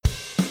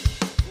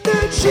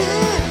So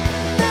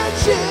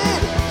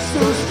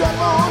strap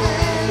on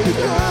in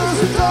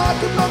because we're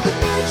talking about the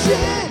nerd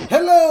shit.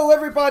 Hello,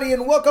 everybody,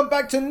 and welcome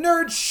back to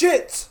Nerd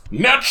Shit.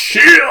 Nerd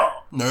Shit.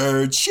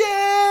 Nerd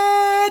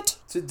Shit.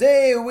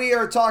 Today we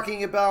are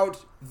talking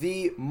about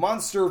the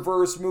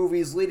MonsterVerse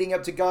movies leading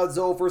up to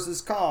Godzilla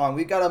vs. Kong.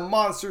 We've got a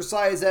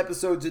monster-sized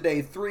episode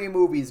today. 3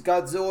 movies: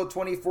 Godzilla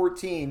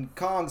 2014,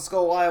 Kong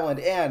Skull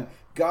Island, and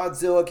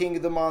Godzilla King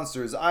of the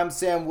Monsters. I'm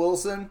Sam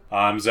Wilson.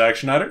 I'm Zack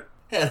Schneider.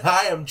 And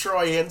I am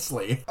Troy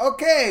Hensley.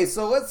 Okay,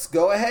 so let's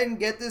go ahead and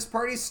get this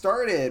party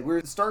started.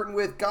 We're starting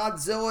with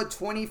Godzilla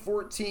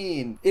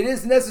 2014. It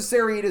is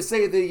necessary to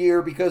say the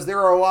year because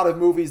there are a lot of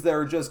movies that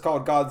are just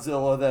called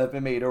Godzilla that have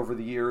been made over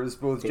the years,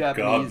 both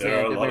Japanese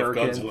and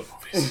American.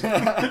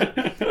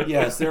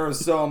 Yes, there are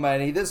so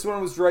many. This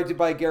one was directed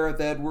by Gareth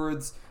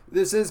Edwards.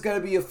 This is going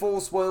to be a full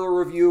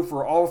spoiler review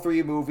for all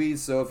 3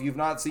 movies, so if you've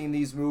not seen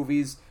these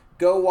movies,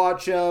 go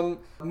watch them.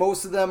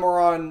 Most of them are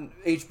on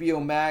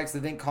HBO Max.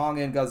 I think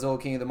Kong and Godzilla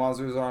King of the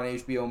Monsters are on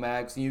HBO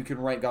Max, and you can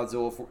rent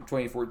Godzilla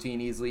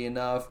 2014 easily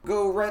enough.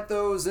 Go rent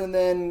those and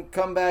then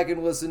come back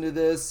and listen to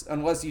this,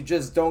 unless you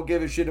just don't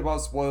give a shit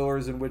about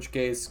spoilers, in which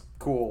case,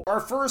 cool.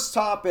 Our first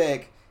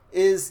topic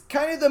is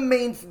kind of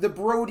the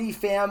Brody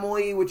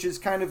family, which is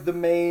kind of the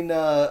main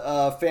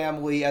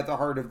family at the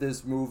heart of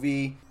this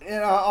movie.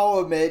 And I'll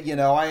admit,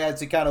 I had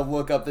to kind of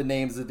look up the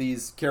names of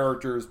these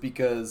characters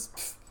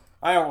because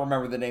I don't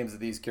remember the names of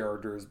these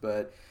characters,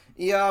 but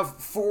you have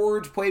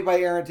Ford, played by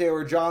Aaron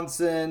Taylor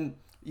Johnson.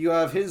 You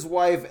have his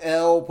wife,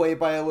 Elle, played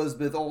by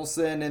Elizabeth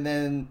Olsen, and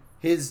then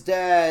his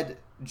dad,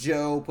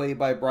 Joe, played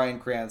by Bryan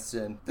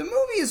Cranston. The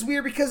movie is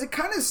weird because it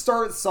kind of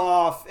starts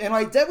off, and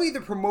definitely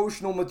the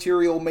promotional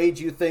material made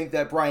you think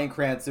that Bryan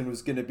Cranston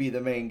was going to be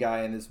the main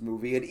guy in this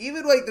movie, and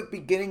even the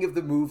beginning of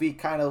the movie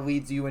kind of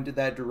leads you into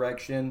that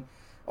direction.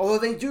 Although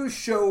they do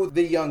show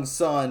the young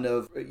son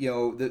of,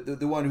 the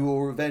one who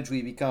will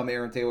eventually become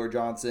Aaron Taylor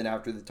Johnson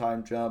after the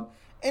time jump.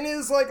 And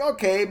it's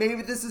okay,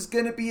 maybe this is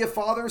going to be a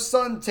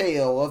father-son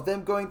tale of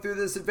them going through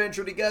this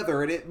adventure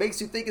together. And it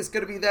makes you think it's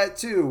going to be that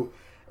too.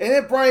 And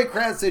then Bryan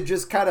Cranston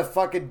just kind of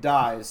fucking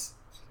dies.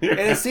 And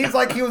it seemed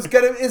like he was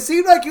going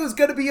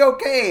to be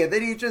okay. And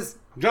then he just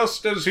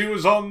as he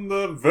was on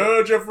the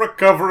verge of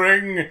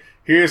recovering,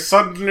 he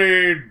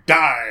suddenly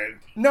died.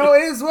 No,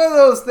 it was one of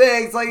those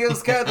things, it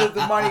was kind of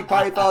the Monty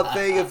Python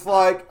thing. It's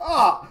I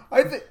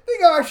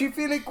think I'm actually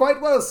feeling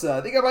quite well, sir.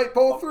 I think I might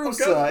pull through,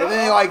 sir. And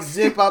then they,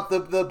 zip up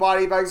the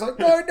body bag. It's no,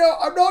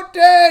 I'm not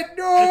dead,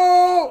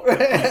 no!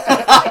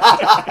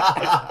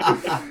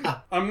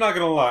 I'm not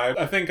gonna lie,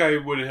 I think I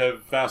would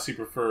have vastly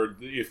preferred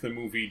if the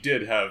movie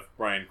did have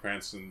Bryan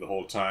Cranston the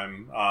whole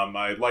time.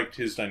 I liked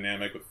his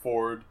dynamic with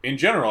Ford. In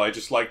general, I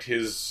just liked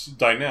his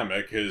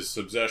dynamic, his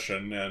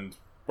obsession, and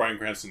Bryan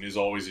Cranston is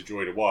always a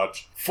joy to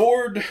watch.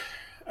 Ford,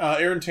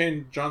 Aaron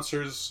Taylor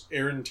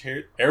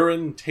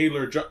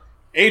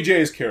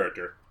AJ's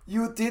character.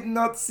 You did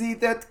not see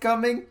that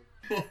coming?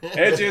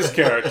 AJ's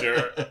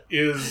character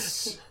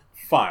is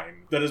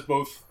fine. That is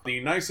both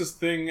the nicest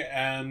thing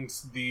and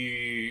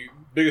the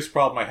biggest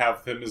problem I have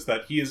with him is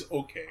that he is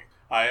okay.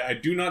 I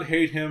do not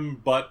hate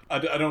him, but I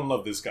don't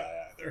love this guy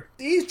either.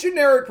 He's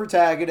generic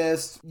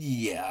protagonist.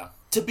 Yeah.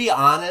 To be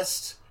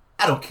honest,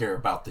 I don't care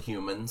about the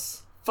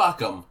humans. Fuck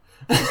them.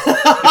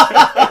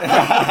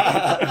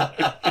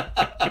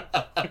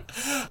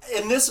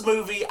 In this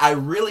movie, I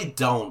really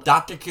don't.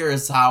 Dr.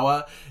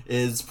 Kurosawa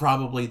is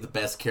probably the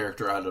best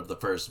character out of the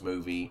first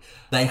movie.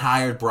 They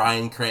hired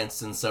Bryan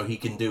Cranston so he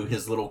can do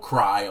his little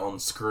cry on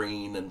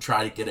screen and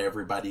try to get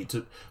everybody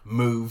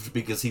moved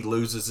because he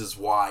loses his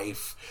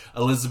wife.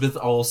 Elizabeth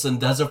Olsen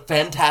does a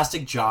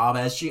fantastic job,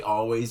 as she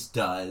always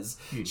does.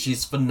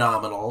 She's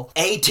phenomenal.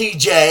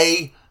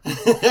 ATJ!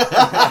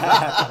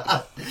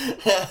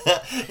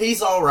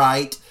 He's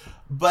alright,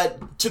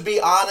 but to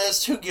be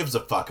honest, who gives a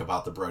fuck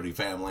about the Brody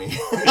family?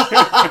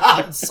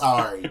 I'm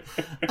sorry.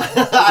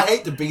 I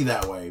hate to be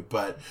that way,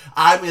 but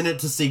I'm in it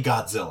to see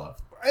Godzilla.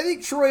 I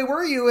think, Troy,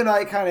 where you and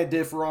I kind of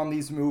differ on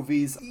these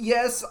movies.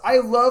 Yes, I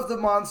love the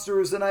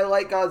monsters and I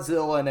like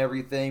Godzilla and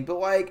everything,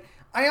 but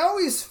I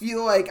always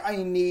feel like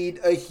I need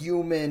a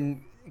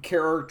human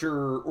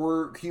character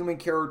or human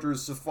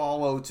characters to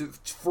follow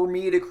for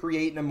me to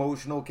create an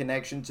emotional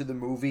connection to the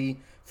movie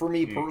for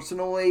me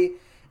personally.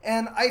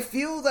 And I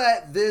feel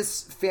that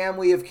this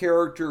family of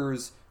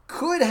characters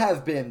could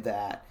have been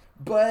that.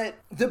 But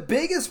the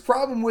biggest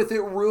problem with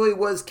it really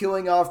was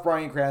killing off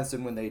Bryan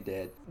Cranston when they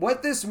did.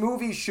 What this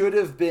movie should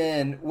have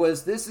been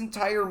was this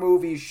entire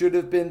movie should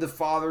have been the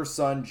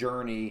father-son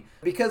journey.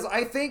 Because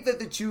I think that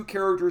the two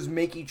characters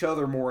make each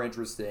other more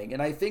interesting.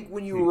 And I think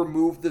when you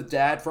remove the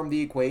dad from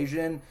the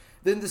equation,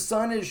 then the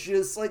son is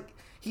just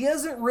he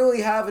doesn't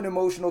really have an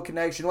emotional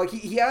connection. Like,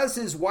 he has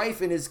his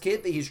wife and his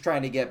kid that he's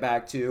trying to get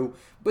back to,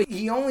 but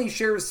he only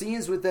shares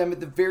scenes with them at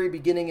the very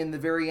beginning and the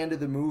very end of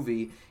the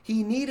movie.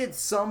 He needed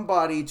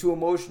somebody to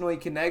emotionally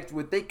connect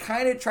with. They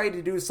kind of tried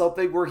to do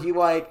something where he,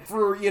 like,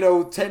 for,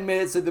 10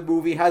 minutes of the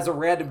movie has a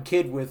random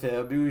kid with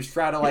him who's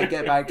trying to, like,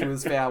 get back to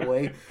his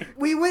family.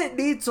 We wouldn't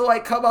need to,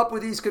 like, come up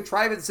with these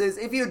contrivances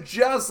if you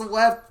just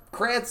left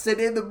Cranston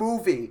in the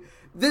movie.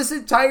 This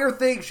entire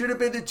thing should have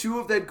been the two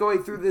of them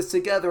going through this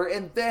together.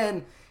 And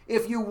then,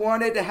 if you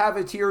wanted to have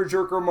a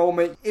tearjerker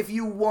moment, if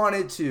you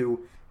wanted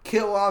to,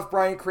 kill off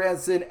Bryan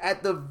Cranston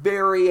at the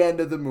very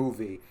end of the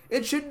movie.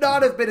 It should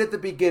not have been at the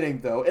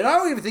beginning, though. And I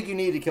don't even think you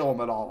need to kill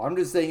him at all. I'm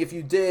just saying, if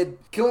you did,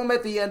 kill him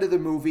at the end of the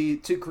movie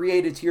to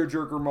create a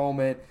tearjerker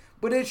moment.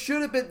 But it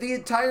should have been, the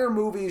entire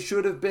movie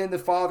should have been the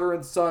father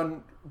and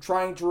son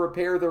trying to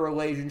repair their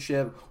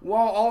relationship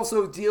while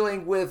also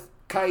dealing with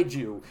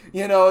kaiju.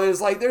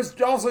 It's like, there's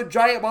also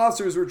giant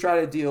monsters we're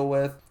trying to deal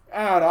with.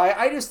 I don't know.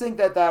 I just think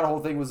that whole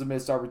thing was a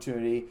missed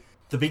opportunity.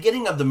 The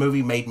beginning of the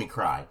movie made me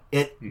cry.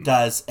 It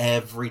does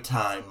every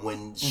time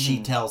when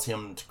she tells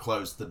him to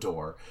close the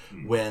door.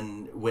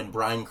 When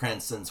Bryan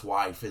Cranston's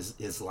wife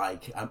is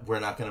like,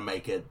 we're not going to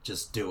make it,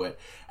 just do it.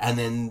 And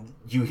then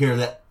you hear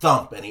that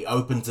thump and he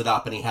opens it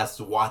up and he has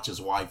to watch his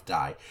wife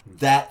die.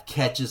 That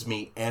catches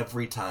me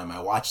every time.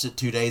 I watched it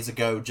 2 days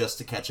ago just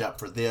to catch up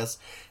for this.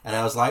 And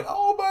I was like,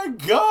 oh my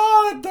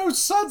God, those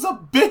sons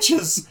of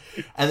bitches.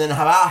 And then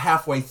about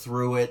halfway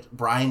through it,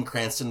 Bryan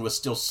Cranston was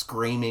still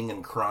screaming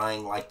and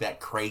crying like that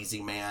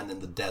crazy man in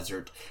the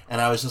desert.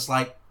 And I was just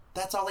like,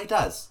 that's all he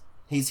does.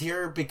 He's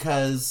here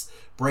because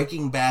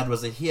Breaking Bad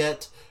was a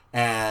hit,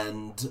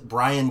 and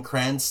Bryan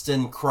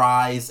Cranston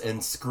cries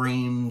and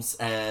screams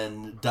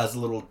and does a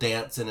little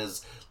dance in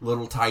his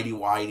little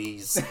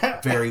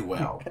tighty-whities very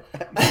well.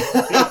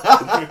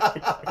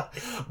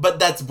 But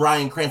that's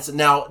Bryan Cranston.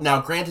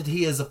 Now, granted,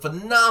 he is a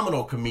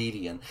phenomenal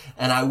comedian,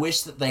 and I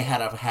wish that they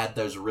had had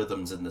those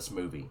rhythms in this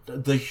movie.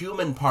 The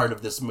human part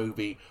of this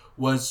movie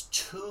was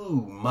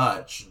too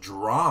much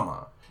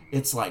drama.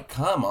 It's like,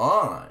 come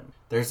on.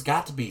 There's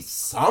got to be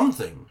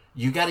something.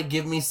 You got to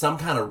give me some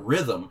kind of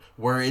rhythm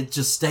where it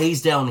just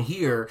stays down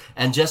here,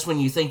 and just when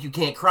you think you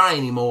can't cry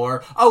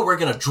anymore, oh, we're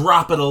going to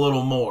drop it a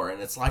little more.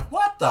 And it's like,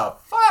 what the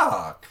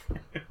fuck?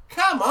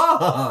 Come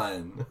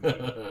on.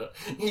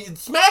 You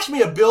smash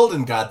me a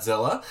building,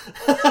 Godzilla.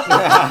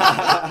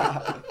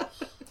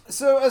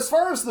 So, as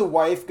far as the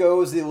wife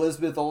goes, the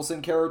Elizabeth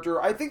Olsen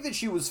character, I think that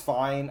she was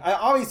fine.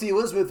 Obviously,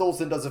 Elizabeth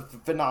Olsen does a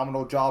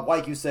phenomenal job,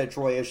 like you said,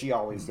 Troy, as she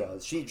always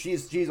does.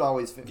 She's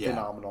always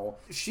phenomenal.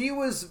 She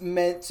was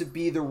meant to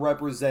be the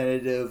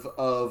representative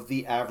of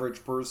the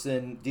average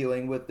person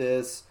dealing with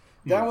this.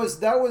 That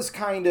was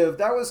kind of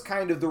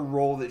the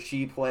role that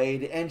she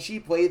played, and she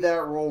played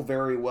that role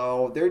very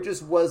well. There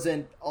just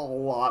wasn't a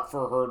lot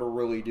for her to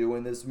really do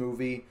in this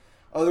movie,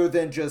 other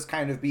than just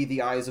kind of be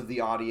the eyes of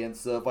the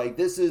audience of, like,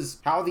 this is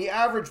how the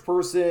average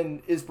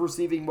person is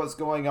perceiving what's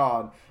going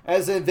on.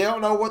 As in, they don't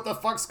know what the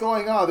fuck's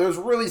going on. There's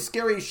really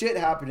scary shit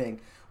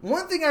happening.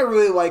 One thing I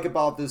really like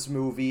about this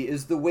movie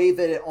is the way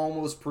that it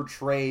almost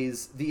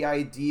portrays the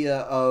idea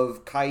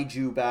of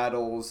kaiju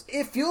battles.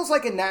 It feels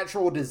like a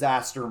natural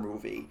disaster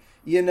movie.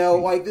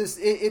 Like this,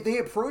 they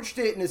approached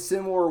it in a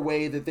similar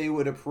way that they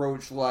would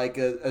approach like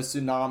a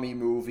tsunami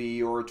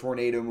movie or a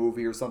tornado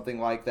movie or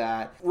something like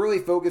that. Really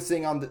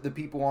focusing on the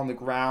people on the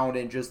ground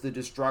and just the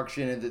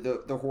destruction and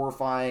the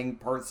horrifying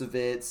parts of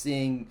it.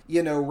 Seeing,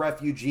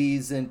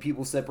 refugees and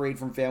people separated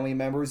from family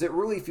members. It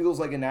really feels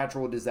like a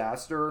natural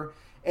disaster.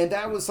 And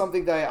that was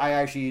something that I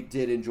actually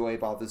did enjoy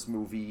about this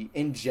movie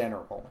in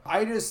general.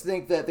 I just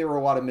think that there were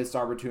a lot of missed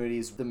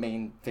opportunities with the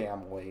main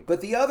family.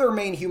 But the other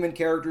main human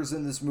characters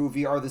in this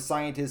movie are the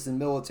scientists and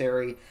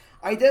military.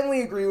 I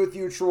definitely agree with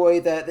you, Troy,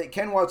 that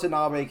Ken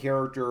Watanabe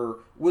character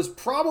was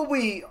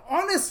probably,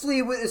 honestly,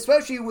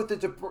 especially with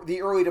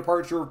the early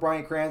departure of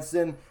Bryan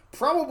Cranston,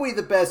 probably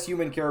the best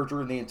human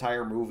character in the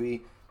entire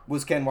movie.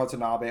 Was Ken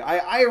Watanabe.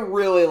 I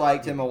really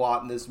liked him a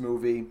lot in this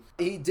movie.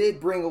 He did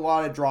bring a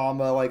lot of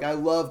drama. Like, I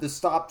love the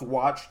stopped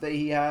watch that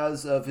he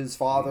has of his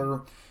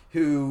father,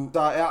 who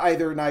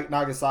either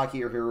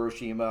Nagasaki or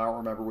Hiroshima, I don't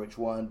remember which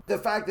one. The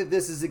fact that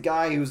this is a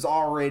guy who's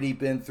already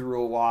been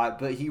through a lot,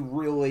 but he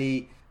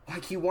really,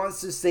 like, he wants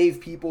to save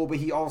people, but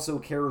he also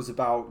cares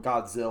about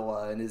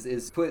Godzilla and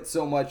is put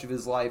so much of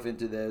his life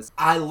into this.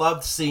 I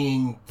loved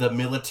seeing the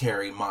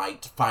military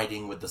might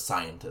fighting with the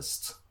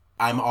scientists.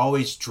 I'm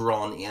always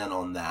drawn in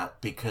on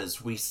that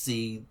because we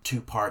see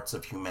two parts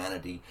of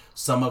humanity.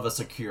 Some of us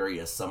are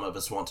curious. Some of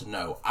us want to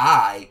know.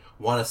 I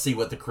want to see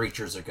what the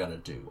creatures are going to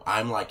do.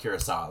 I'm like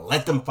Kurosawa.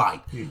 Let them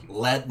fight.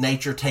 Let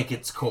nature take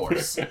its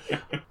course.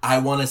 I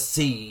want to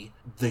see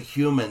the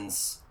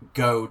humans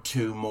go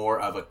to more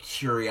of a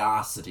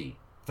curiosity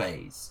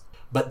phase.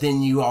 But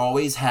then you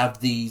always have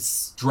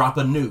these drop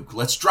a nuke.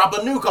 Let's drop a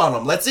nuke on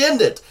them. Let's end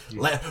it.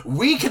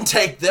 We can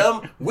take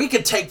them. We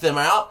can take them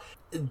out.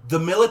 The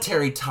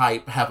military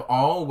type have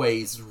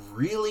always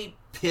really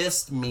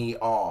pissed me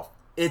off.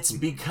 It's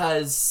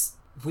because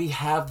we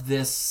have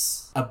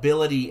this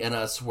ability in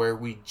us where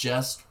we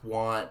just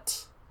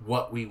want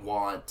what we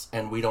want,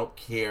 and we don't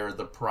care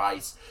the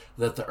price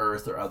that the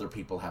earth or other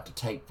people have to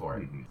take for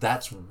it. Mm-hmm.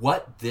 That's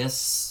what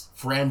this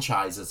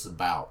franchise is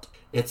about.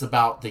 It's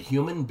about the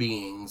human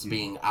beings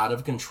being out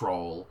of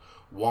control,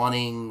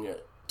 wanting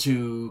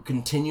to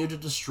continue to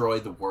destroy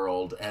the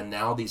world, and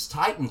now these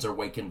titans are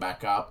waking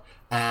back up,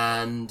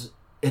 and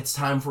it's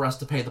time for us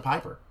to pay the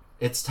piper.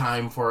 It's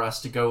time for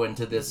us to go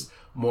into this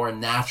more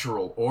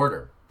natural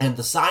order. And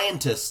the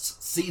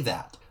scientists see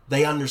that.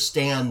 They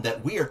understand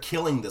that we are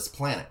killing this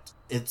planet.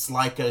 It's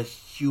like a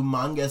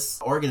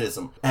humongous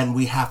organism, and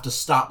we have to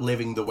stop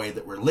living the way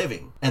that we're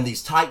living. And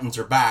these titans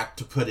are back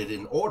to put it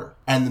in order.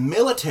 And the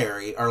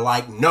military are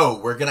like, no,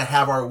 we're going to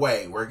have our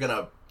way. We're going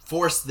to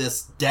force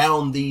this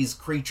down these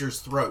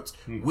creatures' throats.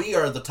 We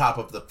are the top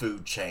of the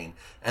food chain.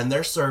 And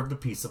they're served a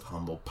piece of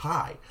humble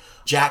pie.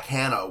 Jack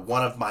Hanna,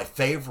 one of my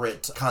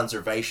favorite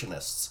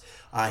conservationists,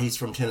 he's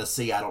from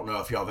Tennessee. I don't know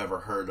if y'all have ever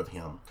heard of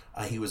him.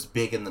 He was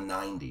big in the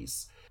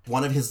 90s.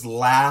 One of his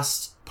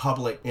last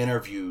public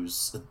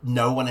interviews,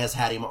 no one has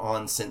had him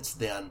on since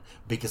then,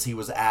 because he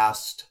was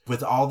asked,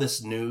 with all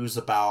this news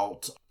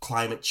about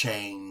climate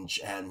change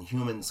and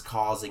humans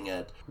causing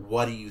it,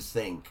 what do you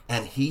think?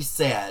 And he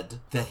said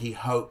that he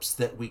hopes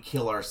that we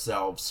kill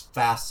ourselves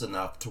fast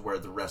enough to where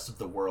the rest of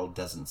the world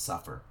doesn't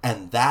suffer.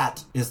 And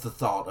that is the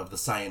thought of the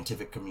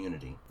scientific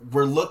community.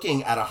 We're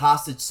looking at a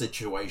hostage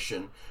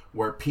situation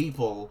where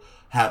people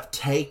have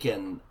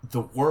taken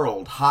the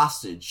world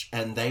hostage,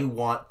 and they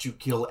want to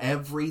kill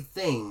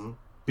everything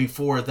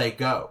before they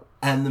go.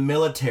 And the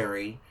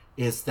military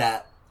is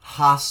that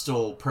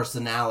hostile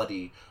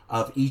personality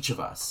of each of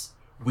us.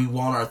 We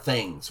want our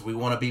things. We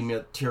want to be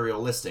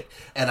materialistic.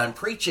 And I'm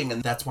preaching,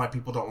 and that's why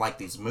people don't like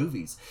these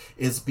movies,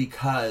 is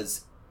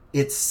because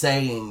it's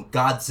saying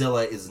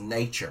Godzilla is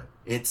nature.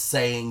 It's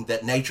saying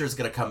that nature is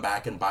going to come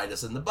back and bite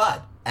us in the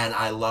butt. And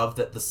I love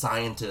that the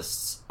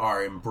scientists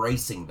are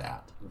embracing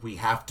that. We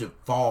have to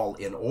fall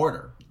in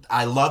order.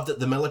 I love that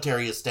the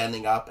military is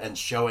standing up and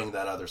showing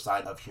that other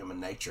side of human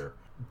nature.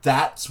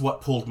 That's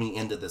what pulled me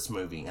into this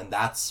movie, and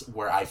that's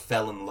where I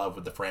fell in love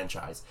with the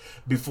franchise.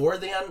 Before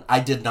then, I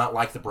did not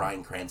like the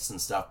Bryan Cranston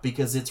stuff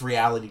because it's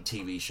reality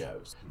TV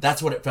shows.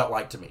 That's what it felt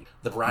like to me.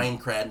 The Bryan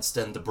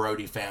Cranston, the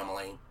Brody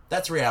family,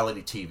 that's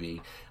reality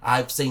TV.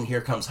 I've seen Here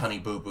Comes Honey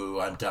Boo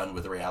Boo. I'm done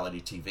with reality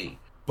TV.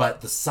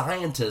 But the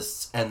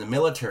scientists and the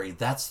military,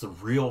 that's the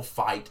real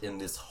fight in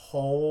this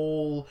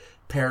whole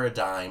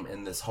paradigm,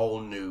 in this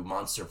whole new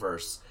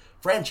MonsterVerse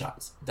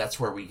franchise. That's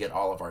where we get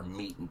all of our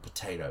meat and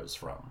potatoes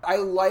from. I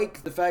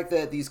like the fact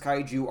that these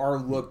kaiju are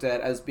looked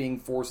at as being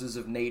forces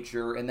of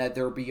nature and that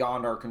they're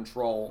beyond our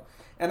control.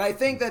 And I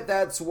think that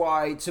that's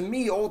why, to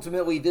me,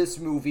 ultimately, this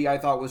movie I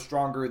thought was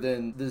stronger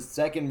than the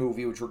second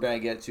movie, which we're going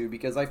to get to,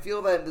 because I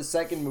feel that in the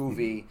second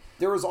movie,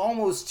 there was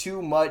almost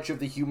too much of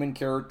the human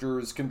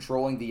characters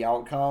controlling the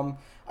outcome.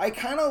 I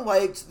kind of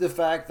liked the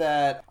fact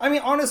that, I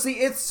mean, honestly,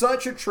 it's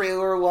such a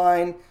trailer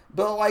line,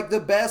 but, like, the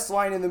best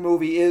line in the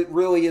movie, it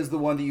really is the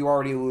one that you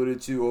already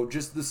alluded to, of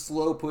just the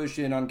slow push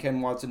in on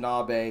Ken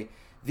Watanabe.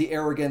 The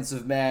arrogance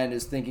of man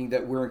is thinking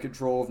that we're in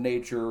control of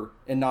nature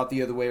and not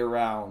the other way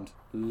around.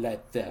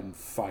 Let them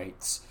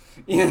fight.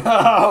 You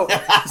know?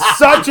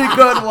 Such a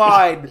good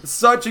line.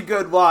 Such a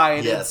good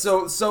line. Yes.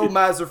 It's so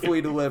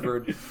masterfully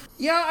delivered.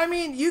 Yeah, I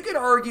mean, you could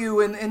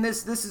argue, and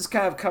this is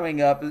kind of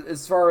coming up,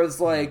 as far as,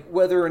 like,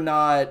 whether or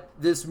not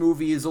this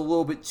movie is a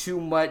little bit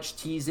too much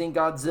teasing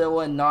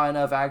Godzilla and not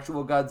enough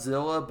actual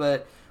Godzilla,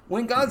 but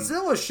when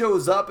Godzilla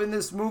shows up in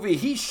this movie,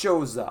 he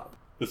shows up.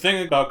 The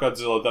thing about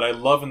Godzilla that I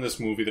love in this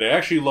movie, that I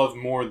actually love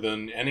more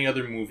than any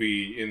other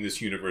movie in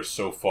this universe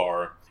so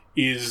far,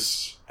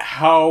 is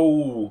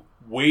how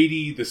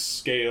weighty the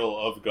scale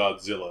of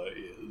Godzilla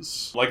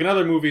is. Like in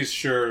other movies,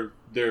 sure,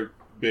 they're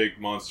big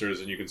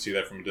monsters and you can see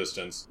that from a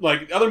distance.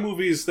 Like other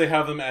movies, they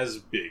have them as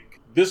big.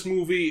 This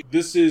movie,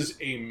 this is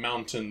a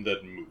mountain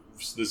that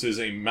moves. This is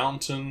a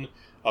mountain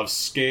of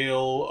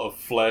scale, of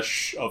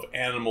flesh, of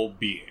animal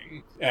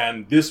being.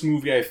 And this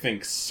movie, I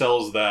think,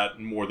 sells that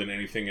more than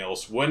anything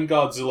else. When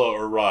Godzilla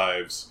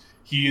arrives,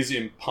 he is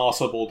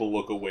impossible to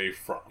look away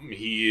from.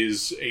 He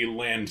is a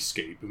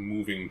landscape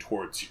moving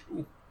towards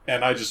you.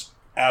 And I just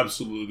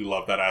absolutely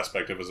love that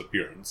aspect of his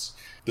appearance.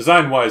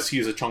 Design-wise, he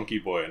is a chunky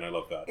boy, and I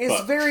love that.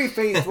 It's very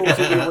faithful to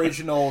the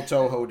original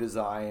Toho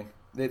design.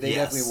 They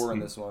definitely were in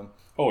this one.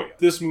 Oh yeah.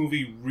 This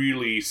movie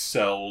really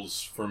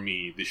sells, for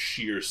me, the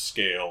sheer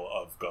scale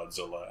of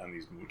Godzilla and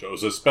these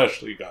Mutos,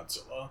 especially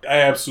Godzilla. I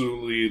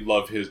absolutely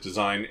love his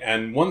design,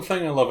 and one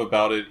thing I love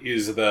about it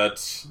is that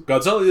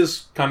Godzilla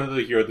is kind of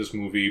the hero of this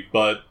movie,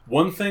 but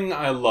one thing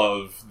I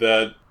love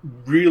that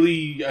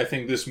really I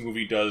think this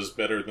movie does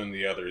better than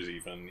the others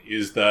even,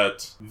 is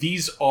that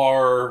these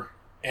are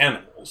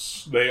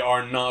animals. They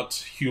are not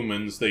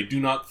humans. They do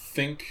not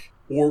think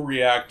or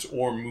react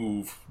or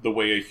move the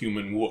way a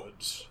human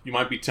would. You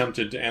might be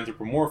tempted to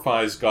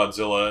anthropomorphize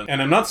Godzilla,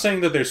 and I'm not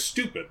saying that they're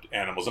stupid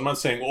animals. I'm not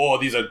saying, oh,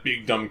 these are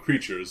big, dumb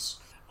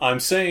creatures. I'm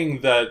saying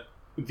that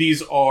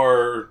these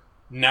are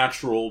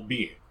natural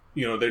beings.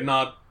 You know, they're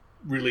not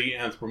really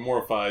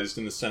anthropomorphized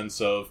in the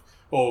sense of,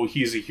 oh,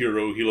 he's a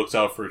hero, he looks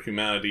out for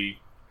humanity.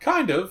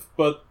 Kind of,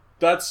 but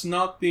that's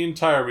not the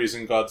entire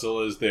reason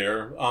Godzilla is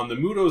there. The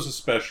Mutos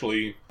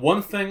especially,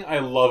 one thing I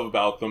love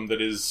about them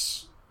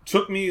that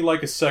took me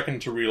like a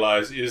second to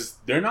realize is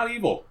they're not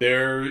evil.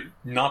 They're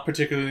not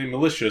particularly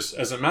malicious.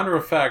 As a matter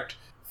of fact,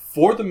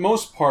 for the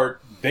most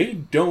part, they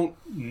don't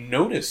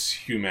notice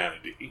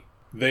humanity.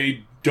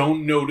 They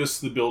don't notice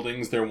the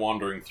buildings they're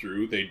wandering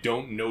through. They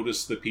don't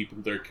notice the people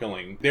they're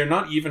killing. They're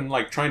not even,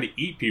 like, trying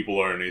to eat people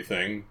or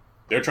anything.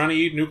 They're trying to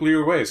eat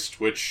nuclear waste,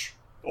 which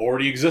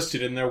already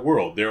existed in their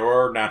world. There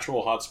are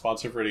natural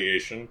hotspots of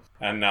radiation,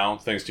 and now,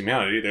 thanks to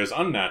humanity, there's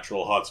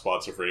unnatural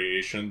hotspots of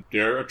radiation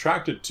they're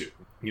attracted to.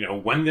 You know,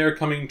 when they're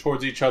coming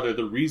towards each other,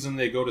 the reason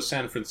they go to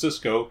San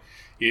Francisco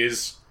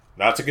is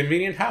that's a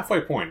convenient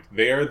halfway point.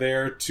 They are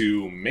there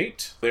to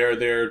mate. They're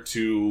there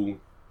to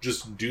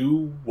just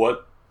do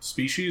what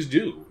species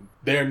do.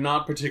 They're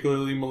not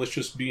particularly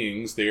malicious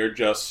beings. They are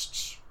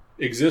just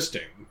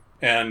existing.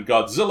 And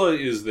Godzilla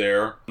is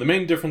there. The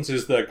main difference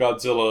is that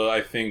Godzilla,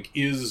 I think,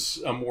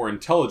 is a more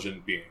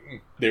intelligent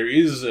being. There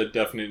is a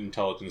definite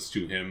intelligence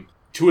to him.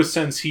 To a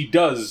sense, he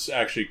does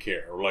actually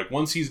care. Like,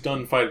 once he's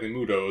done fighting the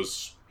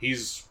Mutos,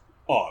 he's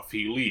off.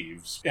 He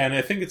leaves. And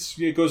I think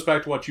it goes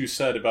back to what you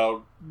said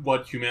about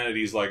what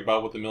humanity is like,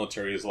 about what the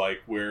military is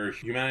like, where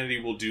humanity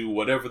will do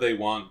whatever they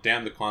want,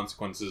 damn the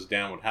consequences,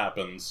 damn what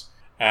happens.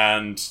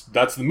 And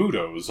that's the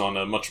Mutos on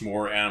a much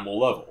more animal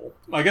level.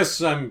 I guess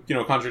I'm,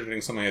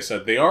 contradicting something I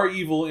said. They are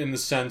evil in the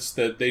sense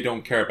that they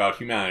don't care about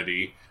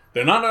humanity.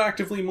 They're not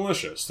actively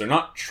malicious. They're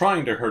not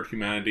trying to hurt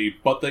humanity,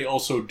 but they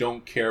also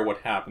don't care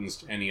what happens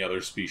to any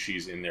other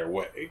species in their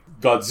way.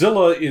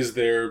 Godzilla is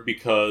there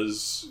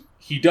because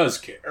he does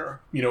care.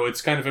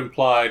 It's kind of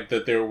implied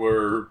that there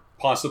were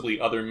possibly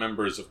other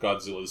members of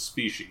Godzilla's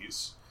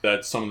species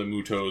that some of the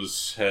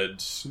Mutos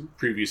had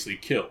previously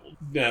killed.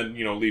 And,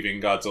 leaving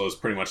Godzilla as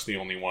pretty much the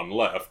only one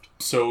left.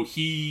 So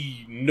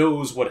he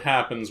knows what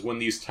happens when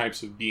these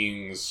types of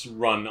beings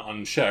run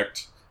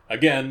unchecked.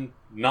 Again,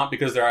 not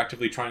because they're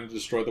actively trying to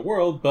destroy the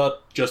world,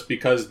 but just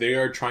because they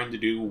are trying to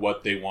do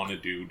what they want to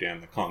do, damn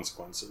the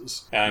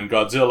consequences. And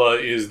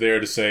Godzilla is there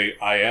to say,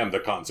 I am the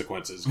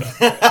consequences.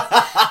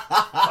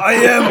 I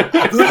am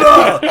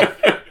the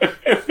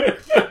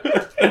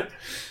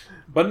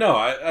But no,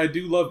 I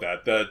do love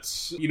that.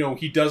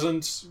 He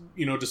doesn't,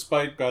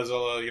 despite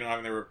Godzilla,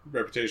 having the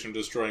reputation of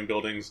destroying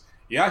buildings.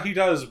 Yeah, he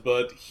does,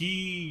 but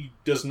he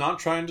does not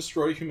try and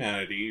destroy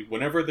humanity.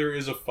 Whenever there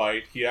is a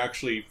fight, he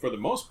actually, for the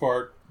most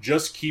part,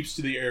 just keeps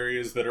to the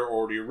areas that are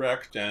already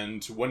wrecked.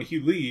 And when he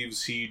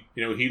leaves, he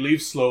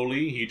leaves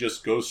slowly. He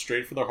just goes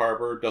straight for the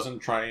harbor, doesn't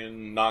try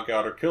and knock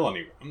out or kill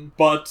anyone.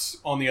 But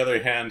on the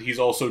other hand, he's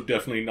also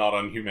definitely not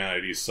on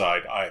humanity's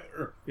side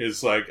either.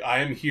 It's like, I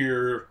am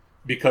here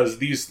because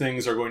these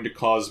things are going to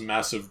cause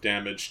massive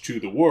damage to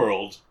the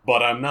world,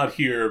 but I'm not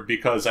here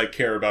because I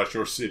care about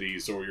your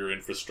cities or your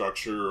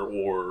infrastructure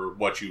or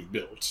what you've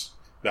built.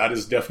 That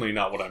is definitely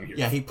not what I'm here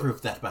for. Yeah, he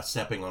proved that by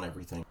stepping on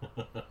everything.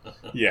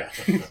 Yeah.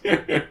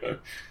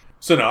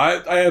 So no,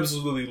 I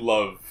absolutely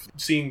love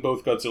seeing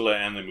both Godzilla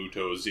and the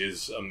Mutos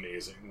is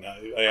amazing.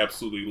 I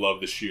absolutely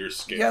love the sheer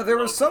scale. Yeah, there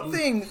was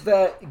something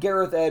that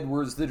Gareth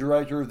Edwards, the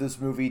director of this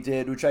movie,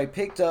 did, which I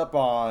picked up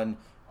on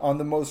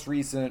the most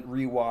recent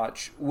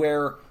rewatch,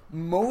 where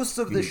most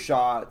of the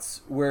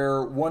shots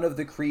where one of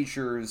the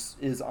creatures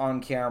is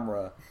on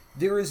camera,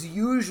 there is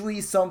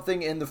usually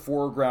something in the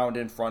foreground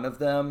in front of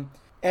them.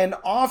 And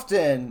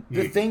often,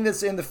 the thing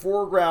that's in the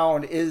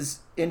foreground is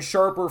in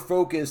sharper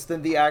focus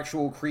than the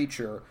actual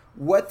creature.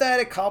 What that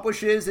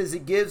accomplishes is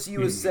it gives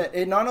you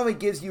it not only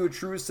gives you a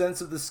true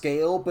sense of the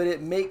scale, but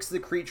it makes the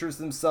creatures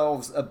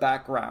themselves a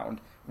background,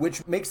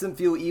 which makes them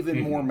feel even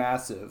more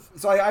massive.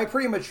 So I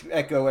pretty much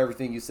echo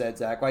everything you said,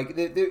 Zach. Like,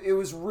 it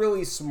was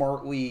really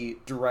smartly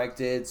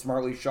directed,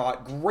 smartly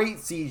shot, great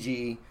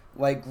CG,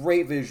 like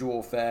great visual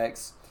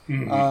effects,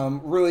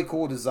 really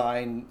cool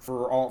design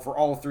for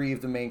all three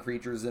of the main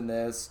creatures in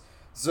this.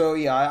 So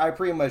yeah, I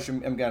pretty much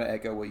am gonna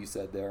echo what you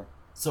said there.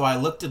 So I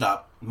looked it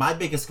up. My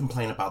biggest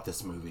complaint about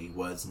this movie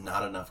was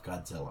not enough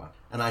Godzilla.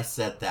 And I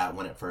said that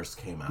when it first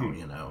came out,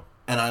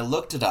 And I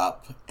looked it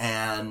up,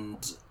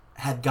 and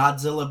had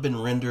Godzilla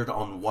been rendered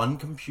on one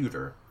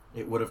computer,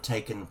 it would have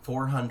taken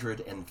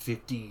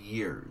 450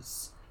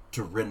 years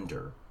to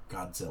render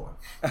Godzilla.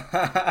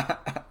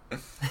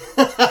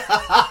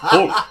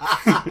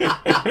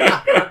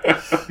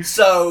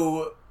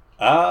 So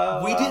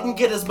we didn't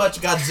get as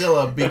much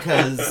Godzilla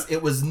because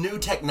it was new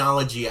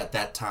technology at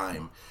that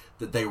time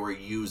that they were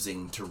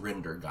using to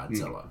render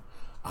Godzilla.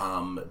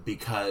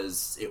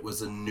 Because it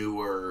was a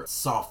newer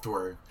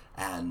software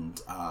and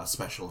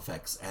special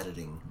effects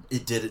editing.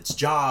 It did its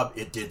job,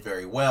 it did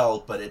very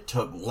well, but it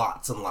took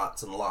lots and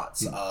lots and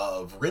lots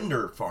of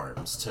render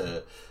farms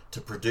to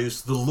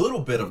produce the little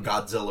bit of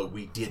Godzilla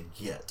we did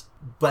get.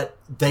 But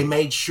they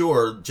made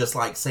sure, just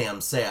like Sam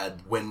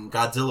said, when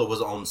Godzilla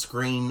was on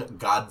screen,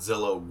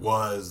 Godzilla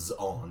was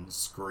on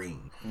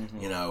screen.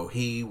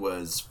 He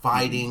was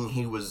fighting,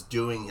 he was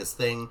doing his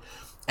thing.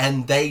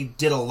 And they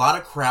did a lot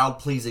of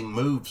crowd-pleasing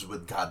moves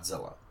with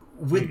Godzilla.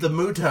 With the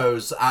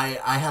Mutos,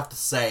 I have to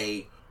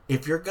say,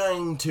 if you're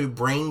going to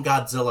bring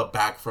Godzilla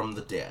back from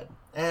the dead,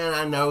 and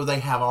I know they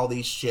have all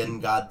these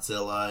Shin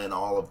Godzilla and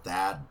all of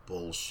that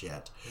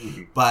bullshit,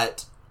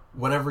 but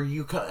whenever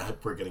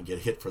we're going to get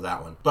hit for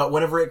that one, but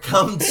whenever it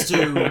comes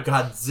to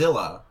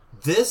Godzilla,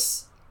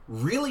 this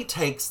really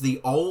takes the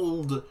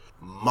old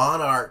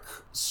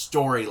Monarch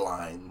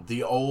storyline,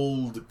 the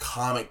old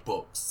comic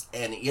books,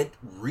 and it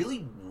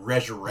really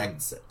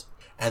resurrects it.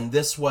 And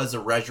this was a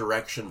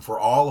resurrection for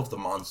all of the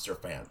monster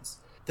fans.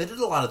 They did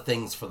a lot of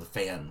things for the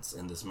fans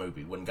in this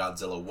movie when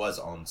Godzilla was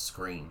on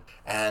screen.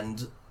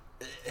 And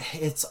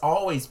it's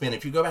always been,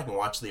 if you go back and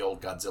watch the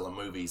old Godzilla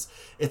movies,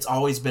 it's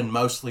always been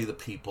mostly the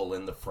people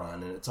in the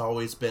front, and it's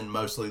always been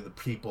mostly the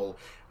people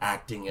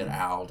acting it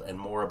out and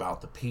more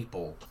about the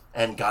people.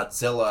 And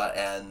Godzilla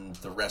and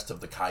the rest of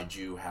the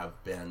kaiju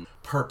have been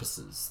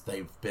purposes.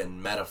 They've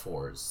been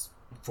metaphors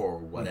for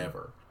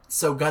whatever.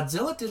 So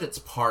Godzilla did its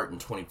part in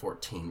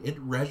 2014. It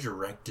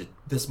resurrected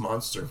this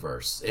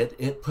monsterverse.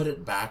 It put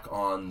it back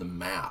on the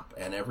map,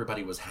 and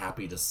everybody was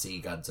happy to see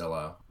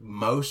Godzilla.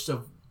 Most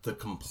of the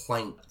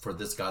complaint for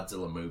this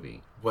Godzilla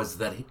movie was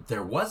that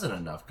there wasn't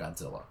enough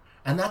Godzilla.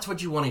 And that's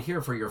what you want to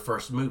hear for your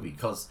first movie,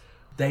 because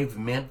they've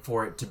meant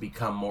for it to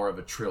become more of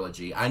a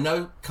trilogy. I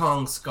know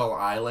Kong Skull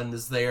Island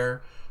is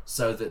there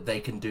so that they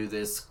can do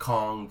this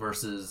Kong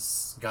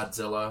versus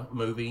Godzilla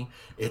movie.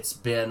 It's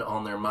been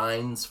on their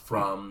minds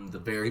from the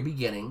very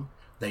beginning.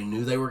 They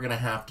knew they were going to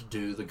have to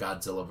do the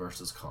Godzilla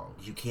versus Kong.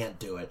 You can't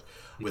do it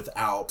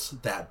without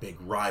that big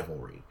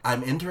rivalry.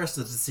 I'm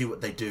interested to see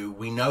what they do.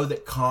 We know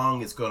that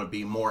Kong is going to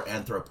be more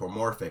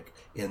anthropomorphic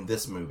in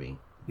this movie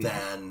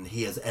than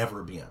he has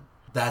ever been.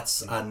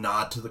 That's a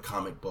nod to the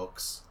comic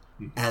books.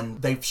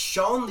 And they've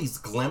shown these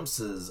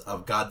glimpses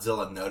of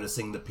Godzilla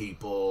noticing the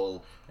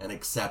people and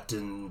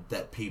accepting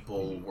that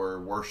people were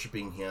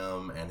worshiping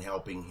him and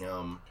helping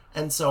him,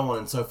 and so on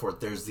and so forth.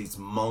 There's these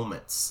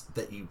moments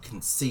that you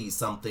can see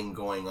something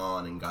going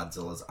on in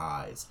Godzilla's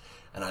eyes.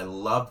 And I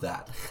love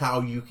that.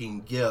 How you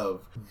can give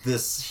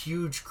this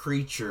huge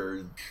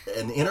creature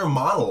an inner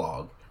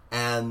monologue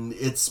and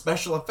its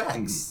special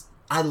effects.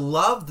 I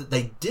love that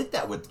they did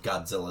that with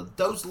Godzilla.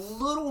 Those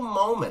little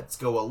moments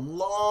go a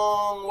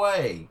long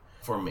way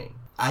for me.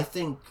 I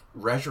think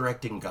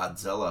resurrecting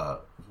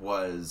Godzilla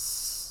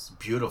was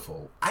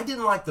beautiful. I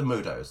didn't like the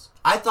Mutos.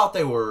 I thought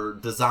they were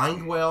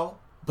designed well,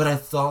 but I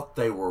thought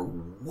they were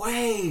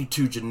way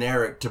too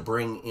generic to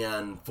bring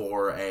in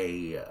for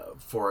a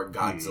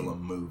Godzilla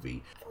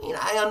movie. I mean,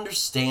 I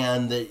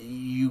understand that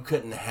you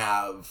couldn't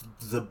have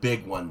the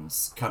big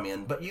ones come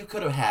in, but you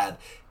could have had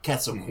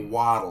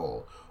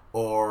Quetzalcoatl,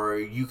 or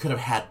you could have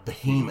had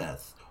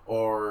Behemoth,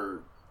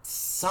 or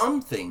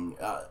something,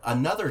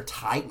 another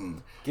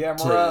Titan.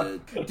 Gamera.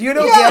 Do you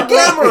know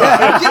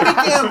Gamera? Give me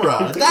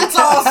Gamera. That's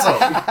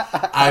awesome.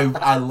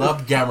 I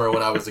loved Gamera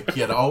when I was a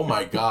kid. Oh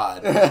my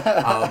god.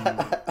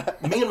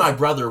 Me and my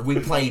brother, we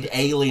played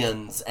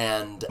aliens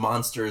and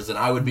monsters, and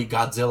I would be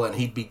Godzilla and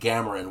he'd be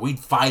Gamera, and we'd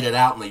fight it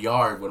out in the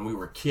yard when we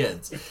were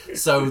kids.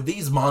 So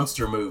these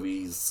monster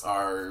movies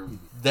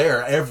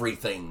they're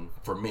everything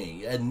for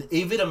me. And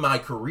even in my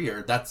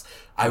career,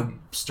 I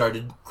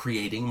started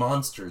creating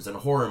monsters and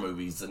horror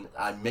movies, and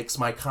I mix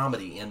my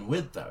comedy in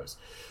with those.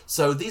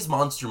 So these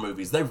monster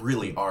movies, they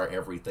really are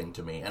everything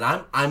to me. And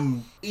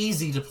I'm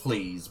easy to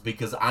please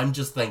because I'm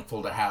just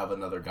thankful to have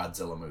another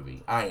Godzilla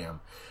movie. I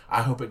am.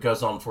 I hope it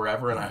goes on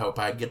forever, and I hope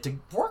I get to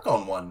work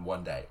on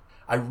one day.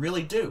 I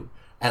really do.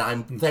 And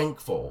I'm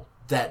thankful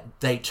that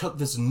they took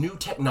this new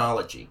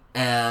technology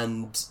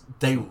and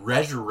they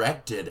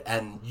resurrected,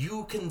 and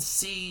you can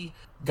see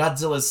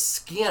Godzilla's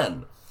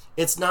skin.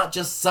 It's not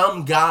just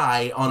some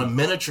guy on a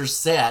miniature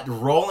set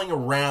rolling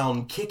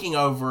around kicking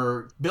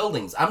over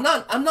buildings. I'm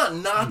not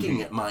knocking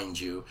it,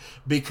 mind you,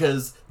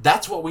 because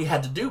that's what we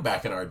had to do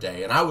back in our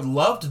day, and I would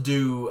love to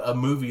do a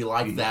movie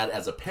like that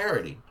as a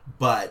parody.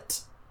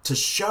 But to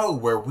show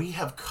where we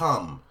have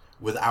come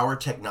with our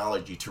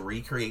technology to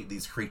recreate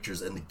these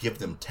creatures and to give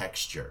them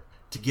texture,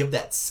 to give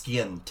that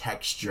skin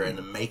texture and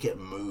to make it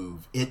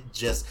move, it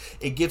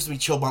gives me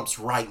chill bumps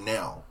right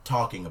now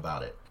talking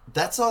about it.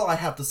 That's all I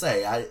have to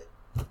say.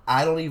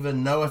 I don't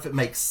even know if it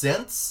makes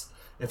sense,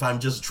 if I'm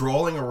just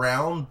drooling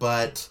around,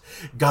 but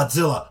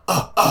Godzilla,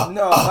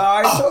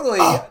 that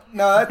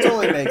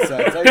totally makes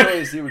sense. I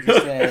totally see what you're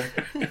saying.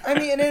 I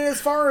mean, and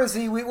as far as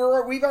we've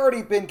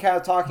already been kind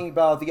of talking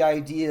about the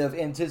idea of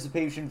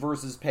anticipation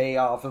versus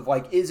payoff, of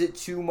like, is it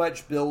too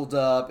much build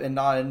up and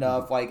not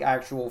enough like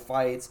actual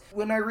fights?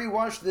 When I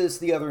rewatched this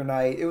the other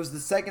night, it was the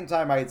second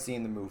time I had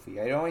seen the movie.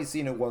 I'd only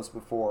seen it once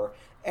before,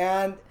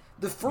 and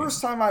the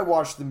first time I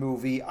watched the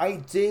movie, I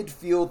did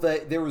feel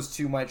that there was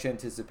too much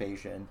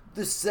anticipation.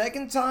 The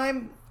second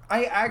time,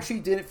 I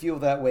actually didn't feel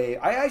that way.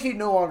 I actually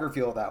no longer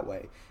feel that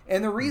way.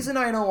 And the reason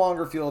I no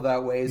longer feel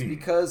that way is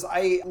because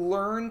I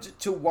learned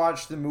to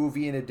watch the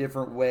movie in a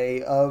different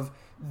way of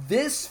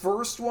This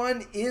first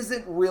one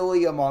isn't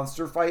really a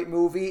monster fight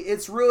movie.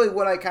 It's really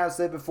what I kind of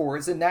said before.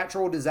 It's a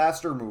natural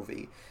disaster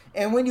movie.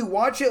 And when you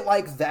watch it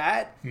like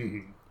that,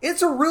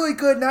 it's a really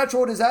good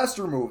natural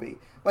disaster movie.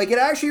 Like, it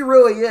actually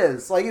really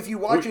is. Like, if you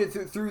watch it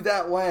through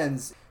that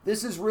lens,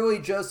 this is really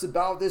just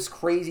about this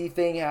crazy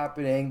thing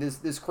happening,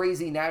 this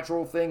crazy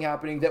natural thing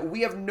happening that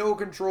we have no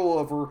control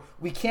over.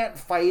 We can't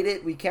fight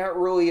it. We can't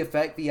really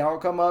affect the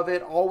outcome of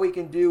it. All we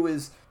can do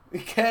is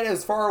get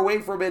as far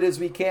away from it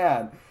as we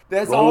can.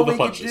 That's all we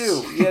can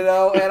do, you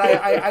know? And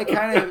I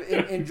kind of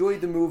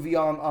enjoyed the movie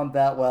on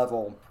that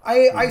level.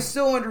 I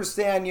still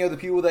understand, you know, the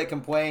people that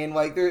complain.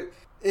 Like,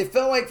 it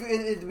felt like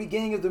at the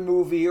beginning of the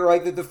movie, or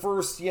like the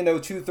first, you know,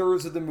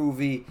 2/3 of the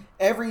movie,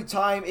 every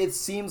time it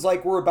seems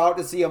like we're about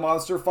to see a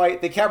monster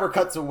fight, the camera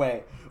cuts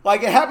away.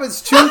 Like, it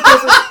happens two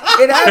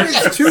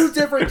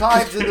different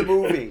times in the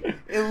movie.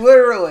 It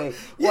literally,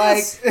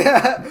 yes.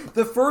 Like,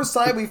 the first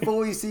time we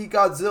fully see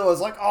Godzilla,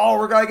 it's like, oh,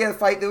 we're gonna get a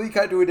fight, then we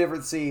cut to a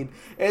different scene.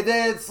 And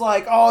then it's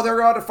like, oh, they're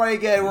going to fight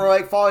again, we're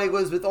like following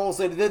Elizabeth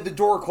Olsen, and then the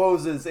door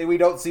closes and we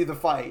don't see the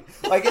fight.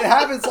 Like, it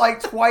happens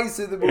like twice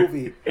in the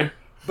movie.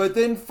 But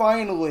then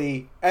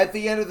finally, at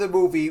the end of the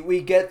movie,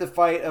 we get the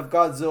fight of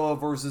Godzilla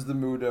versus the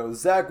Mutos.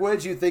 Zach, what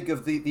did you think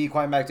of the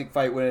climactic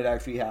fight when it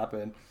actually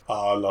happened?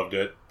 I loved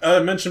it. I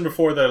mentioned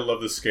before that I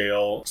love the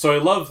scale. So I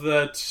love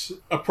that,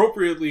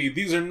 appropriately,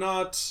 these are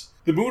not...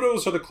 The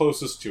Mutos are the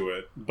closest to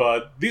it,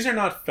 but these are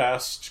not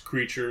fast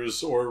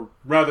creatures, or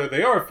rather,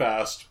 they are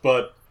fast,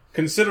 but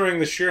considering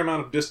the sheer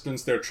amount of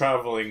distance they're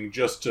traveling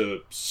just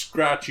to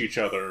scratch each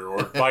other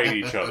or bite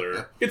each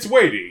other, it's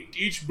weighty.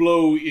 Each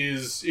blow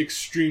is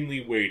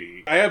extremely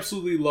weighty. I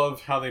absolutely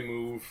love how they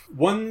move.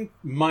 One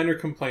minor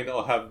complaint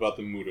I'll have about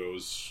the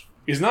Mutos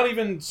is not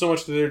even so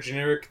much that they're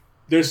generic,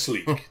 they're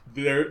sleek.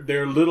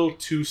 They're a little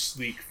too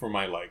sleek for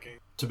my liking.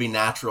 To be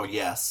natural,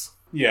 yes.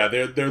 Yeah,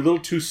 they're a little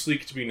too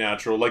sleek to be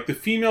natural. Like, the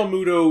female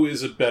Muto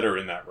is better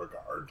in that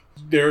regard.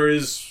 There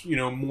is, you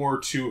know, more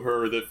to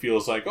her that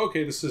feels like,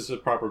 okay, this is a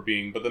proper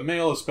being. But the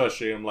male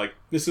especially, I'm like,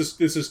 this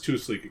is too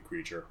sleek a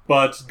creature.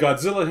 But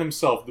Godzilla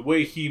himself, the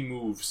way he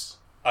moves,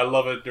 I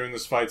love it during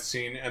this fight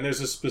scene. And there's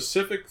a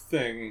specific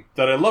thing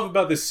that I love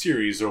about this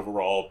series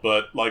overall,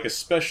 but, like,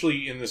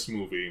 especially in this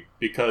movie,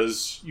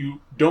 because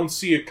you don't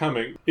see it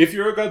coming. If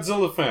you're a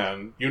Godzilla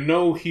fan, you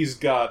know he's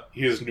got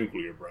his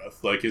nuclear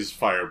breath, like his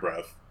fire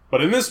breath.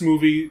 But in this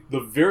movie,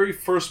 the very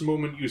first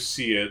moment you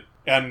see it,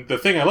 and the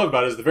thing I love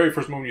about it is the very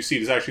first moment you see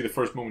it is actually the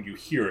first moment you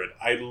hear it.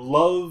 I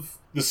love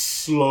the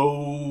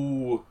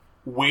slow,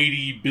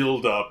 weighty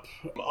build-up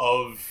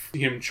of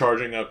him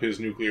charging up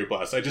his nuclear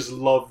blast. I just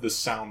love the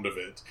sound of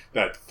it.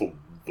 That thum,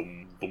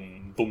 thum,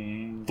 thum,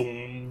 thum,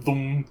 thum,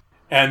 thum.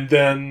 And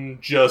then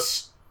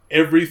just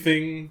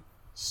everything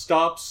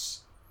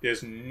stops.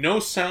 There's no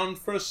sound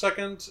for a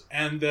second,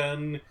 and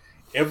then...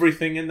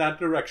 everything in that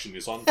direction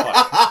is on fire.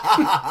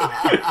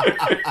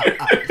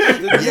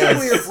 The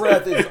nuclear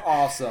breath is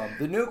awesome.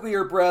 The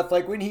nuclear breath,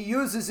 like when he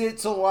uses it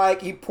to,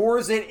 like, he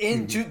pours it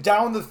into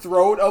down the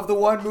throat of the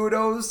one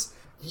Mutos.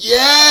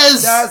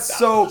 Yes! That's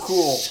so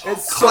cool.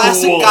 It's so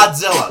classic cool.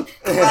 Godzilla.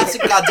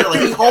 Classic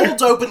Godzilla. He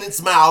holds open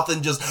its mouth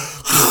and just...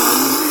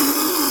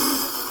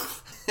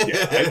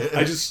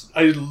 Yeah,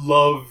 I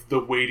love the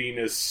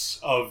weightiness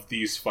of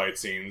these fight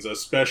scenes,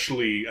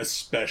 especially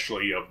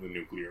of the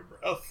nuclear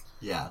breath.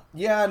 Yeah.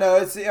 Yeah, no,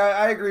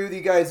 I agree with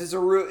you guys. It's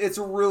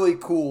a really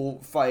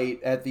cool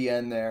fight at the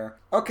end there.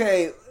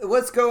 Okay,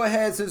 let's go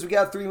ahead, since we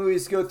got 3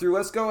 movies to go through,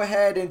 let's go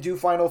ahead and do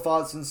final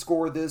thoughts and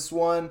score this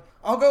one.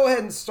 I'll go ahead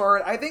and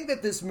start. I think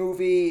that this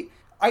movie,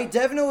 I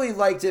definitely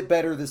liked it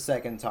better the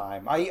second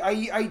time.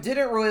 I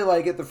didn't really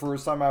like it the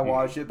first time I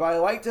watched it, but I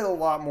liked it a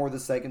lot more the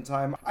second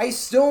time. I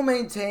still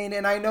maintain,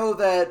 and I know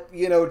that,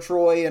 you know,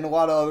 Troy and a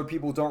lot of other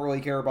people don't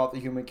really care about the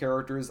human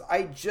characters.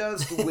 I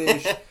just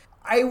wish...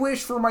 I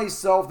wish for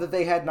myself that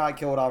they had not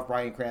killed off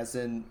Bryan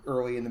Cranston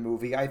early in the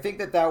movie. I think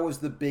that was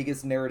the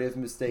biggest narrative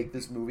mistake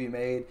this movie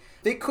made.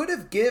 They could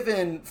have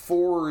given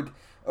Ford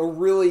a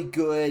really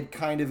good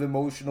kind of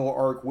emotional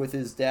arc with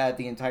his dad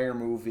the entire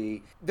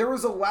movie. There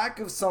was a lack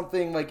of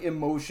something, like,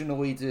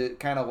 emotionally to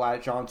kind of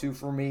latch onto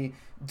for me.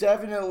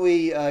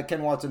 Definitely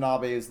Ken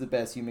Watanabe is the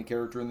best human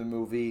character in the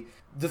movie.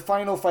 The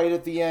final fight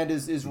at the end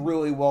is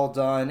really well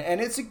done,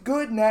 and it's a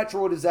good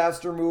natural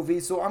disaster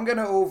movie, so I'm going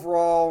to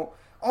overall...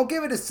 I'll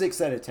give it a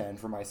 6 out of 10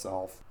 for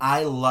myself.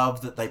 I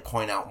love that they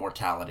point out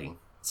mortality.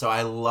 So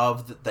I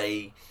love that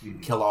they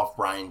kill off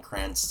Bryan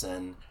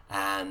Cranston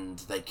and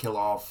they kill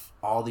off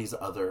all these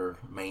other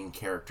main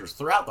characters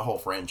throughout the whole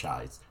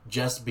franchise.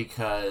 Just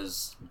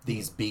because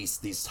these beasts,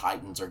 these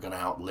titans are going to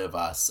outlive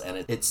us.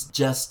 And it's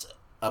just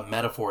a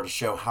metaphor to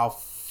show how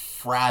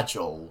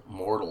fragile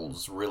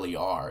mortals really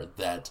are.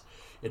 That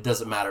it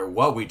doesn't matter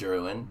what we're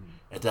doing.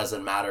 It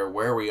doesn't matter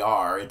where we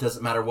are. It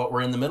doesn't matter what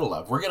we're in the middle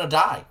of. We're going to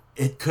die.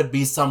 It could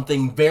be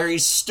something very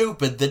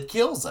stupid that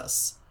kills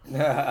us.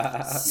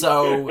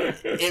 So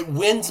it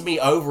wins me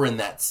over in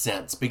that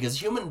sense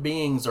because human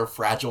beings are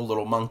fragile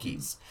little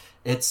monkeys.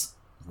 It's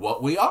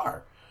what we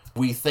are.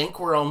 We think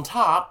we're on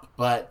top,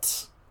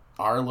 but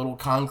our little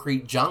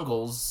concrete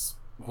jungles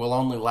will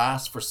only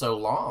last for so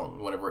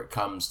long whenever it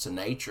comes to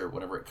nature,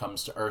 whenever it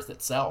comes to Earth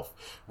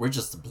itself. We're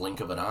just the blink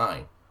of an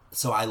eye.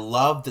 So I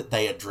love that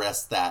they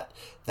address that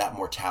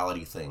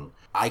mortality thing.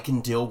 I can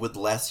deal with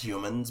less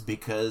humans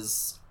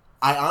because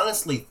I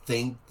honestly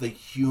think the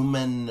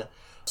human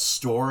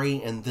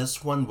story in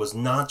this one was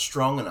not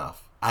strong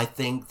enough. I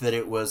think that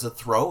it was a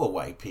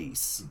throwaway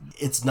piece.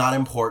 It's not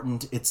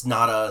important. It's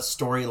not a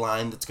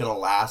storyline that's going to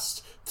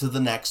last to the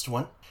next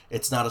one.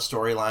 It's not a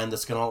storyline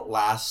that's going to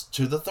last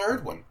to the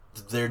third one.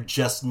 They're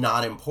just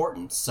not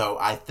important. So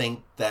I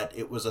think that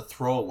it was a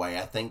throwaway.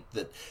 I think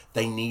that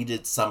they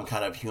needed some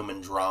kind of human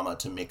drama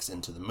to mix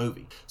into the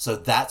movie. So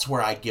that's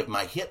where I give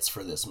my hits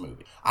for this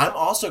movie. I'm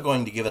also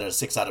going to give it a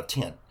 6 out of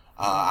 10.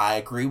 I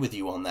agree with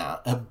you on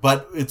that.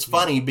 But it's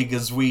funny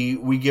because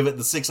we give it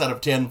the 6 out of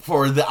 10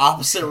 for the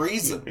opposite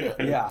reason.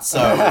 Yeah. So,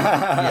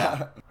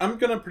 yeah. I'm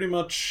going to pretty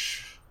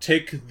much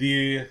take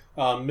the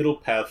middle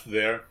path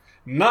there.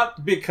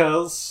 Not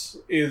because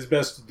it is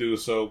best to do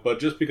so, but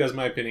just because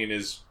my opinion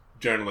is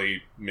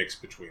generally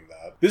mixed between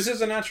that. This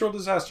is a natural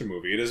disaster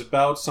movie. It is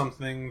about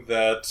something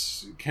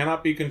that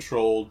cannot be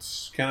controlled,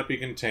 cannot be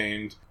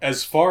contained.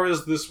 As far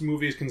as this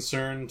movie is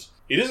concerned,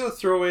 it is a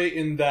throwaway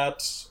in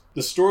that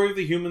the story of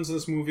the humans in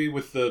this movie,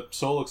 with the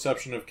sole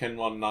exception of Ken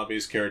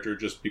Watanabe's character,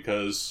 just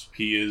because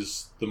he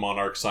is the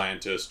monarch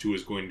scientist who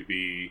is going to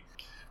be...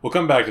 We'll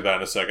come back to that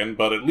in a second,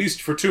 but at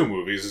least for 2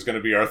 movies is going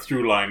to be our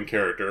through-line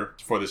character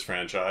for this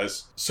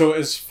franchise. So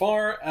as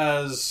far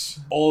as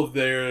all of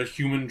their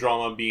human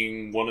drama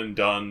being one and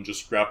done,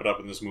 just wrap it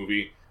up in this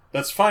movie,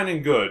 that's fine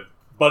and good.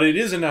 But it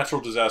is a natural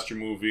disaster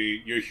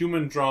movie. Your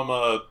human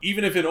drama,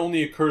 even if it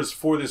only occurs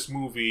for this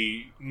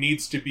movie,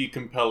 needs to be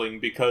compelling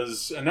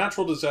because a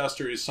natural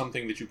disaster is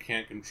something that you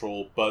can't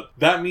control. But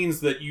that means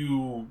that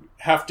you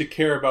have to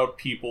care about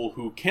people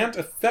who can't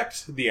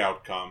affect the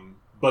outcome,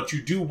 but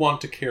you do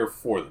want to care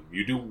for them.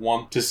 You do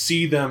want to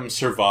see them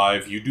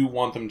survive. You do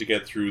want them to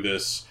get through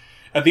this.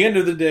 At the end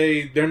of the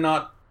day, they're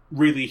not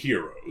really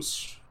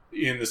heroes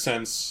in the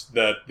sense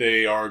that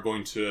they are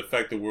going to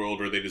affect the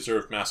world or they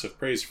deserve massive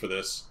praise for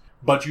this.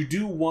 But you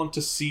do want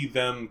to see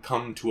them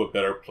come to a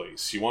better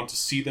place. You want to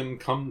see them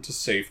come to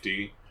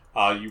safety.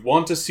 You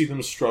want to see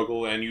them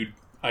struggle, and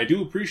I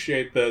do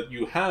appreciate that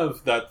you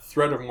have that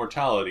threat of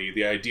mortality,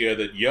 the idea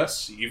that,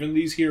 yes, even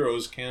these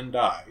heroes can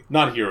die.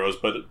 Not heroes,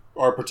 but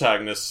our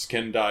protagonists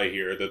can die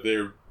here, that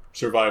their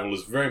survival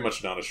is very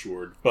much not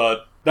assured.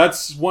 But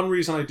that's one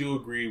reason I do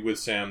agree with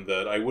Sam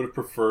that I would have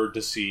preferred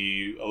to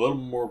see a little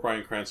more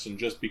Bryan Cranston,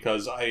 just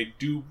because I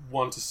do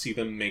want to see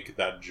them make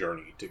that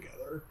journey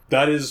together.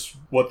 That is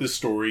what this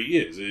story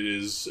is. It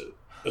is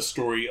a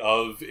story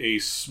of a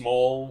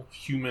small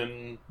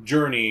human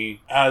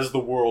journey as the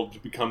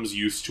world becomes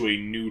used to a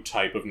new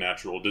type of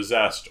natural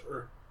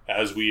disaster.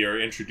 As we are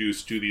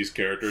introduced to these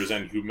characters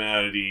and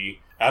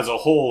humanity as a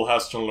whole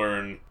has to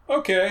learn,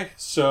 okay,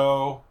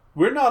 so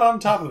we're not on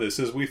top of this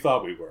as we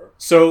thought we were.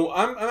 So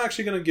I'm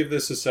actually going to give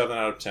this a 7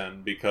 out of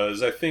 10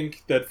 because I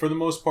think that for the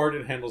most part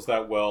it handles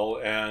that well,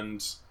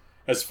 and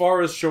as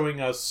far as showing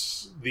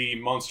us the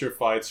monster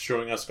fights,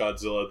 showing us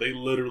Godzilla, they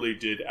literally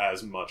did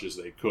as much as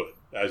they could,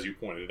 as you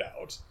pointed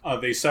out.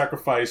 They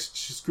sacrificed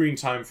screen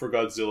time for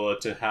Godzilla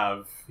to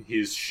have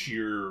his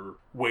sheer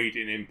weight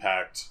and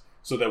impact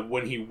so that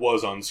when he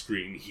was on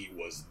screen, he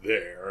was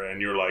there.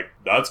 And you're like,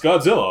 that's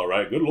Godzilla,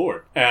 right? Good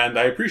lord. And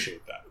I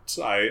appreciate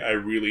that. I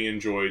really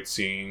enjoyed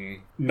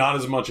seeing not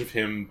as much of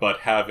him,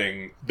 but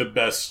having the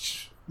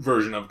best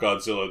version of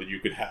Godzilla that you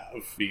could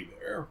have be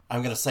there.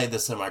 I'm going to say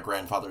this in my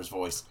grandfather's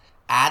voice.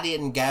 I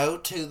didn't go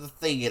to the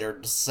theater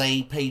to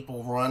see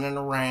people running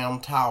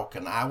around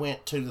talking. I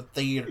went to the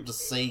theater to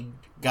see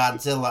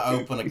Godzilla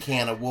open a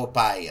can of whoop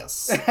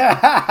ass.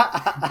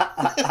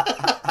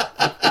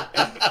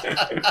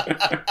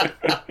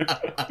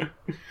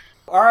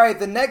 Alright,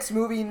 the next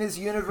movie in this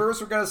universe,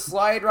 we're going to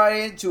slide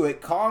right into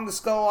it. Kong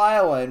Skull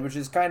Island, which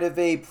is kind of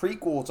a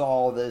prequel to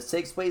all of this.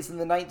 Takes place in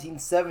the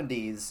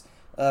 1970s,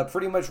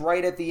 pretty much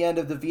right at the end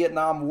of the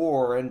Vietnam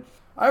War. And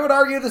I would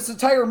argue this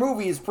entire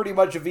movie is pretty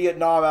much a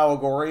Vietnam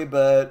allegory,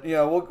 but, you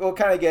know, we'll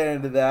kind of get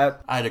into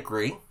that. I'd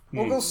agree.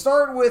 We'll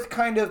start with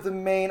kind of the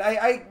main...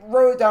 I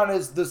wrote it down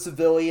as the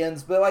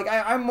civilians, but like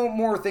I'm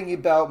more thinking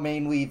about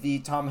mainly the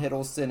Tom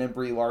Hiddleston and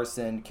Brie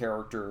Larson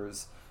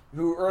characters,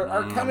 who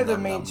are kind of the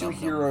main two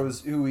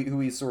heroes who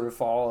we sort of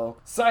follow.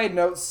 Side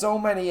note, so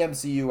many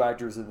MCU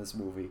actors in this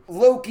movie.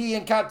 Loki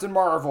and Captain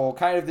Marvel,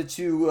 kind of the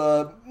two,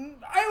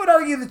 I would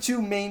argue the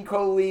two main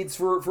co-leads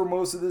for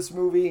most of this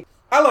movie.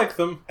 I like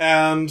them,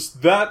 and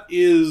that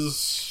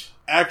is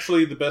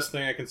actually the best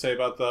thing I can say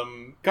about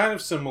them. Kind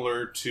of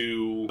similar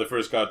to the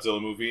first Godzilla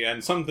movie,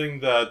 and something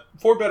that,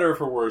 for better or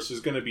for worse,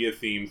 is going to be a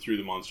theme through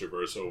the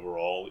MonsterVerse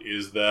overall,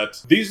 is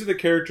that these are the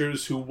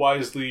characters who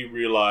wisely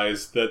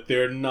realize that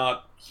they're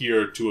not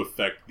here to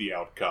affect the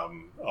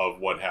outcome of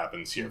what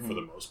happens here for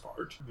the most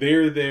part.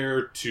 They're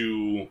there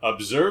to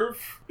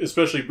observe,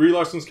 especially Brie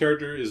Larson's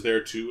character is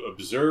there to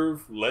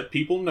observe, let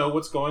people know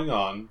what's going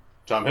on,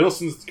 Tom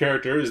Hiddleston's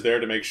character is there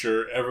to make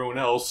sure everyone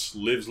else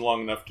lives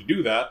long enough to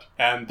do that,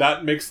 and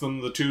that makes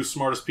them the two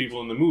smartest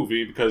people in the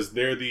movie, because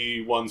they're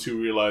the ones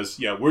who realize,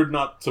 yeah, we're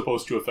not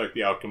supposed to affect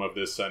the outcome of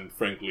this, and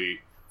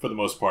frankly, for the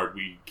most part,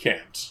 we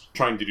can't.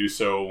 Trying to do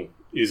so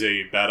is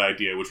a bad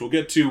idea, which we'll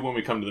get to when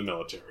we come to the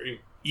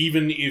military.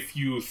 Even if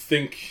you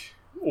think,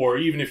 or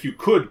even if you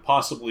could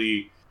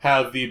possibly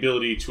have the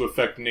ability to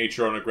affect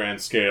nature on a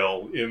grand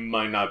scale, it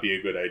might not be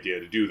a good idea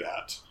to do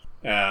that.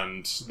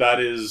 And that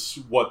is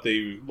what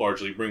they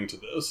largely bring to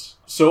this.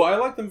 So I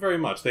like them very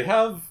much. They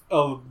have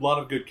a lot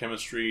of good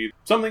chemistry.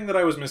 Something that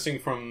I was missing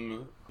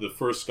from the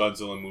first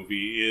Godzilla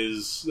movie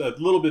is a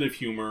little bit of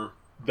humor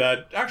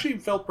that actually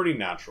felt pretty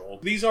natural.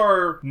 These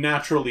are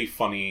naturally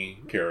funny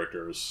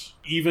characters.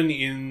 Even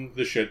in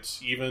the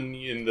shits, even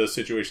in the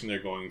situation they're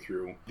going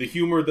through. The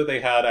humor that they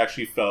had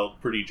actually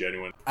felt pretty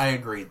genuine. I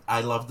agree.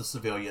 I love the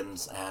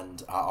civilians,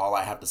 and all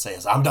I have to say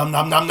is num num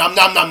num num num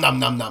num num num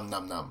num num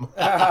num num.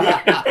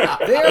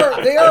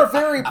 They are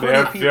very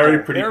pretty people.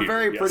 They're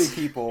very yes. pretty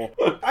people.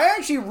 I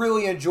actually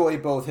really enjoy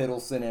both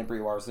Hiddleston and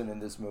Brie Larson in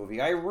this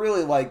movie. I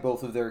really like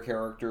both of their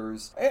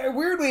characters.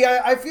 Weirdly,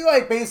 I feel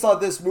like based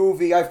on this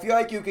movie, I feel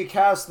like you could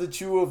cast the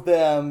two of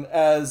them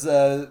as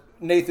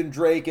Nathan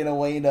Drake and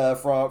Elena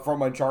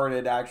from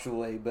Uncharted,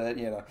 actually, but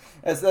you know,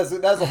 that's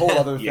a whole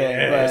other thing.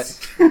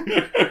 Yes. But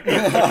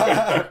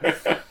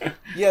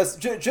yes,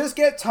 just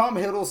get Tom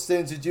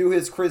Hiddleston to do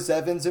his Chris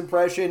Evans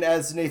impression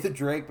as Nathan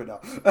Drake, but no,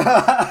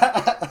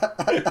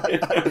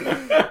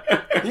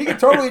 he can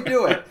totally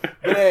do it.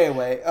 But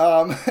anyway,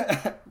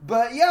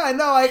 but yeah,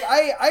 no,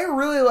 I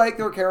really like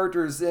their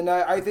characters, and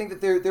I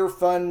think that they're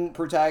fun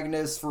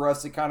protagonists for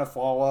us to kind of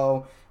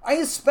follow. I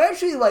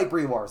especially like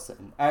Brie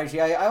Larson.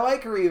 Actually, I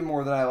like her even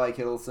more than I like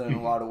Hiddleston in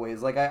a lot of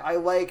ways. Like, I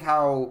like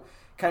how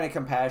kind of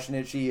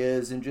compassionate she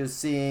is, and just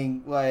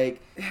seeing,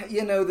 like,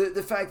 you know,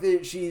 the fact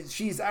that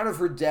she's out of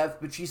her depth,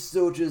 but she's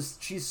still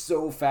she's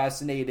so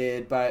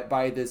fascinated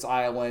by this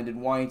island and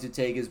wanting to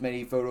take as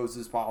many photos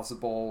as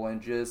possible,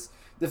 and just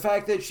the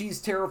fact that she's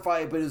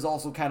terrified but is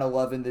also kind of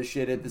loving this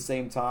shit at the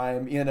same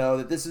time, you know,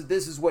 that this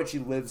is what she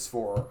lives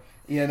for.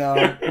 You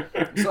know,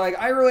 so like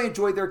I really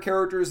enjoyed their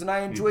characters, and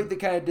I enjoyed the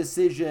kind of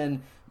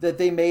decision that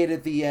they made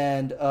at the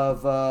end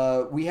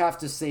of we have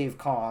to save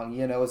Kong.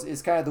 You know,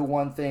 it's kind of the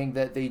one thing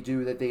that they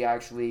do that they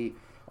actually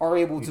are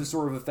able to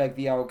sort of affect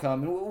the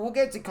outcome. And we'll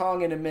get to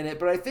Kong in a minute,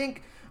 but I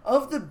think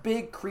of the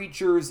big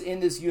creatures in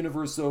this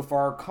universe so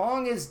far,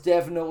 Kong is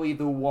definitely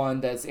the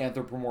one that's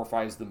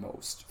anthropomorphized the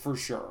most, for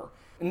sure.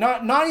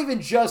 Not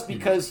even just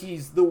because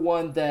he's the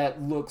one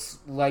that looks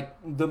like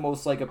the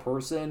most like a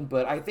person,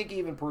 but I think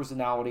even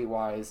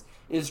personality-wise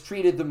is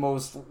treated the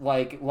most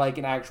like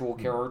an actual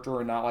character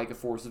and not like a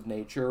force of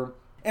nature.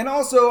 And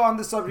also on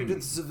the subject of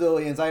the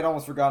civilians, I had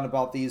almost forgotten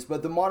about these,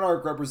 but the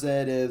Monarch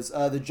representatives,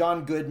 the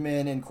John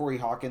Goodman and Corey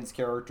Hawkins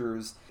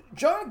characters.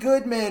 John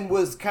Goodman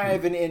was kind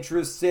of an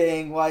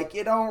interesting, like,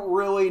 you don't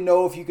really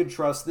know if you can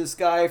trust this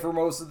guy for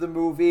most of the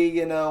movie,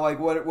 you know, like,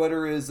 what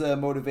are his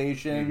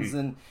motivations,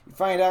 and you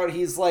find out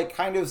he's, like,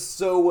 kind of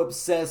so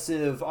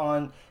obsessive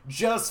on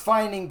just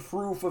finding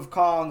proof of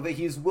Kong that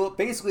he's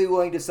basically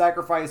willing to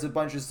sacrifice a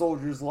bunch of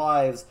soldiers'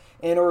 lives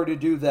in order to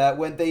do that,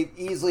 when they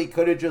easily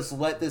could have just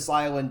let this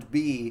island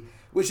be.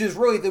 Which is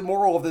really the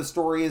moral of this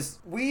story, is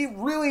we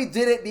really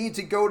didn't need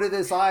to go to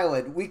this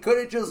island. We could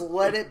have just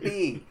let it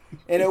be,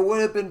 and it would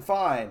have been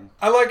fine.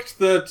 I liked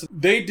that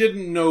they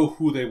didn't know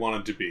who they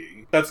wanted to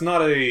be. That's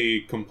not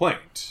a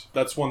complaint.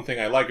 That's one thing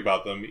I like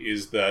about them,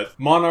 is that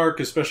Monarch,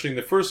 especially in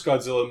the first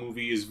Godzilla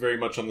movie, is very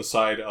much on the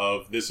side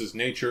of, this is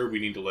nature, we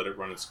need to let it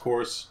run its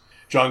course.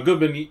 John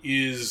Goodman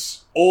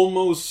is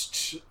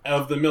almost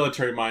of the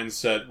military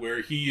mindset,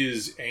 where he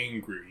is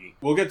angry.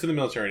 We'll get to the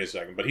military in a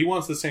second, but he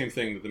wants the same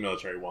thing that the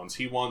military wants.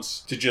 He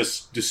wants to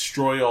just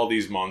destroy all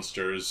these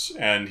monsters,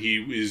 and he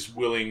is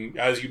willing,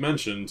 as you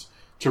mentioned,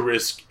 to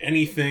risk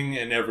anything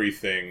and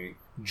everything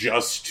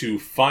just to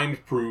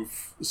find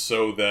proof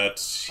so that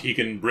he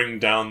can bring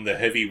down the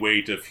heavy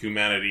weight of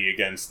humanity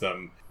against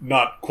them,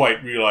 not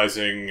quite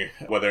realizing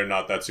whether or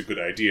not that's a good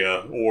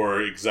idea,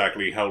 or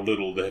exactly how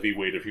little the heavy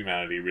weight of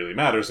humanity really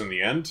matters in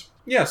the end.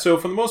 Yeah, so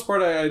for the most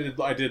part,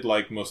 I did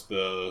like most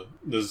of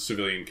the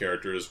civilian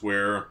characters,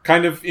 where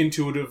kind of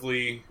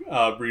intuitively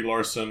Brie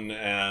Larson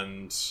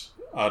and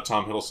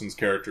Tom Hiddleston's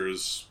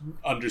characters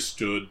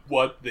understood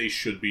what they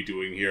should be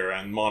doing here,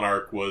 and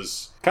Monarch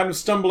was kind of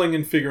stumbling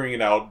and figuring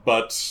it out,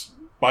 but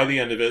by the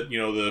end of it, you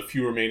know, the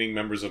few remaining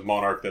members of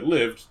Monarch that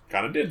lived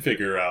kind of did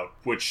figure out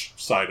which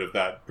side of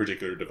that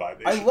particular divide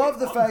they should I love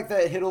be the on. fact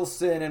that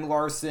Hiddleston and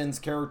Larson's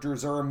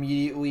characters are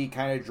immediately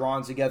kind of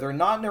drawn together,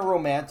 not in a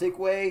romantic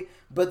way,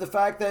 but the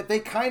fact that they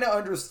kind of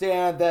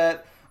understand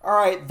that, all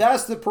right,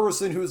 that's the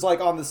person who's like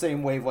on the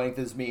same wavelength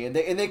as me, and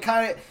they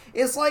kind of,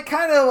 it's like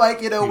kind of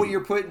like, you know, when you're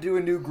put into a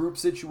new group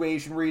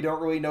situation where you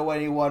don't really know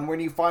anyone,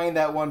 when you find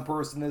that one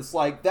person that's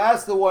like,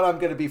 that's the one I'm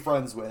going to be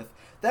friends with.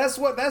 That's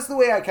the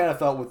way I kind of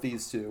felt with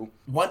these two.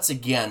 Once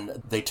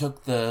again, they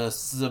took the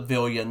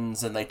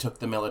civilians and they took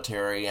the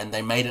military and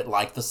they made it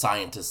like the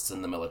scientists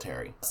in the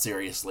military.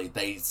 Seriously,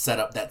 they set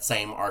up that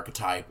same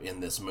archetype in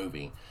this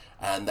movie.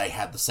 And they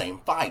had the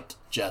same fight,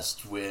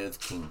 just with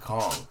King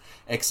Kong.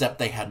 Except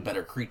they had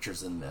better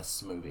creatures in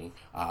this movie,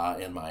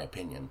 in my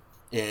opinion.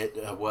 It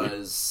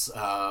was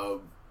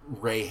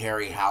Ray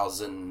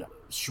Harryhausen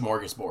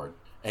smorgasbord,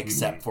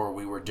 except for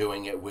we were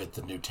doing it with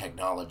the new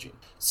technology.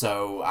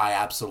 So I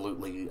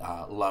absolutely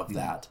love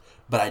that.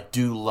 But I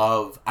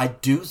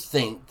do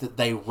think that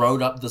they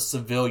wrote up the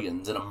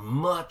civilians in a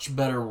much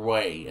better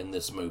way in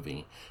this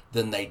movie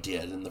than they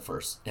did in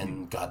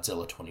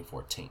Godzilla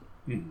 2014.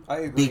 I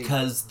agree.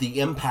 Because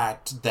the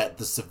impact that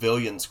the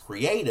civilians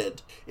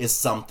created is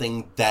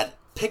something that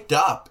picked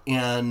up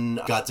in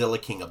Godzilla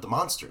King of the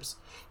Monsters.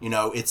 You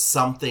know, it's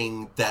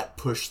something that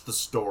pushed the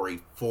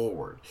story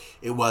forward.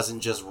 It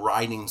wasn't just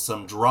writing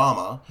some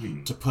drama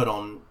to put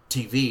on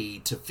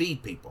TV to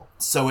feed people.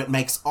 So it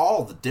makes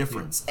all the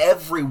difference.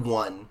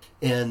 Everyone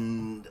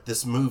in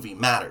this movie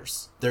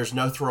matters. There's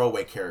no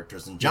throwaway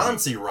characters. And John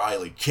C.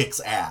 Reilly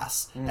kicks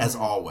ass, as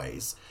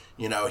always.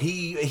 You know,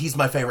 he's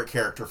my favorite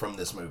character from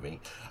this movie.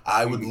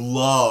 I would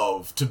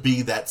love to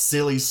be that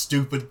silly,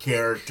 stupid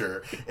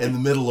character in the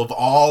middle of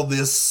all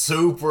this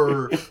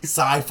super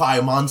sci-fi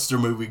monster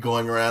movie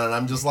going around, and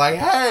I'm just like,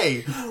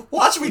 hey,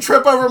 watch me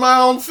trip over my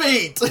own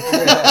feet.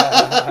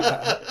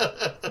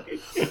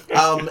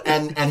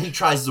 And he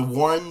tries to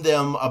warn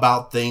them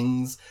about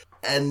things.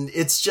 And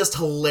it's just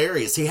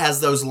hilarious. He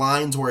has those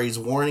lines where he's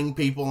warning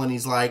people and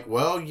he's like,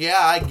 well, yeah,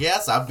 I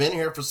guess I've been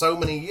here for so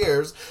many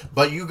years,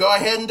 but you go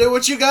ahead and do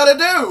what you gotta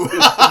do.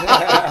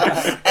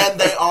 And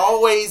they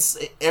always,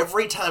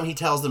 every time he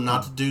tells them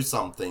not to do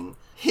something,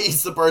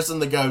 he's the person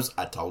that goes,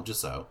 I told you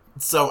so.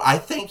 So I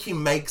think he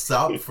makes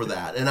up for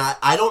that. And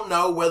I don't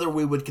know whether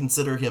we would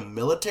consider him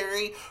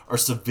military or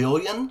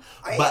civilian,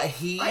 but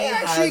I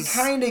actually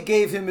kind of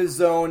gave him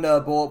his own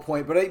bullet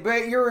point, but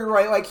you're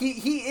right. Like,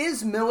 he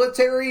is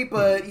military,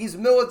 but he's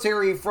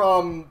military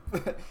from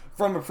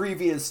a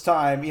previous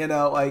time, you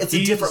know? Like, it's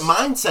a different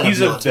mindset. He's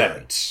of a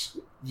vet.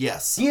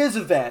 Yes. He is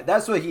a vet.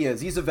 That's what he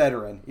is. He's a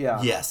veteran. Yeah.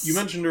 Yes. You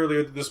mentioned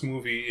earlier that this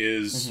movie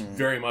is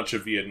very much a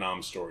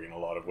Vietnam story in a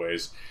lot of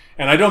ways.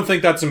 And I don't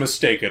think that's a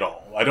mistake at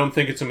all. I don't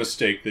think it's a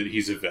mistake that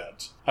he's a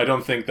vet. I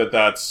don't think that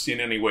that's in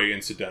any way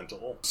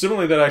incidental.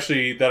 Similarly,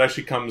 that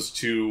actually comes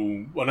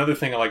to another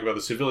thing I like about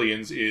the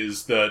civilians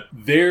is that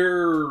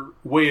their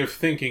way of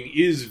thinking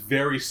is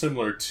very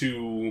similar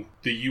to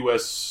the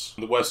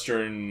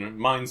Western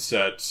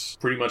mindset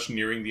pretty much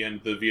nearing the end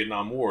of the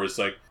Vietnam War. It's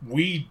like,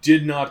 we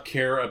did not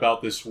care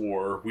about this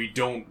war. We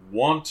don't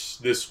want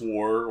this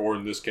war, or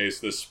in this case,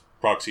 this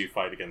proxy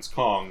fight against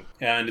Kong.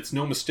 And it's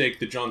no mistake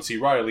that John C.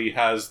 Reilly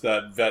has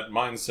that vet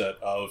mindset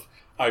of,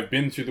 I've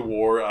been through the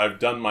war, I've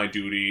done my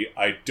duty,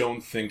 I don't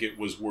think it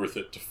was worth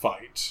it to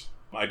fight.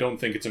 I don't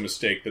think it's a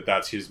mistake that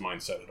that's his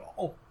mindset at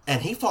all.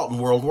 And he fought in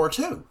World War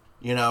II.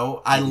 You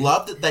know, I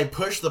love that they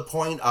push the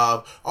point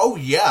of, oh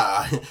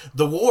yeah,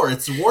 the war,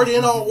 it's war to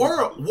end all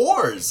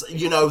wars.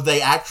 You know,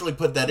 they actually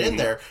put that in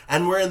there.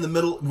 And we're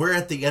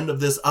at the end of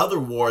this other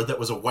war that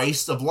was a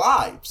waste of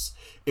lives.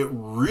 It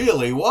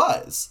really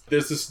was.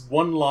 There's this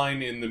one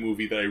line in the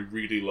movie that I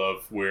really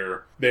love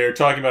where they're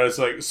talking about, it's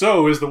like,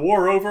 so, is the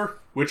war over?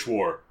 Which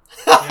war?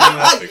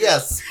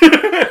 Yes.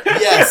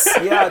 Yes.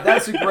 Yeah,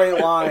 that's a great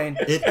line.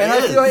 It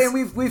and is. I feel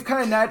like we've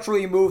kind of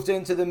naturally moved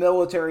into the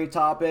military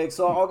topic,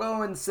 so I'll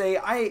go and say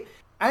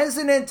as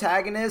an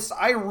antagonist,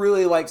 I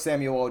really like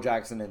Samuel L.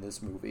 Jackson in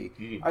this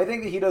movie. I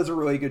think that he does a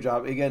really good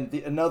job. Again,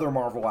 another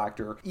Marvel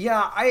actor.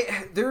 Yeah,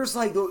 there's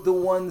like the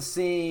one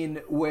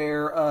scene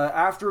where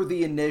after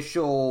the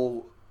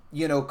initial,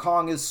 you know,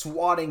 Kong is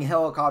swatting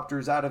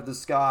helicopters out of the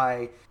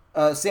sky,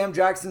 Sam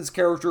Jackson's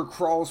character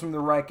crawls from the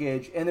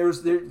wreckage, and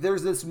there's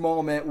this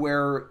moment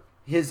where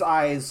his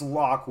eyes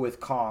lock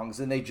with Kong's,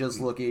 and they just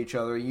look at each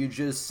other. You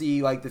just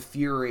see like the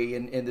fury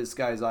in this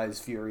guy's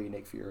eyes.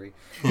 Nick Fury.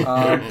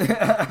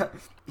 Yeah,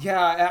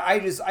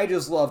 I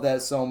just love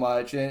that so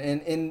much,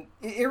 and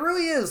it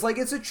really is like,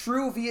 it's a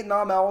true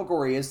Vietnam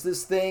allegory. It's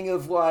this thing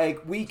of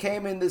like, we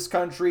came in this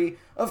country,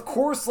 of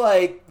course,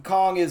 like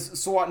Kong is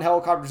swatting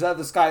helicopters out of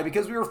the sky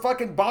because we were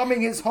fucking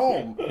bombing his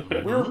home.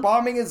 We were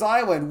bombing his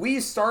island. We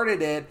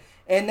started it.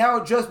 And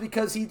now just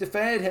because he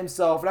defended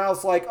himself, now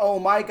it's like, oh,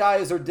 my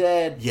guys are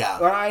dead. Yeah.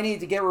 Or I need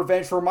to get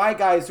revenge for my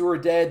guys who are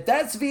dead.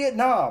 That's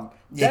Vietnam.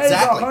 That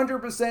Exactly. is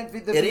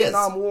 100% the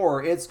Vietnam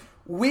War. It's,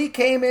 we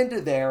came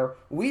into there,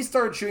 we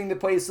started shooting the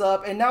place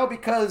up, and now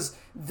because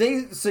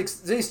they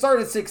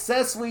started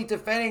successfully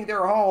defending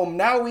their home,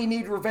 now we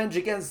need revenge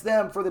against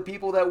them for the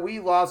people that we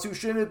lost who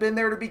shouldn't have been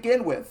there to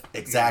begin with.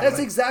 Exactly.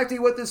 That's exactly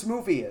what this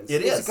movie is.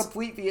 It's a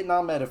complete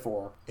Vietnam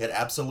metaphor. It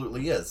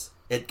absolutely is.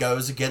 It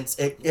goes against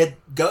it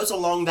goes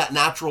along that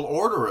natural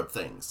order of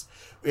things.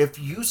 If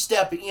you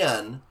step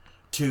in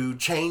to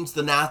change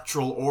the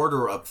natural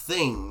order of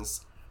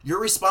things, you're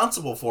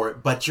responsible for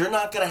it, but you're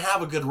not going to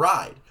have a good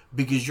ride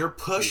because you're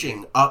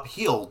pushing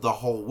uphill the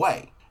whole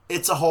way.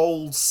 it's a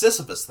whole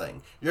Sisyphus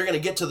thing. You're going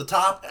to get to the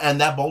top, and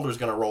that boulder's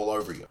going to roll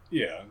over you.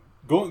 Yeah.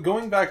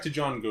 Going back to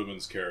John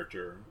Goodman's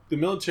character, the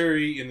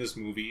military in this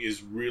movie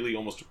is really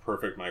almost a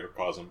perfect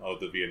microcosm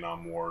of the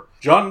Vietnam War.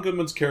 John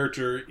Goodman's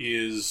character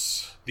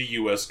is the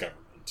U.S.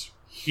 government.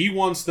 He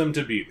wants them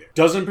to be there.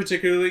 Doesn't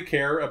particularly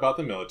care about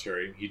the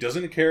military. He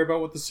doesn't care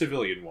about what the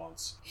civilian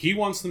wants. He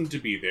wants them to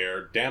be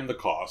there, damn the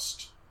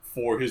cost,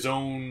 for his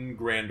own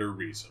grander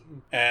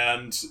reason.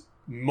 And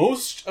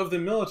most of the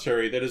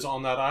military that is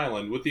on that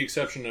island, with the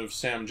exception of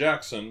Sam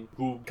Jackson,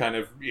 who kind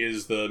of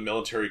is the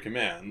military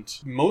command,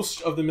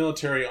 most of the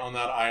military on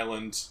that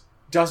island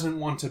doesn't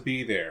want to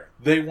be there.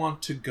 They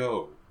want to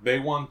go. They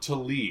want to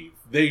leave.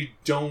 They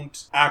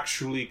don't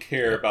actually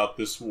care about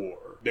this war.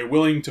 They're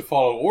willing to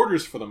follow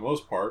orders for the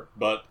most part,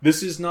 but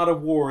this is not a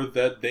war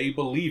that they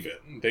believe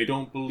in. They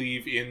don't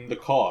believe in the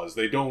cause.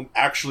 They don't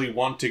actually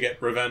want to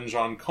get revenge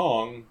on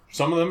Kong.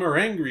 Some of them are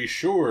angry,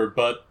 sure,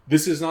 but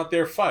this is not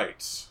their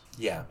fight.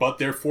 Yeah. But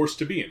they're forced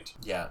to be in it.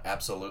 Yeah,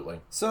 absolutely.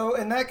 So,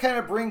 and that kind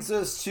of brings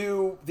us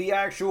to the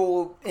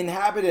actual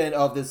inhabitant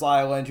of this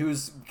island,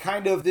 who's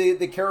kind of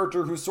the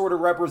character who sort of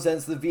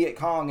represents the Viet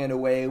Cong in a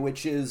way,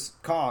 which is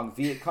Kong,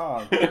 Viet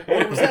Cong.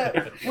 Or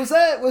was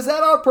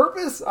that on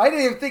purpose? I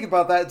didn't even think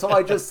about that until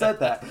I just said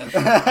that.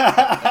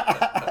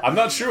 I'm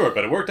not sure,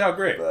 but it worked out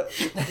great.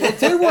 It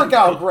did work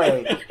out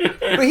great.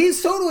 But he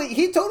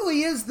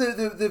totally is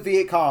the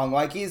Viet Cong.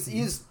 Like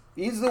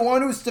He's the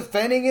one who's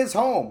defending his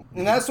home.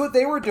 And that's what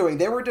they were doing.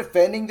 They were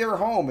defending their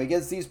home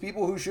against these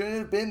people who shouldn't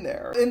have been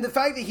there. And the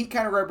fact that he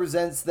kind of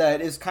represents that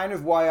is kind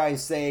of why I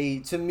say,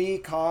 to me,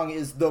 Kong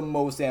is the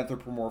most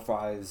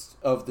anthropomorphized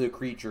of the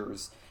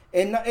creatures.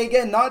 And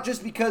again, not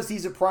just because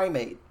he's a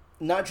primate.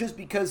 Not just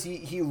because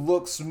he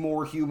looks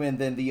more human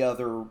than the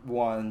other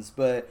ones,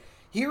 but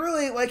he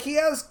really, he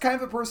has kind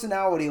of a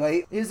personality.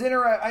 I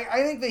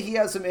think that he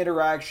has some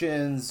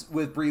interactions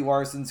with Brie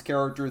Larson's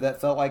character that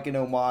felt like an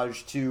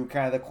homage to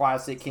kind of the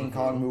classic King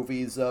Kong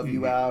movies of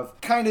you have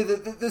kind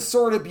of the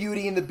sort of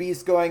Beauty and the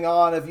Beast going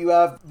on, of you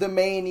have the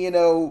main,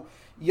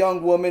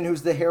 young woman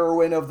who's the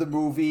heroine of the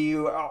movie,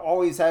 who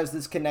always has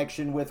this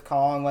connection with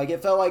Kong.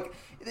 It felt like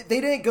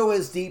they didn't go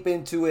as deep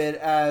into it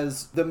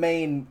as the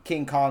main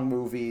King Kong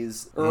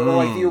movies, or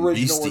the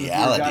original or the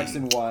Peter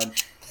Jackson one.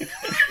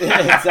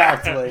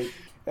 Exactly.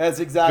 That's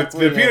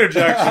exactly the Peter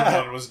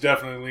Jackson one was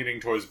definitely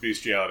leaning towards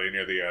bestiality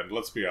near the end,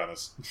 let's be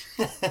honest.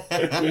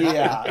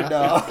 Yeah,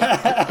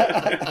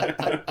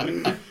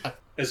 no.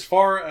 As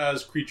far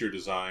as creature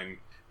design,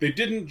 they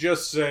didn't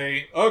just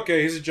say,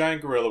 okay, he's a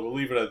giant gorilla, we'll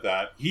leave it at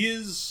that. He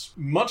is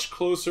much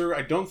closer,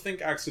 I don't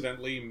think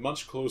accidentally,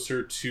 much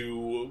closer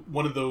to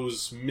one of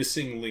those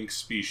missing link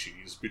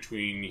species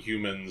between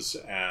humans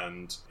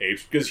and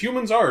apes, because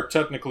humans are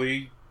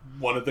technically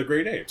one of the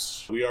great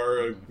apes. We are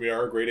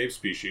a great ape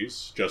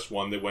species, just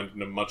one that went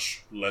in a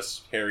much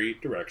less hairy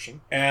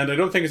direction. And I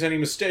don't think it's any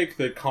mistake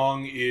that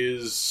Kong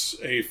is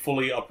a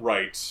fully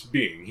upright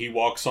being. He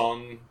walks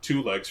on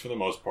two legs for the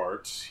most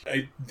part.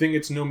 I think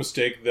it's no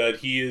mistake that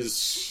he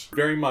is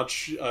very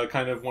much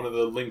kind of one of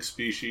the link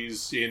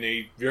species in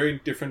a very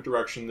different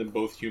direction than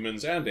both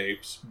humans and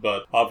apes,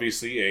 but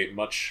obviously a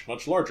much,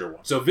 much larger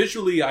one. So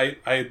visually,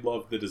 I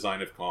love the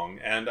design of Kong,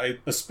 and I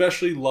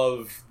especially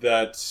love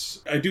that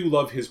I do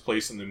love his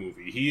place in the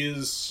movie. He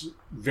is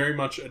very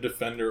much a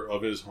defender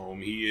of his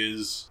home. He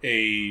is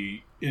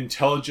a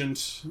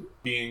intelligent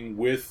being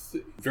with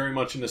very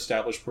much an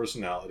established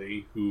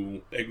personality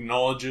who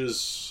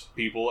acknowledges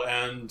people,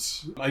 and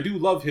I do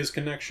love his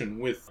connection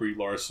with Brie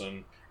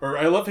Larson. Or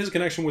I love his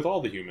connection with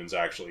all the humans,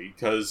 actually,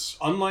 because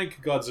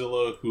unlike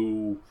Godzilla,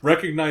 who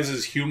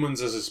recognizes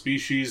humans as a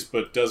species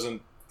but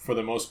doesn't, for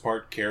the most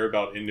part, care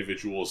about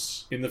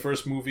individuals, in the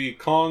first movie,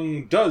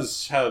 Kong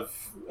does have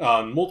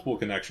multiple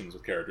connections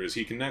with characters.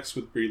 He connects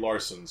with Brie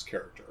Larson's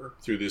character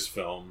through this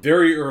film.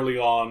 Very early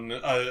on,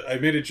 I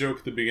made a joke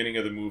at the beginning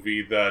of the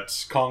movie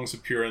that Kong's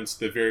appearance at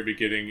the very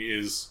beginning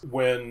is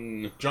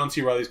when John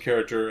C. Reilly's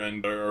character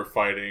and are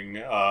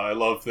fighting. I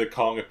love that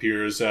Kong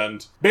appears,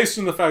 and based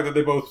on the fact that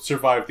they both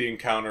survived the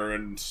encounter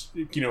and,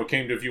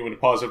 came to view in a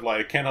positive light,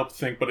 I can't help to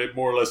think, but it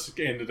more or less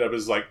ended up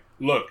as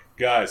look,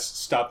 guys,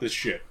 stop this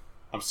shit.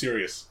 I'm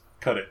serious.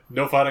 Cut it.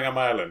 No fighting on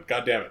my island.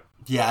 God damn it.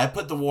 Yeah, I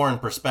put the war in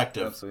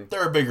perspective. Absolutely.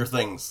 There are bigger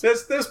things.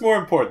 There's more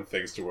important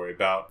things to worry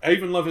about. I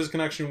even love his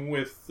connection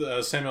with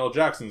Samuel L.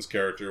 Jackson's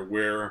character,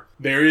 where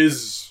there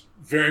is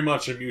very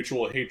much a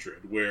mutual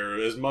hatred,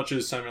 where as much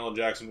as Samuel L.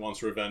 Jackson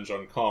wants revenge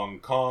on Kong,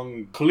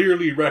 Kong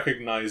clearly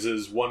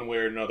recognizes one way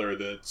or another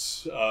that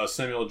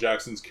Samuel L.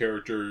 Jackson's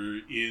character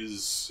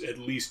is at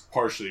least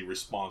partially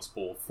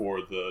responsible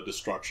for the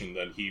destruction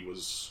that he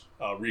was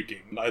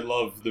wreaking. I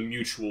love the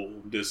mutual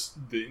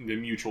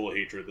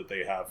hatred that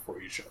they have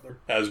for each other,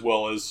 as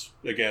well as,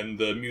 again,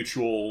 the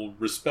mutual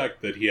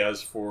respect that he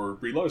has for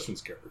Brie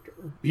Larson's character.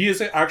 He is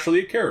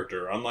actually a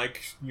character,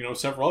 unlike,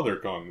 several other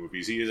Kong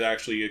movies. He is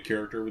actually a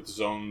character with his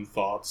own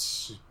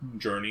thoughts,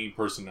 journey,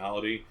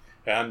 personality,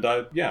 And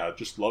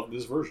just loved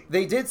this version.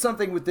 They did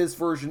something with this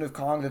version of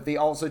Kong that they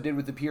also did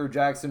with the Peter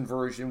Jackson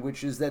version,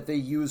 which is that they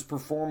used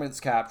performance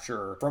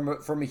capture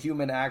from a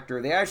human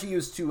actor. They actually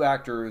used two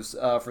actors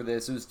for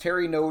this. It was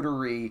Terry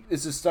Notary,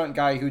 is a stunt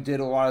guy who did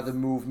a lot of the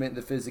movement,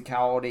 the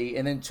physicality,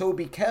 and then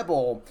Toby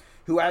Kebbell,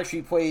 who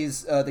actually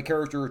plays the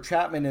character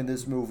Chapman in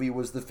this movie,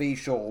 was the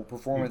facial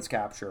performance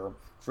capture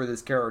for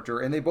this character,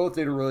 and they both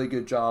did a really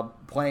good job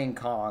playing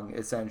Kong,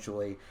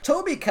 essentially.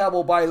 Toby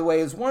Kebbell, by the way,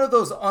 is one of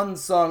those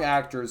unsung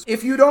actors.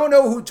 If you don't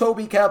know who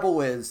Toby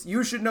Kebbell is,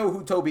 you should know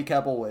who Toby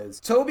Kebbell is.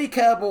 Toby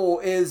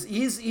Kebbell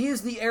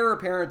he's the heir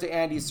apparent to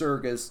Andy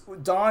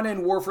Serkis. Don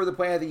in War for the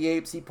Planet of the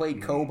Apes, he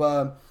played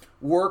Koba.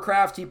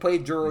 Warcraft, he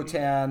played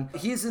Durotan.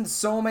 He's in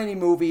so many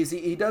movies.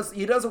 He does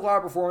a lot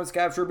of performance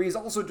capture, but he's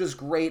also just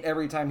great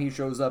every time he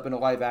shows up in a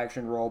live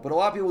action role. But a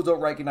lot of people don't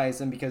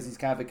recognize him because he's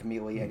kind of a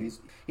chameleon.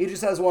 He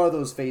just has one of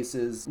those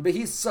faces. But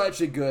he's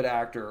such a good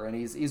actor, and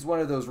he's one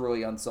of those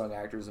really unsung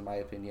actors in my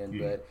opinion.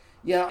 But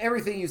yeah,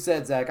 everything you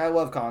said, Zach, I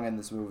love Kong in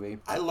this movie.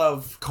 I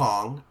love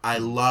Kong. I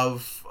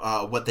love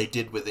what they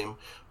did with him.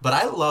 But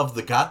I love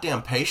the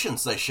goddamn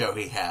patience they show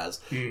he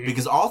has.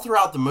 Because all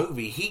throughout the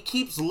movie, he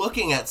keeps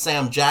looking at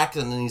Sam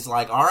Jackson and he's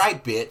like, all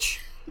right, bitch,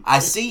 I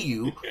see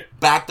you.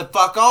 Back the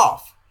fuck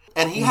off.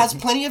 And he has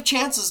plenty of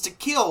chances to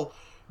kill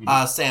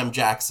Sam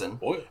Jackson.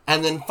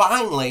 And then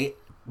finally,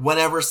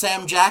 whenever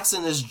Sam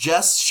Jackson is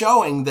just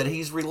showing that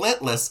he's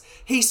relentless,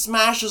 he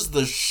smashes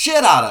the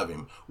shit out of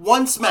him.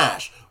 One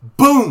smash.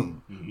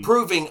 Boom!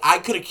 Proving I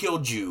could have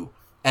killed you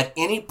at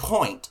any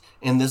point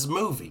in this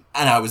movie.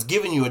 And I was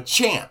giving you a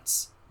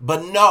chance.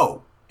 But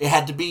no, it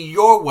had to be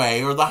your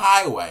way or the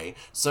highway,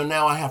 so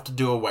now I have to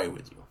do away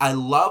with you. I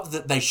love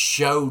that they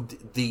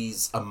showed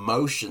these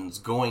emotions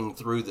going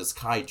through this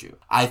kaiju.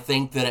 I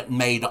think that it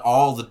made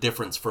all the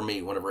difference for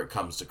me whenever it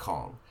comes to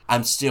Kong.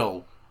 I'm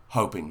still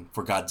hoping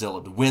for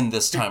Godzilla to win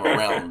this time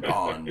around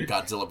on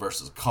Godzilla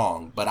vs.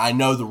 Kong, but I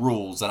know the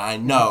rules, and I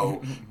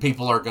know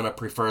people are going to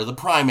prefer the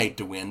primate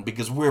to win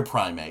because we're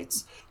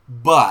primates.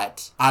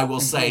 But I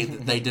will say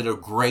that they did a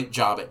great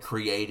job at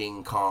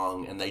creating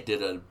Kong, and they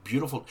did a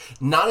beautiful...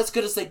 Not as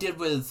good as they did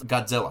with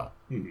Godzilla.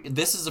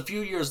 This is a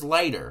few years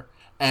later,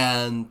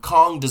 and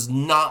Kong does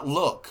not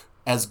look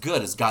as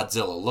good as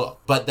Godzilla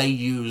looked. But they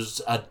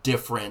used a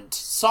different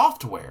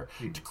software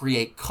to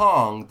create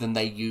Kong than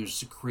they used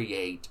to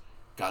create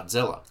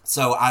Godzilla.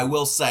 So I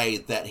will say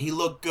that he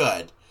looked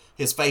good.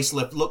 His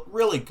facelift looked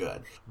really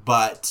good.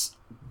 But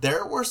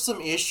there were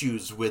some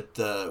issues with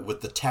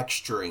the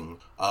texturing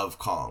of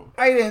Kong.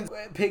 I didn't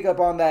pick up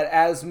on that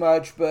as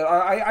much, but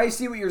I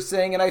see what you're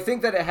saying, and I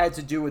think that it had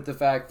to do with the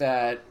fact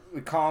that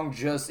Kong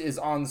just is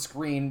on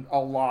screen a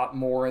lot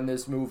more in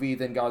this movie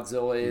than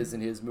Godzilla is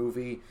in his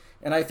movie.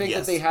 And I think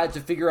that they had to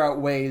figure out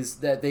ways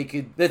that they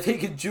could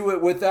do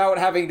it without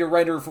having to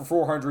render for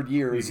 400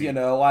 years, you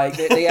know? Like,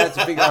 they had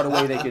to figure out a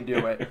way they could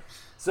do it.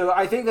 So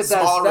I think that's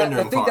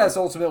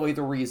ultimately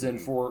the reason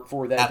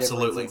for that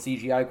difference in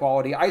CGI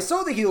quality. I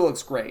still think he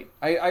looks great.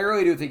 I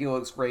really do think he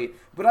looks great.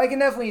 But I can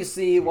definitely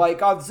see, like,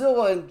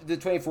 Godzilla in the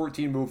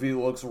 2014 movie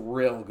looks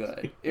real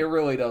good. It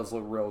really does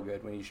look real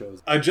good when he shows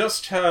up. I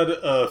just had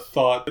a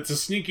thought. It's a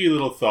sneaky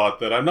little thought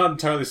that I'm not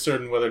entirely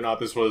certain whether or not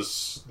this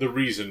was the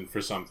reason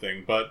for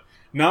something, but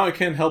now I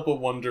can't help but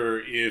wonder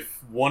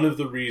if one of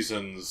the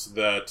reasons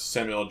that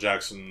Samuel L.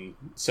 Jackson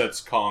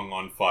sets Kong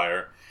on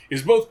fire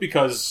is both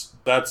because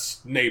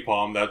that's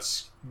napalm,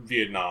 that's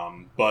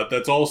Vietnam, but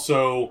that's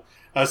also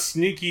a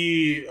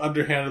sneaky,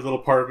 underhanded little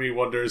part of me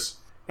wonders,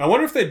 I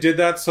wonder if they did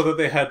that so that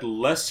they had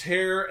less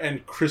hair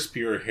and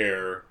crispier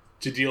hair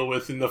to deal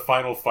with in the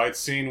final fight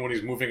scene when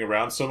he's moving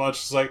around so much.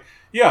 It's like,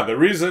 yeah, the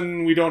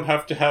reason we don't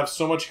have to have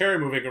so much hair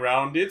moving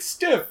around, it's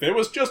stiff. It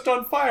was just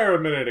on fire a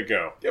minute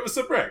ago. Give us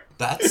a break.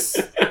 That's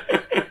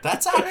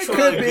actually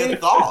a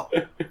good thought.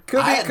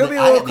 Could be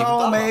a little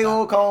column A, a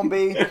little column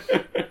B.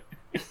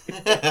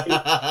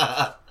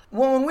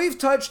 Well, and we've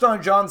touched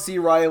on John C.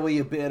 Reilly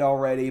a bit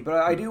already,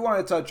 but I do want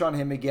to touch on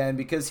him again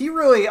because he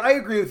really, I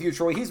agree with you,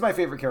 Troy, he's my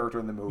favorite character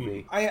in the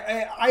movie.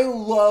 I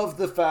love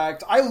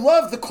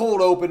the cold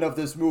open of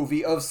this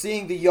movie, of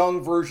seeing the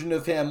young version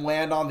of him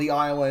land on the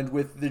island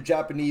with the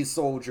Japanese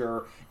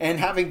soldier and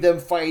having them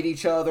fight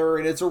each other,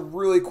 and it's a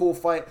really cool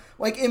fight.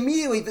 Like,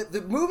 immediately,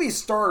 the movie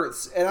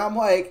starts, and I'm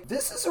like,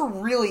 this is a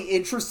really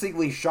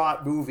interestingly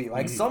shot movie.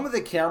 Like, some of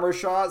the camera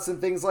shots and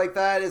things like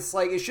that, it's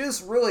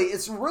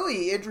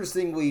really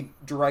interestingly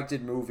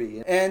directed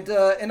movie. And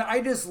I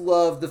just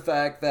love the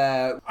fact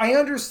that I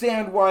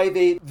understand why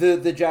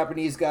the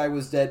Japanese guy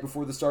was dead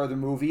before the start of the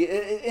movie.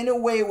 In a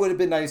way, it would have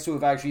been nice to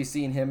have actually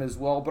seen him as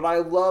well, but I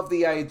love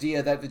the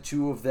idea that the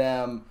two of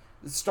them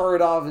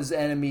started off as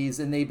enemies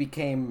and they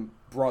became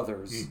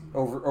brothers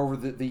over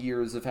the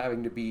years of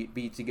having to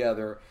be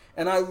together.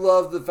 And I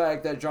love the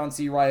fact that John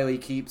C. Reilly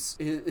keeps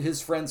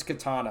his friend's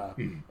katana,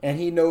 and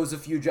he knows a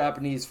few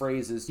Japanese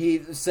phrases.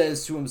 He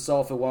says to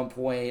himself at one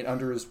point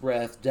under his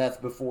breath,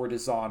 "Death before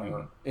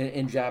dishonor,"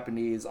 in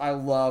Japanese. I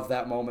love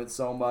that moment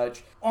so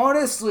much.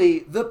 Honestly,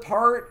 the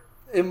part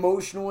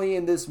emotionally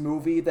in this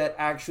movie that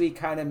actually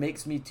kind of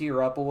makes me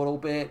tear up a little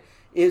bit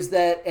is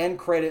that end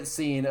credit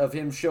scene of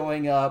him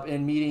showing up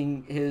and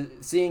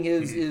seeing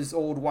his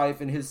old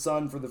wife and his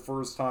son for the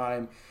first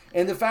time.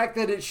 And the fact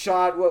that it's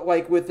shot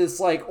with this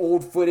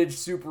old footage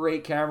Super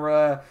 8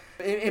 camera,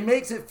 it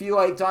makes it feel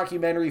like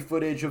documentary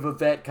footage of a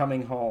vet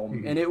coming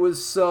home. And it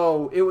was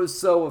so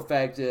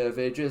effective.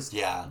 It just,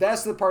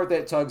 that's the part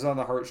that tugs on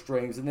the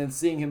heartstrings. And then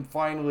seeing him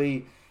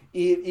finally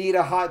eat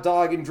a hot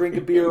dog and drink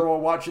a beer while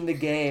watching the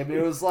game,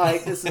 it was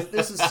like, this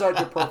is such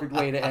a perfect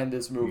way to end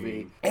this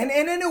movie. And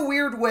in a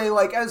weird way,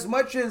 as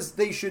much as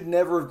they should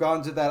never have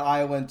gone to that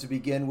island to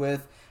begin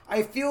with,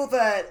 I feel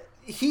that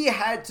he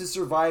had to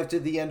survive to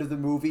the end of the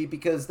movie,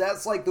 because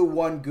that's the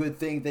one good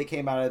thing that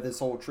came out of this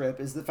whole trip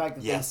is the fact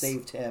that they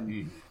saved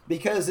him.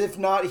 Because if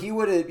not, he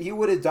would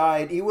have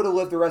died. He would have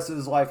lived the rest of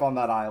his life on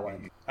that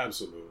island.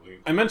 Absolutely.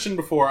 I mentioned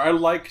before, I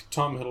like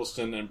Tom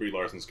Hiddleston and Brie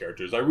Larson's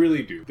characters. I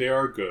really do. They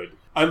are good.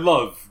 I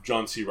love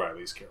John C.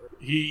 Reilly's character.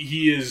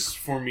 He is,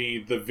 for me,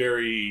 the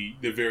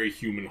very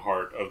human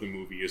heart of the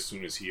movie as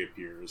soon as he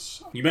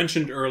appears. You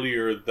mentioned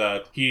earlier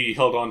that he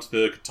held on to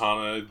the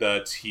katana,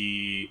 that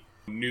he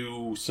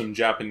knew some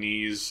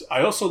Japanese.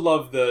 I also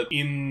love that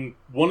in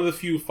one of the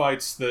few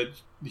fights that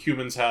the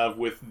humans have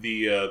with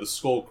the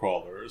skull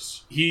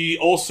crawlers, he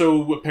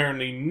also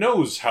apparently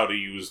knows how to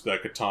use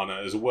that katana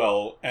as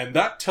well, and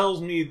that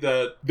tells me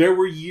that there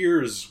were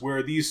years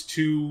where these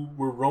two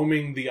were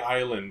roaming the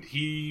island.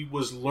 He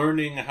was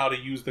learning how to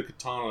use the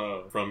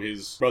katana from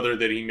his brother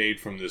that he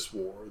made from this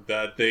war,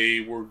 that they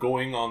were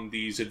going on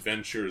these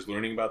adventures,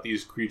 learning about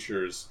these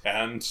creatures,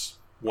 and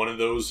one of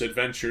those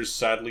adventures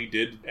sadly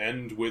did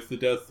end with the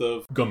death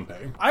of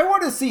Gunpei. I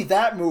want to see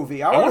that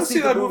movie. I want to see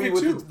the movie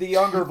with the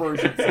younger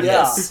versions.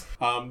 Yes.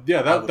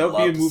 That would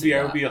be a movie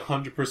I would be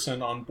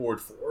 100% on board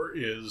for,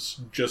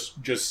 is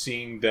just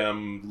seeing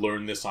them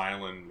learn this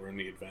island, learn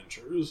the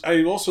adventures.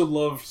 I also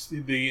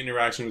loved the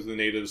interaction with the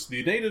natives.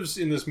 The natives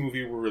in this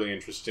movie were really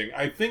interesting.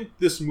 I think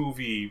this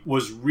movie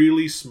was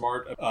really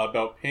smart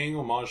about paying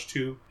homage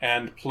to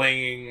and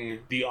playing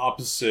the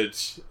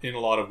opposite in a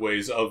lot of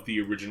ways of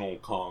the original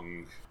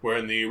Kong. Where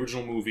in the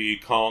original movie,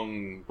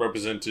 Kong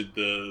represented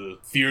the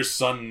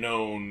fierce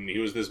unknown. He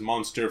was this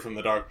monster from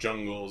the dark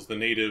jungles. The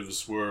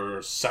natives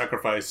were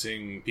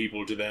sacrificing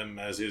people to them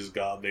as his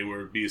god. They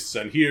were beasts.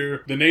 And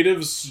here, the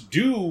natives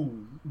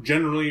do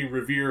generally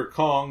revere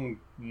Kong,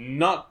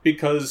 not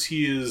because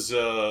he is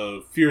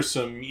a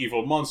fearsome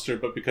evil monster,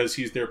 but because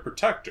he's their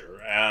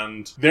protector.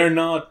 And they're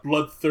not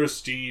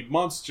bloodthirsty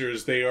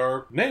monsters. They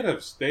are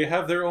natives. They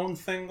have their own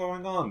thing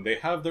going on. They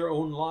have their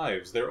own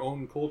lives, their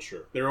own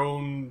culture, their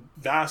own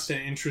vast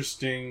and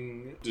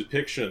interesting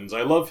depictions.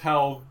 I love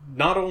how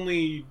not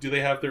only do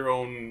they have their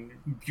own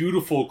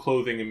beautiful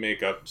clothing and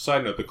makeup.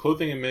 Side note, the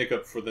clothing and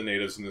makeup for the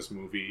natives in this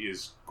movie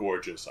is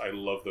gorgeous. I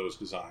love those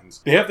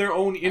designs. They have their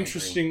own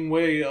interesting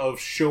way of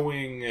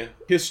showing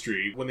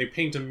history. When they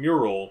paint a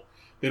mural,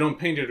 they don't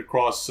paint it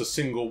across a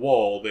single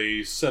wall.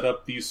 They set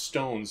up these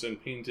stones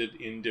and paint it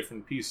in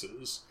different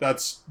pieces.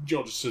 That's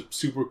just a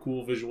super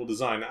cool visual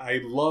design.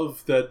 I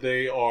love that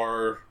they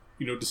are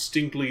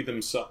distinctly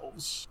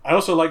themselves. I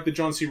also like that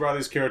John C.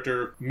 Reilly's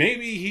character,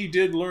 maybe he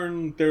did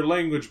learn their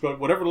language, but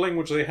whatever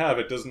language they have,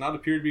 it does not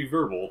appear to be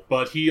verbal,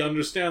 but he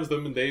understands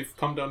them and they've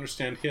come to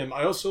understand him.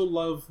 I also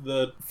love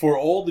that for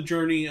all the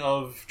journey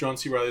of John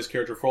C. Reilly's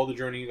character, for all the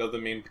journey of the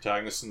main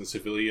protagonists and the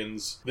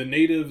civilians, the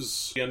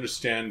natives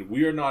understand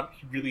we are not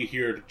really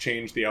here to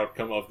change the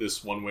outcome of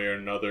this one way or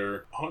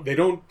another. They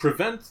don't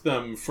prevent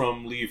them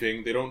from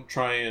leaving. They don't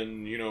try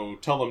and,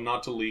 tell them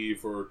not to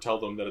leave or tell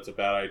them that it's a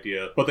bad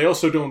idea, but they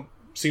also don't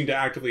seem to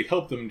actively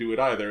help them do it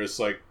either. It's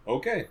like,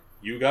 okay,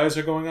 you guys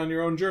are going on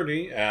your own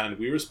journey, and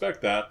we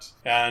respect that,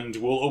 and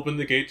we'll open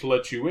the gate to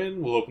let you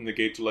in, we'll open the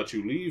gate to let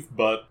you leave,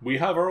 but we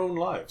have our own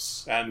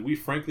lives, and we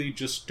frankly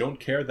just don't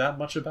care that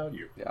much about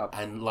you. Yeah.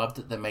 I love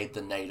that they made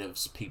the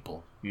natives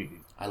people. Mm-hmm.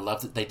 I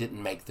love that they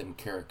didn't make them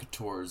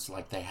caricatures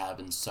like they have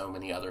in so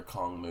many other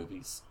Kong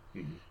movies.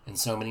 Mm-hmm. In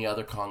so many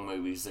other Kong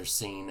movies, they're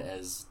seen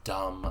as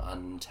dumb,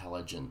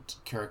 unintelligent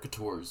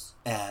caricatures.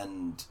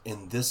 And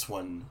in this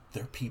one,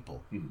 they're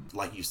people. Mm-hmm.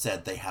 Like you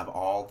said, they have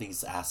all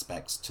these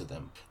aspects to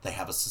them. They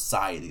have a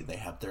society. They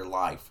have their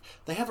life.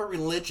 They have a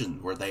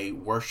religion where they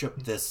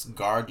worship this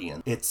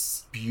guardian.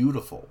 It's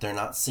beautiful. They're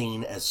not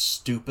seen as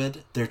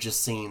stupid. They're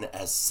just seen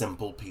as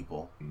simple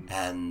people. Mm-hmm.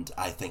 And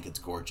I think it's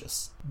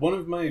gorgeous. One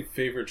of my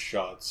favorite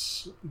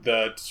shots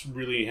that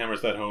really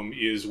hammers that home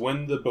is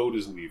when the boat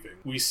is leaving.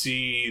 We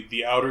see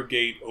the outer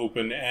gate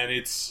open, and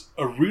it's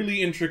a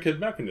really intricate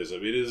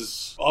mechanism. It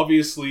is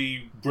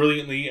obviously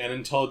brilliantly and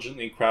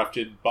intelligently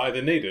crafted by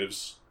the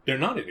natives. They're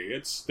not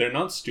idiots. They're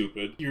not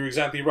stupid. You're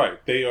exactly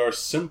right. They are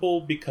simple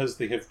because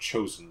they have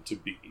chosen to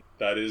be.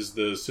 That is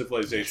the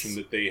civilization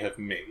that they have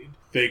made.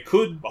 They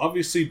could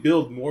obviously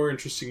build more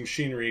interesting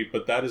machinery,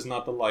 but that is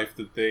not the life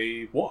that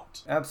they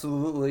want.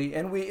 Absolutely.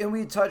 And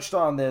we touched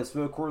on this,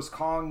 but of course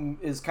Kong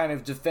is kind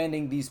of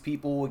defending these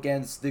people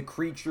against the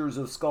creatures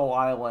of Skull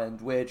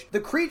Island, which the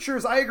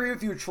creatures, I agree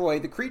with you, Troy,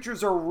 the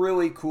creatures are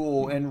really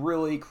cool and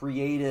really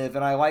creative,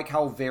 and I like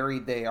how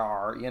varied they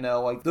are, you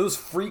know, like those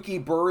freaky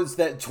birds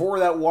that tore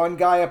that one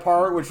guy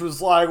apart, which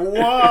was like,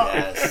 wow.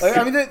 Yes. Like,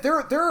 I mean,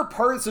 there are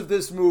parts of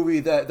this movie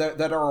that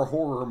are a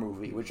horror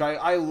movie, which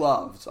I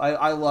loved.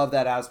 I love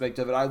that aspect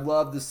of it. I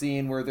love the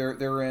scene where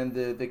they're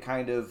in the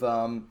kind of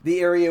the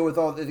area with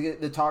all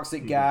the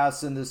toxic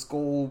gas and the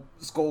skull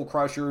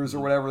crushers or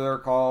whatever they're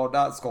called.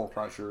 Not skull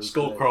crushers.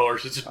 Skull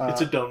crawlers.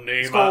 It's a dumb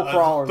name. Skull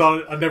crawlers.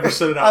 I never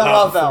said it out loud. I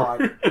love that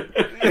one.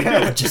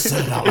 I just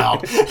said it out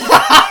loud.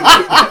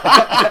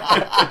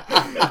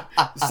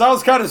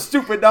 Sounds kind of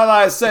stupid now that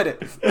I said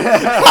it.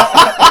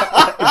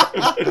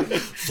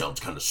 Sounds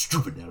kind of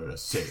stupid now that I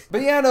said it.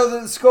 But yeah, no,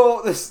 the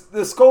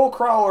skull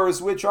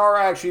crawlers, which are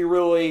actually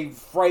really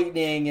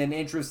frightening and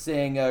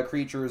interesting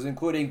creatures,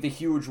 including the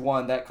huge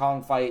one that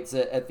Kong fights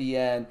at the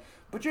end.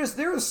 But just,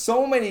 there are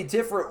so many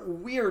different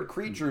weird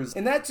creatures.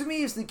 And that, to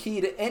me, is the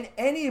key to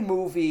any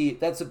movie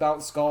that's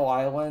about Skull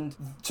Island.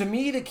 To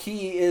me, the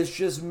key is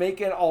just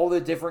making all the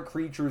different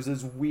creatures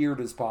as weird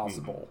as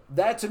possible.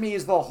 That, to me,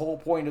 is the whole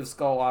point of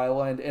Skull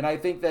Island. And I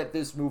think that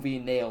this movie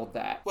nailed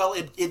that. Well,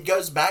 it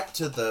goes back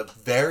to the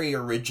very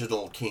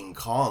original King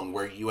Kong,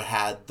 where you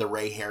had the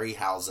Ray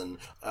Harryhausen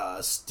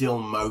still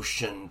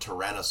motion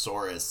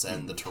Tyrannosaurus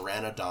and the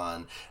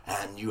Pteranodon,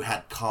 and you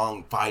had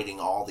Kong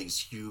fighting all these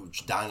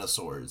huge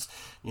dinosaurs.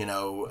 You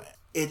know,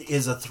 it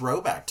is a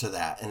throwback to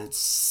that, and it's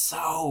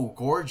so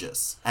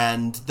gorgeous.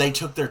 And they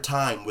took their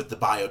time with the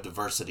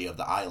biodiversity of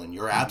the island.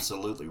 You're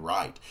absolutely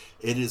right.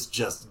 It is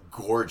just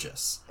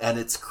gorgeous. And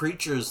it's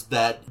creatures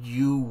that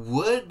you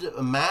would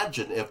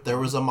imagine if there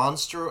was a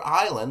monster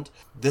island.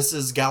 This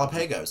is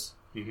Galapagos.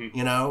 Mm-hmm.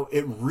 You know,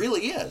 it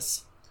really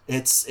is.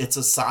 It's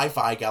a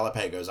sci-fi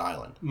Galapagos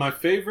island. My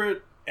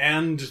favorite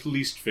and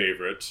least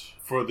favorite,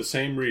 for the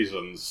same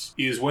reasons,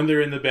 is when they're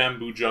in the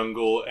bamboo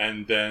jungle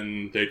and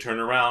then they turn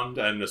around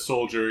and the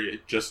soldier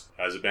just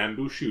has a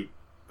bamboo shoot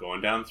going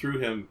down through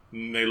him.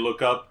 And they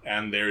look up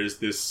and there is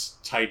this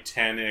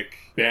titanic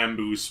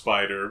bamboo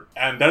spider.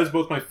 And that is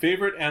both my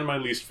favorite and my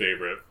least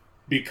favorite,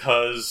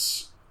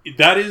 because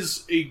that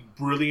is a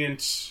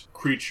brilliant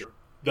creature.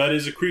 That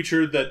is a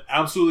creature that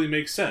absolutely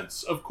makes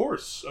sense. Of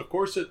course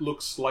it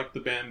looks like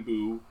the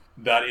bamboo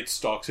that it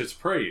stalks its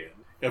prey in.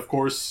 Of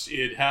course,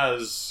 it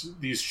has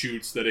these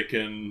shoots that it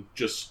can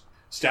just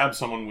stab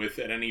someone with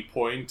at any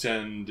point,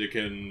 and it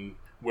can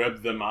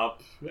web them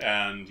up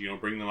and, you know,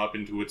 bring them up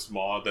into its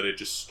maw that it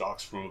just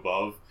stalks from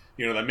above.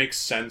 You know, that makes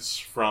sense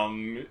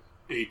from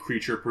a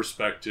creature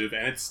perspective,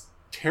 and it's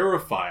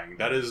terrifying.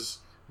 That is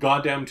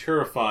goddamn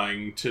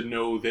terrifying to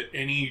know that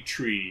any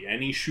tree,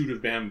 any shoot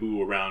of bamboo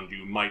around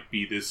you might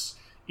be this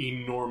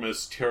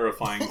enormous,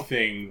 terrifying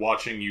thing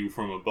watching you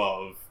from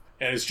above.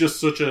 And it's just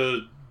such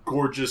a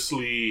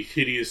gorgeously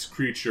hideous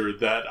creature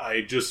that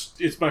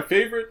it's my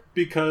favorite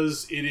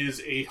because it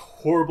is a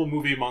horrible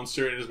movie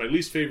monster, and it is my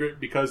least favorite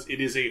because it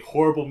is a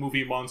horrible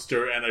movie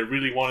monster, and I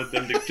really wanted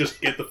them to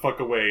just get the fuck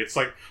away. It's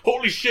like,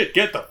 holy shit,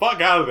 get the fuck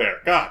out of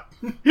there, God.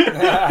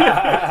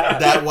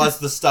 That was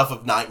the stuff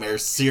of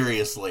nightmares,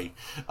 seriously.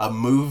 A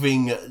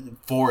moving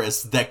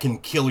forest that can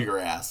kill your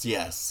ass,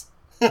 yes.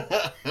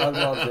 I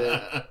loved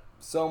it.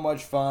 So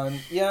much fun.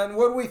 Yeah, and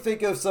what do we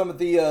think of some of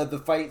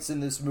the fights in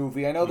this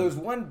movie? I know there's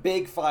one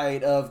big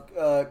fight of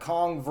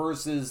Kong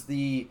versus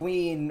the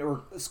Queen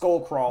or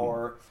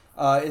Skullcrawler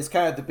is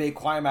kind of the big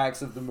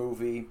climax of the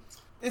movie.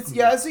 It's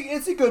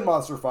a good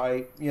monster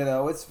fight. You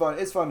know, it's fun.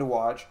 It's fun to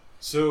watch.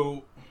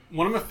 So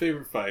one of my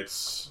favorite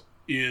fights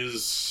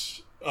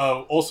is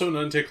also an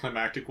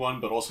anticlimactic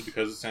one, but also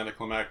because it's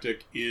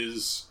anticlimactic,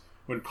 is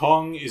when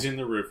Kong is in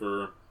the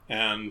river.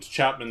 And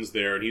Chapman's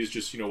there, and he's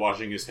just, you know,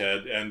 washing his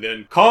head. And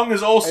then Kong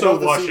is also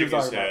washing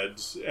his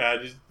head.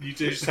 And you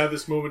just have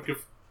this moment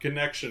of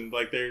connection.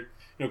 Like,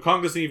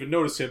 Kong doesn't even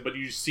notice him, but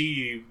you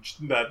see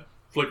that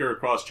flicker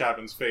across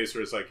Chapman's face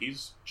where it's like,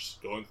 he's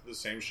just going through the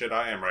same shit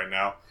I am right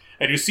now.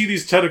 And you see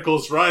these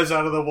tentacles rise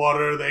out of the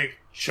water, they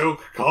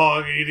choke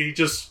Kong, and he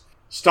just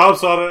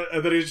stomps on it,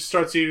 and then he just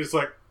starts eating. It's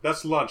like,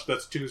 that's lunch,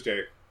 that's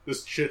Tuesday.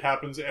 This shit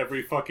happens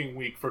every fucking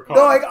week for Kong.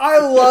 No, like, I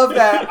love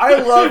that.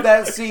 I love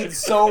that scene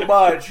so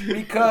much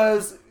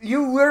because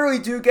you literally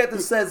do get the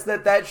sense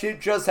that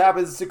shit just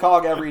happens to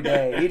Kong every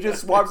day. He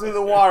just walks through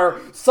the water.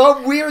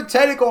 Some weird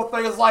tentacle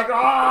thing is like,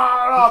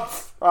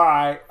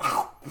 alright.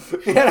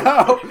 You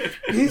know?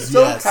 He's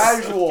so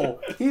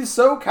casual. He's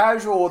so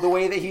casual the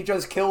way that he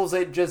just kills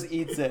it and just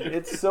eats it.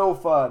 It's so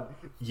fun.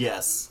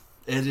 Yes.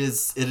 It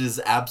is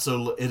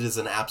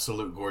an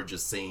absolute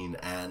gorgeous scene,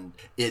 and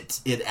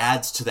it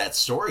adds to that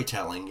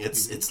storytelling.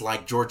 It's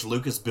like George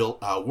Lucas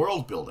built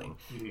world building.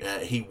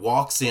 He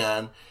walks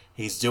in,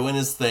 he's doing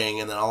his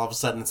thing, and then all of a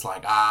sudden it's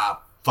like,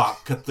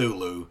 fuck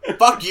Cthulhu,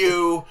 fuck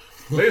you.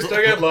 At least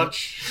I get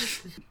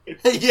lunch.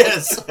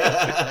 Yes.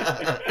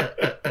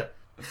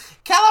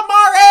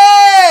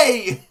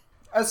 Calamari!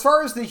 As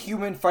far as the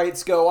human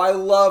fights go, I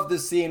love the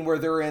scene where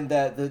they're in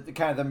the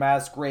kind of the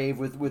mass grave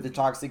with the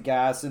toxic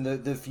gas and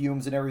the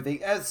fumes and everything.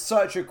 That's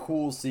such a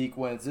cool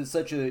sequence. It's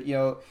such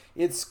a,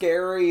 it's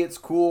scary, it's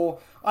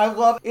cool. I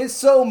love it's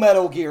so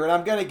Metal Gear, and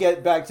I'm gonna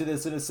get back to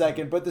this in a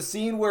second, but the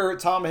scene where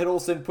Tom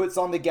Hiddleston puts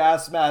on the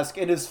gas mask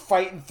and is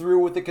fighting through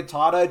with the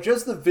katana,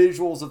 just the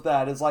visuals of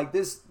that is like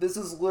this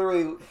is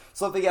literally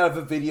something out of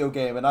a video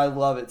game, and I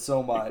love it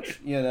so much,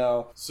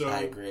 So I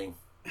agree.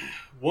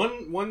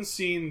 One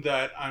scene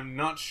that I'm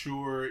not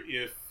sure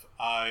if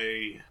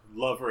I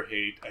love or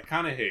hate, I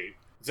kind of hate.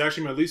 It's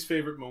actually my least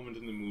favorite moment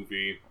in the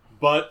movie,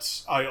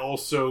 but I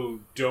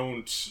also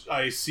don't.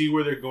 I see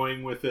where they're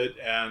going with it,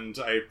 and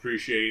I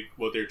appreciate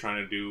what they're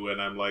trying to do,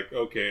 and I'm like,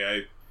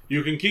 okay,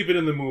 you can keep it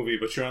in the movie,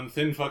 but you're on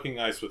thin fucking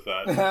ice with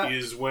that.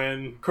 Is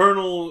when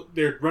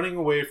they're running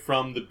away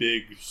from the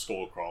big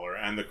Skullcrawler,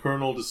 and the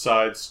Colonel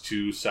decides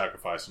to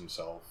sacrifice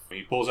himself.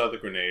 He pulls out the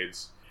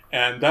grenades,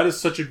 and that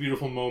is such a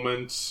beautiful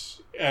moment.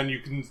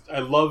 And I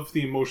love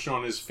the emotion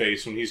on his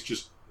face when he's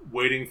just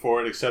waiting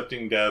for it,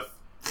 accepting death.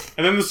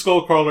 And then the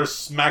Skullcrawler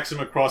smacks him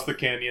across the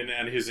canyon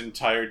and his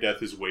entire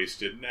death is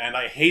wasted. And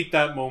I hate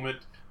that moment,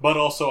 but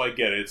also I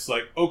get it. It's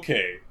like,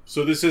 okay,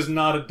 so this is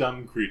not a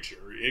dumb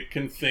creature. It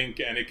can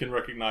think and it can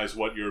recognize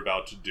what you're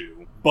about to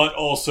do. But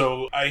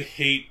also, I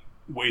hate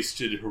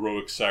wasted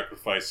heroic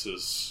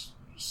sacrifices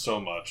so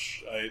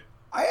much.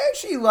 I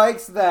actually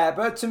liked that,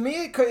 but to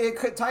me,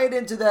 it tied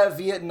into that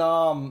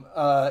Vietnam.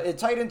 It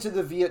tied into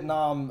the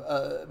Vietnam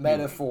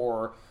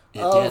metaphor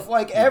of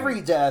like every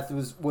death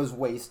was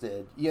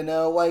wasted.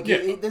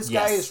 This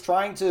guy is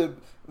trying to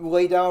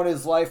lay down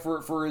his life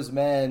for his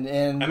men,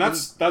 and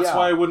that's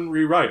why I wouldn't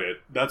rewrite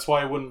it. That's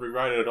why I wouldn't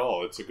rewrite it at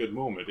all. It's a good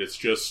moment. It's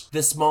just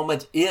this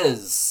moment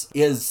is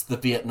the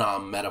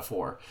Vietnam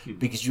metaphor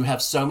because you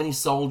have so many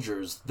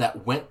soldiers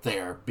that went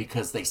there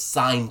because they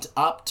signed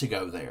up to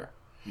go there.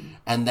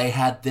 And they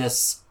had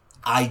this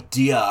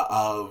idea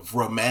of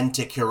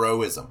romantic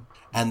heroism.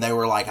 And they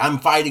were like, I'm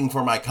fighting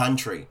for my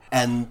country.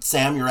 And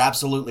Sam, you're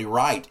absolutely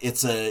right.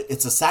 It's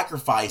a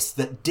sacrifice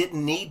that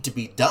didn't need to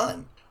be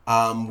done.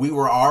 We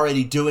were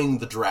already doing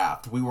the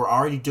draft. We were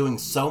already doing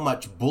so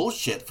much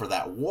bullshit for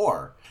that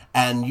war.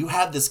 And you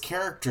have this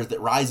character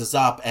that rises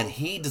up and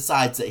he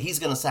decides that he's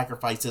going to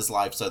sacrifice his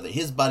life so that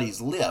his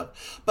buddies live.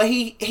 But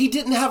he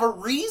didn't have a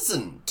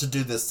reason to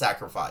do this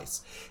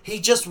sacrifice. He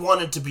just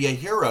wanted to be a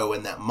hero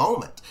in that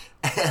moment.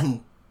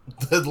 And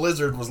the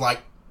lizard was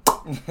like,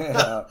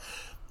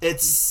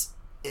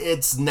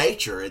 it's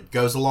nature. It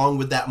goes along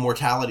with that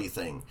mortality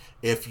thing.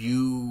 If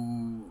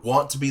you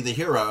want to be the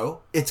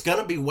hero, it's going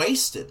to be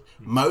wasted.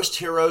 Most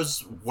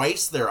heroes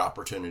waste their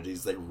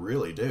opportunities. They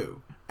really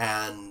do.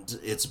 And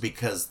it's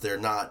because they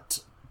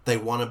want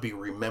to be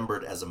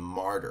remembered as a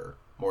martyr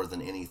more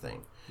than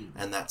anything.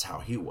 And that's how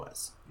he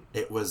was.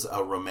 It was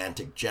a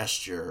romantic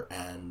gesture,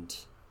 and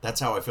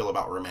that's how I feel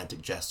about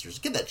romantic gestures.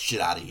 Get that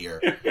shit out of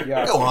here.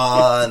 Yeah. Go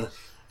on.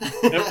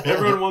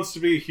 Everyone wants to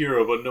be a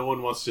hero, but no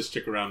one wants to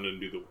stick around and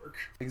do the work.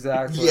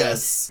 Exactly.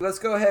 Yes. Let's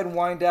go ahead and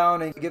wind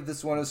down and give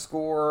this one a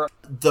score.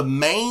 The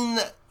main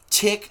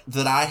tick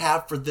that I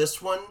have for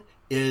this one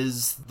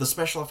is the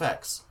special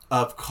effects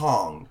of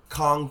Kong.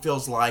 Kong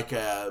feels like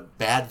a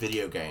bad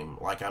video game,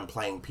 like I'm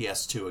playing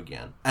PS2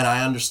 again. And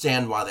I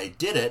understand why they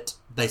did it.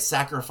 They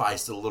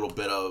sacrificed a little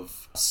bit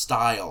of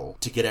style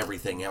to get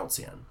everything else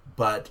in.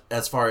 But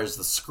as far as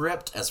the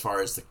script, as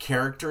far as the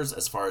characters,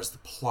 as far as the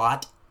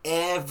plot,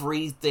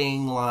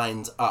 everything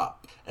lines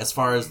up. As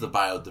far as the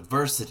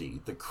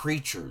biodiversity, the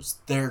creatures,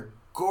 they're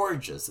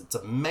gorgeous. It's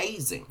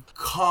amazing.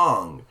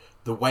 Kong,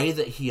 the way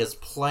that he is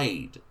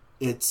played,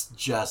 it's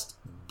just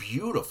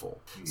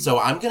beautiful. So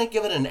I'm going to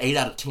give it an 8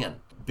 out of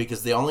 10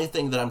 because the only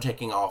thing that I'm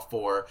taking off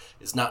for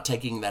is not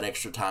taking that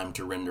extra time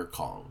to render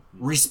Kong.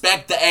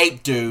 Respect the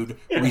ape, dude.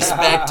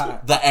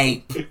 Respect the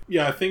ape.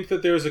 Yeah, I think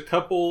that there's a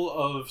couple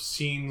of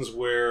scenes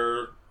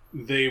where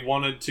they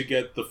wanted to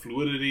get the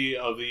fluidity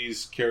of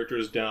these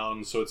characters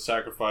down, so it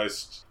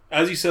sacrificed,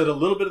 as you said, a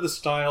little bit of the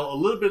style, a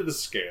little bit of the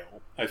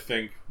scale, I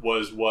think,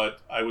 was what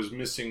I was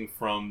missing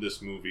from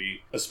this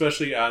movie,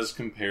 especially as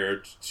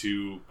compared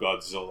to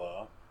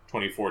Godzilla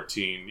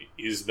 2014,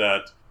 is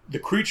that the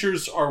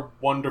creatures are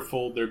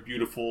wonderful, they're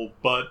beautiful,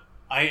 but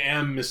I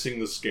am missing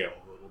the scale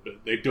a little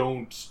bit. They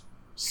don't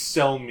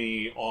sell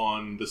me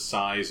on the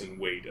size and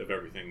weight of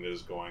everything that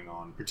is going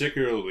on,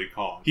 particularly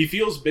Kong. He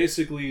feels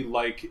basically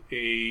like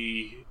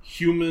a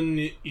human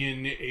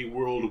in a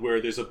world where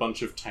there's a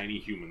bunch of tiny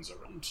humans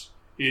around.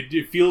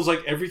 It feels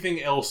like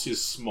everything else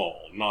is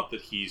small, not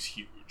that he's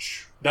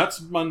huge.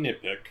 That's my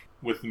nitpick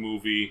with the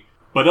movie.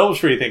 But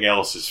everything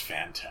else is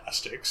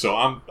fantastic. So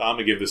I'm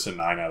gonna give this a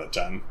 9 out of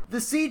 10. The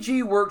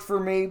CG worked for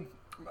me.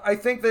 I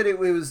think that it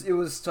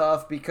was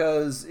tough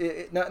because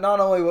not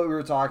only what we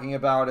were talking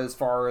about as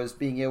far as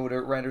being able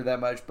to render that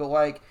much, but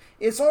like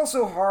it's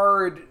also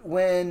hard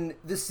when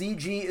the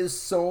CG is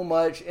so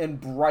much in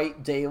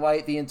bright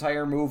daylight the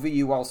entire movie.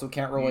 You also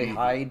can't really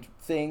hide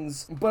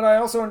things. But I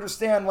also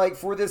understand, like,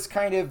 for this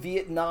kind of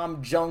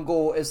Vietnam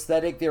jungle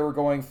aesthetic they were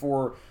going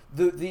for,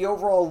 the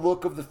overall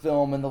look of the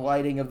film and the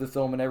lighting of the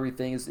film and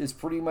everything is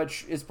pretty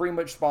much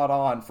spot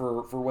on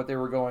for what they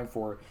were going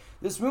for.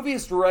 This movie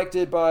is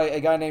directed by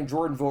a guy named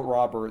Jordan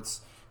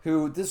Vogt-Roberts,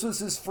 who this was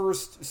his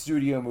first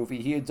studio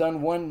movie. He had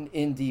done one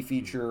indie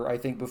feature, I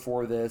think,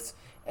 before this.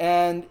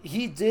 And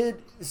he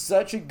did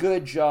such a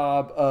good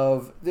job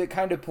of the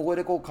kind of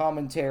political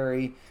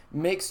commentary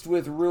mixed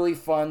with really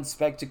fun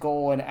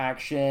spectacle and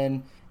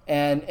action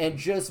and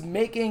just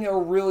making a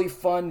really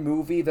fun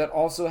movie that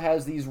also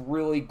has these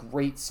really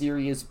great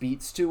serious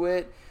beats to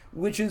it,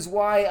 which is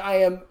why I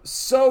am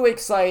so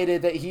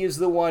excited that he is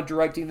the one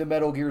directing the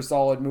Metal Gear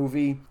Solid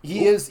movie.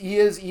 He is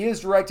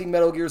directing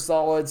Metal Gear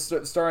Solid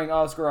starring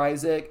Oscar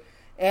Isaac,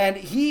 and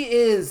he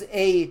is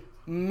a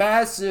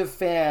massive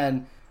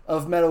fan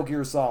of Metal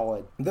Gear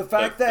Solid. The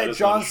fact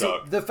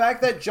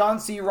that John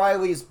C.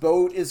 Reilly's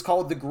boat is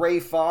called the Gray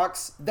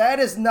Fox, that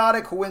is not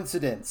a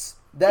coincidence.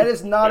 That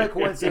is not a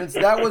coincidence.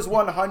 That was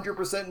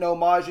 100% an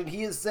homage, and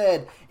he has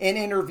said in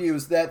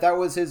interviews that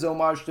was his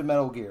homage to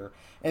Metal Gear.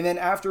 And then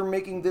after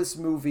making this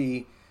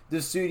movie,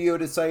 the studio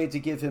decided to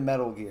give him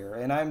Metal Gear.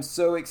 And I'm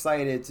so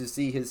excited to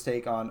see his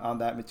take on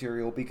that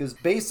material, because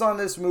based on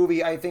this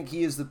movie, I think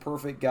he is the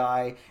perfect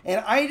guy.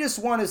 And I just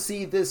want to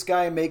see this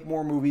guy make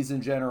more movies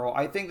in general.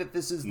 I think that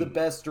this is the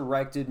best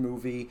directed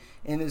movie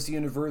in this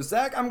universe.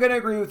 Zach, I'm going to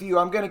agree with you.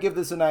 I'm going to give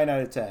this a 9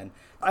 out of 10.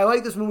 I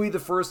liked this movie the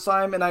first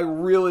time, and I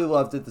really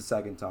loved it the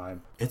second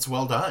time. It's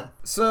well done.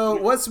 So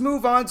let's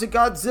move on to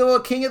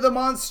Godzilla, King of the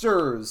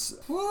Monsters.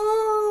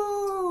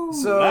 Woo!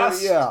 So,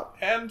 last, yeah.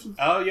 And,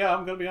 I'm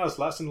going to be honest,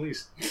 last and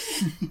least.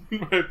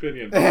 In my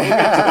opinion.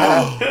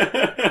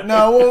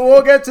 No,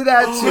 we'll get to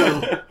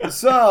that too.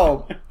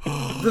 So,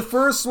 the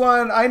first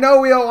one, I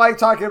know we don't like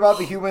talking about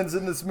the humans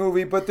in this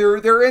movie, but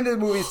they're in the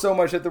movie so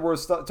much that we're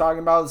talking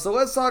about it. So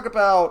let's talk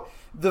about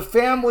the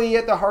family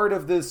at the heart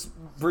of this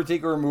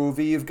particular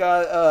movie. You've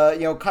got,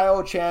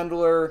 Kyle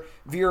Chandler,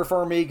 Vera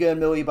Farmiga, and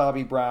Millie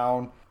Bobby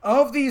Brown.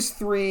 Of these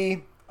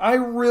three, I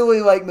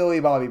really like Millie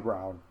Bobby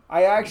Brown.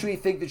 I actually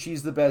think that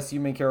she's the best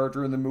human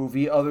character in the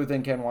movie, other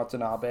than Ken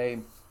Watanabe,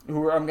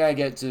 who I'm going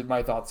to get to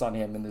my thoughts on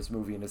him in this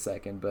movie in a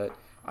second, but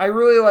I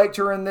really liked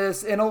her in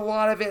this, and a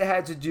lot of it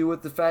had to do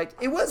with the fact,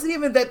 it wasn't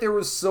even that there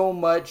was so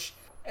much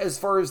as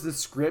far as the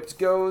script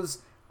goes.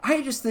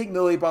 I just think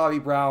Millie Bobby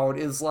Brown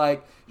is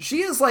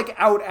she is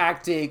out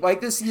acting like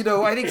this,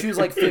 I think she was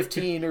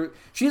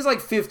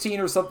 15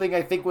 or something,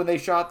 I think, when they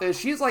shot this.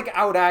 She's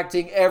out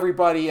acting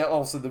everybody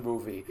else in the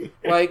movie.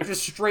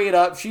 Just straight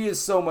up, she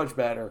is so much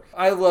better.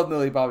 I love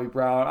Millie Bobby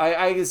Brown.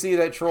 I can see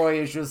that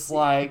Troy is just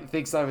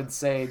thinks I'm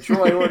insane.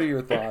 Troy, what are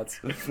your thoughts?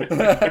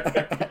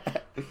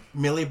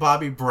 Millie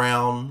Bobby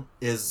Brown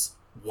is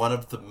one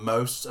of the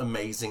most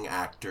amazing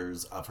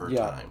actors of her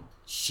time.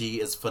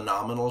 She is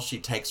phenomenal. She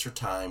takes her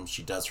time.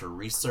 She does her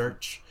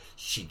research.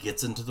 She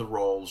gets into the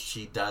role.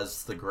 She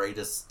does the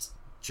greatest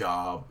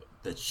job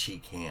that she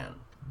can.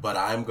 But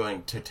I'm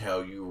going to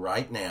tell you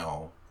right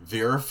now,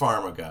 Vera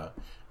Farmiga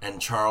and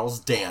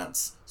Charles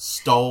Dance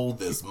stole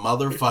this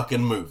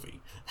motherfucking movie.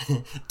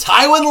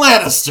 Tywin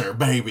Lannister,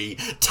 baby.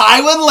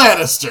 Tywin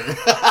Lannister.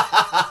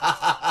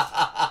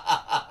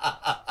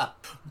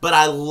 But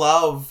I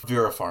love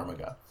Vera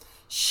Farmiga.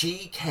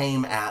 She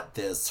came at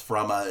this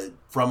from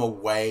a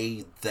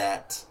way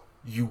that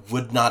you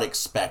would not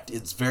expect.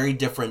 It's very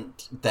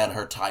different than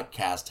her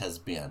typecast has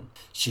been.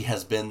 She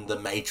has been the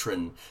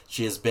matron.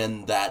 She has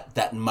been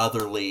that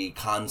motherly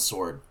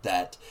consort,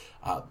 that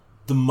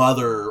the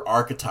mother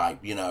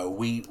archetype.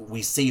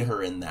 We see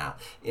her in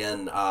that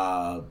in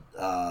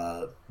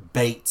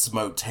Bates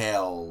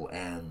Motel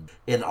and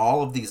in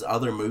all of these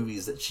other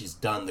movies that she's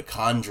done. The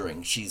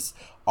Conjuring. She's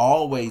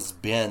always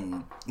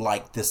been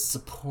this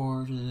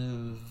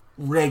supportive,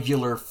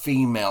 regular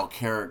female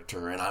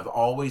character, and I've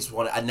always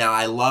wanted. Now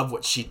I love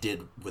what she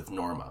did with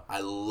Norma. I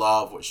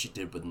love what she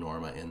did with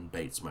Norma in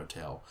Bates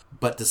Motel.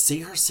 But to see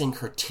her sink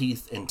her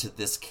teeth into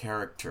this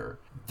character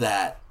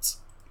that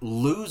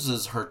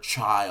loses her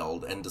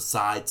child and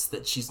decides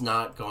that she's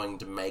not going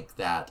to make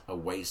that a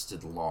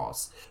wasted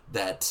loss,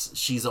 that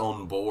she's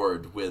on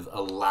board with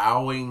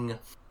allowing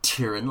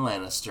Tyrion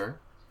Lannister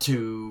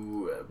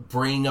to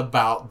bring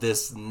about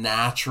this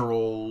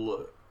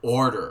natural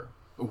order,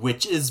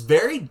 which is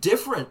very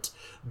different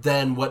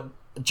than what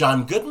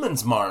John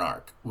Goodman's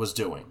Monarch was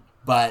doing.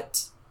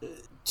 But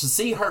to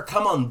see her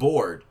come on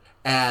board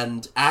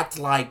and act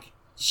like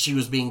she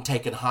was being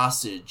taken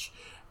hostage,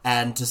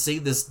 and to see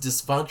this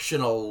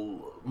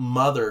dysfunctional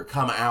mother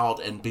come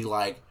out and be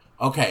like,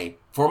 okay,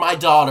 for my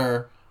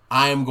daughter,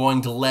 I am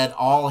going to let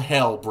all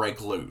hell break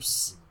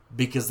loose.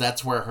 Because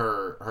that's where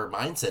her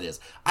mindset is.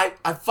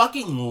 I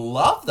fucking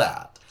love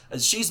that.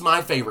 She's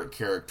my favorite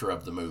character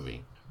of the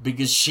movie.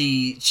 Because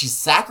she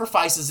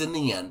sacrifices in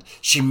the end.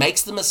 She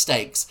makes the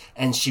mistakes.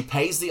 And she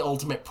pays the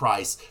ultimate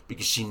price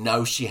because she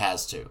knows she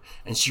has to.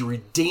 And she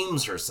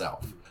redeems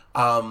herself.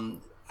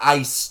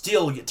 I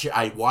still get to...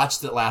 I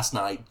watched it last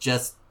night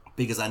just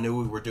because I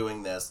knew we were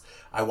doing this.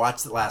 I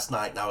watched it last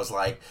night and I was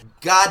like,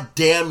 God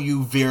damn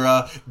you,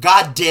 Vera.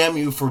 God damn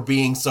you for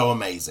being so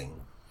amazing.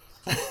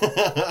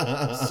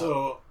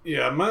 So,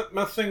 yeah,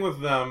 my thing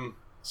with them...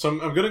 So I'm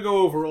going to go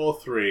over all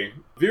three.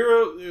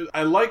 Vera,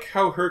 I like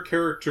how her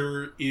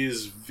character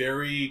is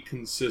very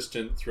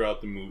consistent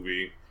throughout the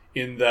movie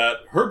in that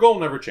her goal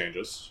never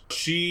changes.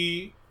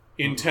 She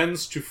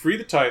intends to free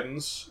the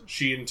Titans.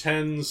 She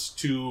intends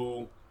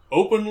to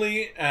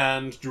openly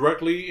and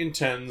directly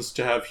intends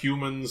to have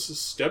humans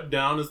step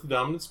down as the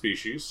dominant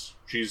species.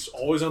 She's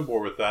always on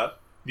board with that.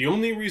 The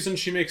only reason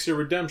she makes a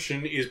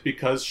redemption is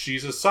because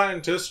she's a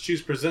scientist,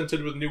 she's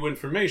presented with new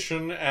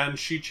information, and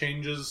she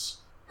changes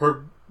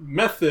her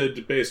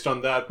method based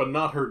on that, but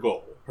not her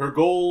goal. Her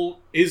goal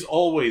is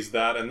always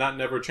that, and that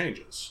never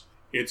changes.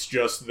 It's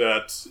just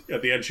that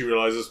at the end she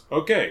realizes,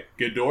 okay,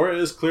 Ghidorah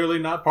is clearly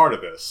not part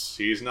of this.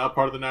 He's not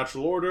part of the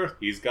natural order.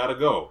 He's gotta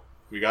go.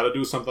 We gotta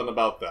do something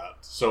about that.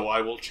 So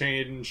I will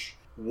change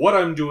what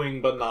I'm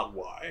doing, but not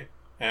why.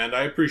 And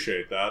I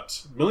appreciate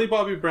that. Millie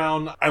Bobby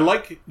Brown, I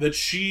like that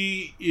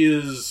she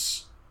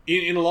is...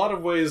 In a lot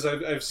of ways,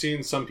 I've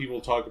seen some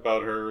people talk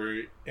about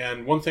her,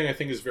 and one thing I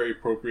think is very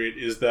appropriate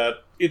is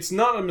that it's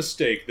not a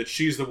mistake that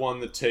she's the one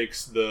that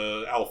takes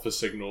the alpha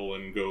signal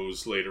and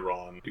goes later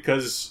on.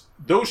 Because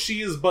though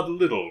she is but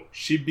little,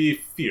 she be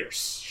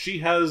fierce. She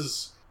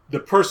has the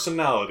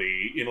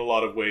personality, in a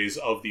lot of ways,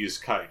 of these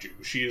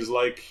kaiju. She is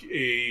like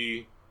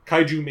a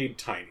kaiju made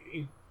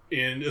tiny.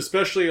 And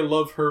especially I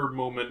love her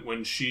moment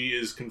when she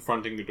is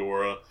confronting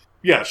Ghidorah.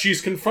 Yeah,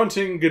 she's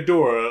confronting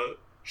Ghidorah.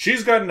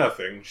 She's got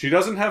nothing. She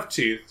doesn't have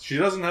teeth. She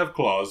doesn't have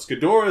claws.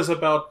 Ghidorah is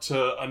about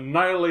to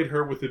annihilate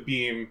her with a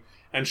beam,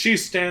 and she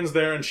stands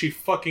there and she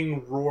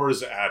fucking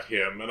roars at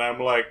him. And I'm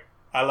like,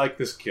 I like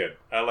this kid.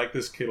 I like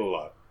this kid a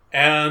lot.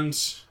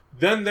 And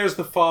then there's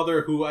the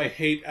father, who I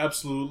hate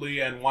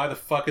absolutely, and why the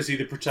fuck is he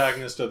the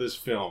protagonist of this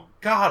film?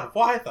 God,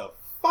 why the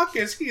fuck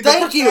is he the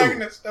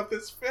protagonist of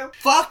this film?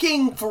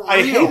 Fucking for real.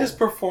 I hate his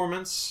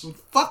performance.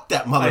 Fuck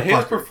that motherfucker. I hate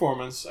his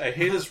performance. I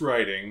hate his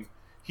writing.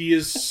 He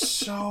is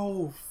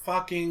so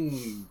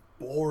fucking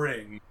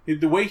boring.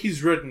 The way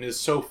he's written is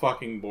so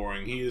fucking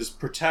boring. He is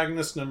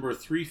protagonist number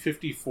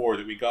 354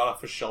 that we got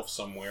off a shelf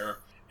somewhere.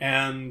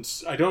 And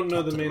I don't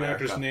know the main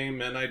actor's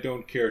name, and I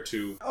don't care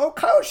to. Oh,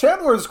 Kyle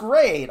Chandler's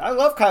great. I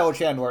love Kyle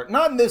Chandler.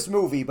 Not in this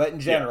movie, but in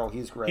general,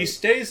 he's great. He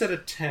stays at a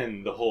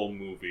 10 the whole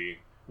movie,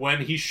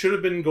 when he should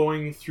have been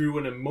going through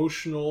an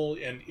emotional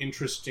and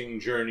interesting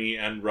journey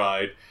and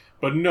ride.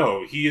 But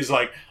no, he is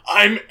like,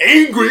 I'm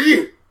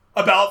angry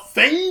about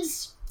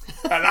things,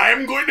 and I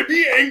am going to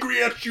be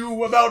angry at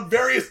you about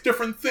various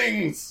different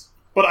things.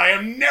 But I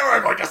am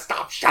never going to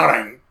stop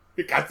shouting,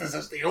 because this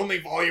is the only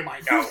volume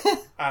I know.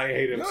 I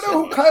hate him you so know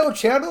who much. Kyle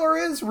Chandler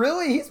is?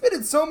 Really? He's been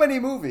in so many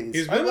movies.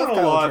 He's been in a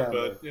lot,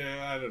 but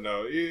yeah, I don't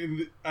know.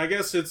 I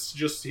guess it's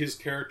just his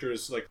character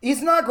is like...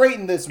 He's not great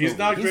in this movie. He's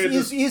not great.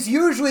 He's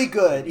usually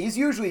good. He's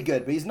usually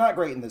good, but he's not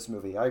great in this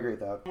movie. I agree with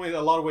that. In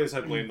a lot of ways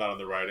I blame that on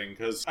the writing,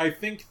 because I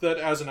think that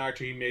as an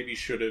actor he maybe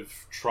should have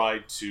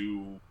tried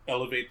to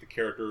elevate the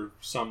character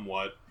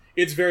somewhat.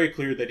 It's very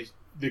clear that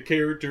the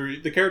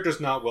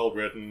character's not well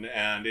written,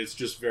 and it's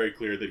just very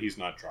clear that he's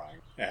not trying.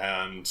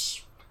 And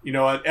you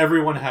know what?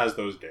 Everyone has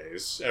those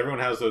days.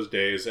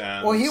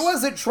 And Well, he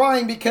wasn't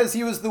trying because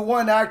he was the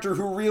one actor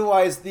who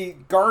realized the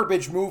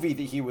garbage movie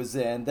that he was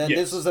in, that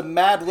this was a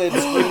Mad Lib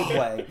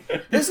screenplay.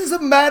 This is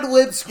a Mad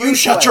Lib screenplay. You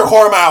shut your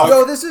whore mouth!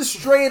 No, this is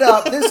straight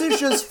up. This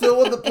is just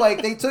fill in the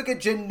blank. They took a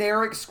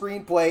generic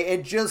screenplay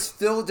and just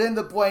filled in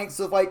the blanks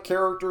of like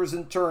characters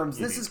and terms.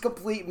 This is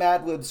complete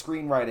Mad Lib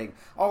screenwriting.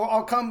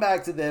 I'll come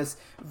back to this.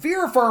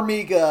 Vera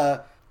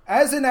Farmiga,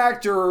 as an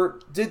actor,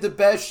 did the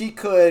best she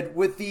could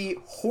with the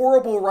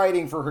horrible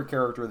writing for her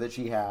character that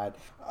she had.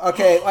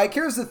 Okay, like,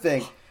 here's the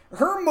thing.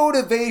 Her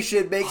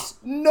motivation makes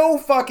no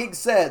fucking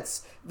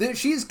sense. That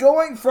she's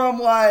going from,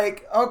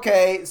 like,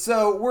 okay,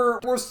 so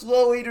we're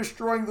slowly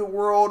destroying the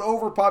world,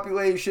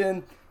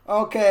 overpopulation,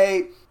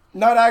 okay,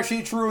 not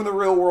actually true in the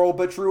real world,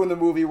 but true in the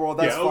movie world,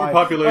 that's fine.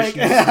 Overpopulation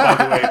is, by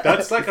the way,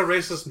 that's like a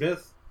racist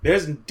myth.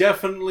 There's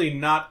definitely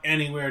not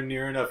anywhere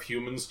near enough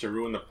humans to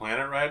ruin the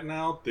planet right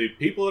now. The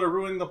people that are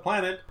ruining the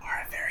planet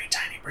are a very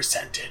tiny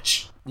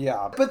percentage.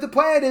 Yeah, but the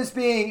planet is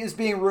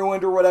being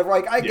ruined or whatever.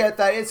 Like, I get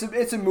that.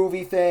 It's a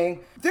movie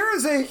thing. There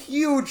is a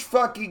huge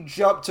fucking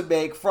jump to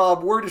make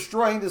from we're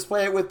destroying this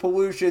planet with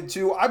pollution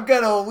to I'm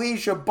gonna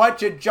unleash a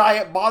bunch of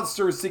giant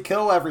monsters to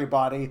kill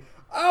everybody.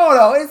 I don't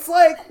know. It's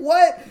like,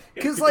 what?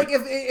 Because, like,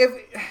 if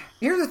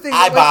here's the thing.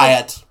 I buy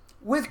it.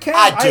 With Ken,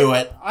 I do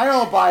it. I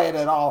don't buy it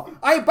at all.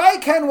 I buy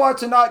Ken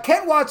Watanabe.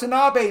 Ken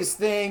Watanabe's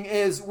thing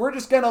is we're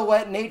just going to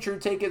let nature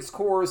take its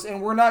course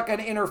and we're not going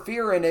to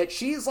interfere in it.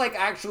 She's like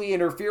actually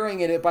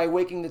interfering in it by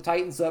waking the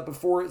Titans up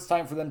before it's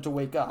time for them to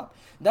wake up.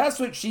 That's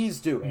what she's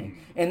doing.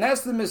 And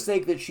that's the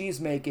mistake that she's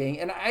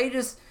making. And I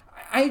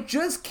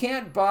just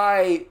can't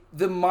buy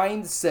the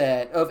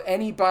mindset of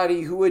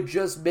anybody who would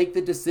just make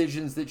the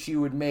decisions that she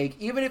would make.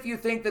 Even if you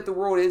think that the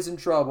world is in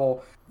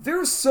trouble,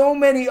 there's so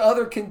many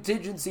other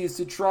contingencies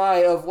to try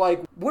of,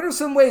 like, what are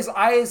some ways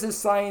I as a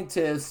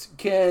scientist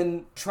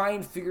can try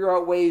and figure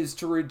out ways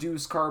to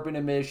reduce carbon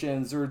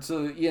emissions or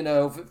to, you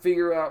know,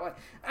 figure out,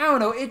 I don't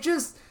know, it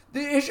just,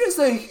 It's just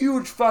a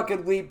huge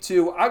fucking leap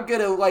to, I'm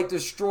gonna, like,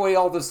 destroy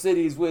all the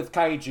cities with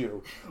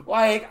kaiju.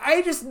 Like,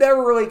 I just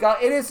never really got...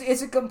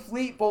 It's a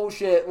complete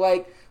bullshit.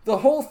 Like, the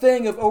whole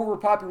thing of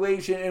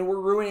overpopulation and we're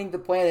ruining the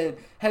planet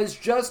has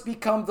just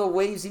become the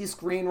lazy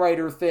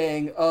screenwriter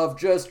thing of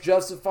just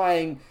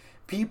justifying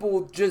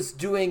people just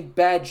doing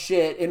bad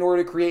shit in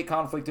order to create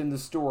conflict in the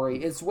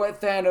story. It's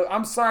what Thanos...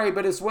 I'm sorry,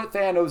 but it's what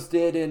Thanos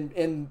did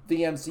in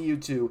the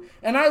MCU too.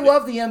 And I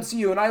love the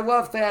MCU and I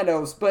love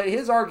Thanos, but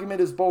his argument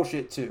is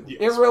bullshit too.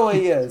 Yes. It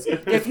really is.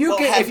 If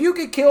you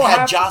could kill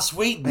had Joss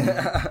Whedon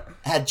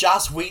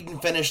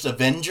finished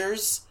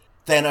Avengers,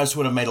 Thanos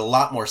would have made a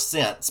lot more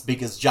sense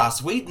because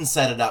Joss Whedon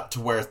set it up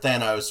to where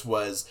Thanos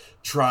was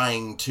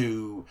trying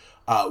to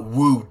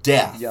woo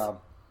death. Yeah.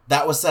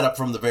 That was set up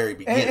from the very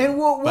beginning. And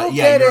we'll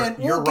get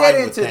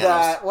into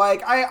that.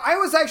 Like, I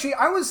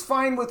was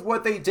fine with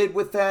what they did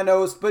with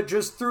Thanos, but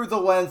just through the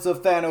lens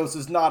of Thanos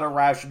is not a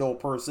rational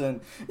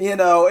person. You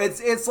know,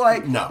 it's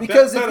like, no,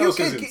 because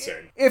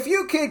if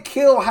you could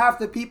kill half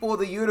the people of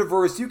the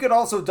universe, you could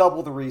also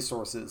double the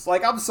resources.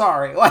 Like, I'm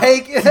sorry.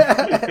 Like,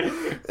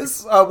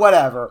 it's,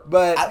 whatever.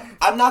 But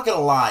I'm not going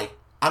to lie.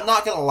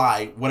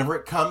 Whenever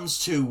it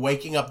comes to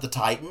waking up the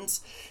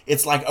Titans,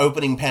 it's like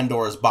opening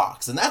Pandora's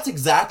box. And that's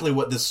exactly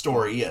what this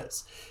story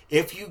is.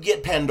 If you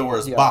get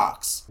Pandora's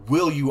box,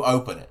 will you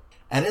open it?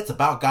 And it's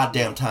about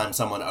goddamn time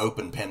someone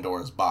opened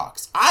Pandora's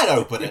box. I'd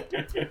open it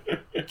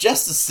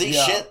just to see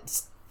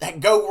shit that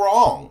go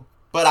wrong.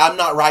 But I'm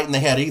not right in the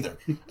head either.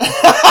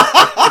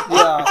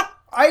 Yeah.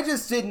 I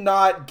just did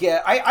not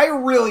get... I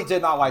really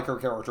did not like her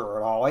character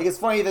at all. Like, it's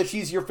funny that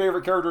she's your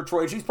favorite character,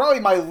 Troy. She's probably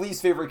my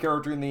least favorite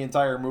character in the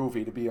entire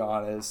movie, to be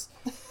honest.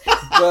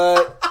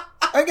 But,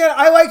 again,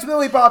 I liked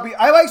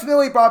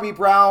Millie Bobby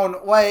Brown.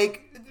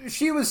 Like,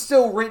 she was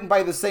still written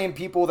by the same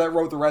people that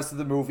wrote the rest of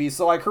the movie.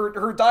 So, like,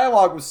 her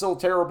dialogue was still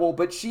terrible,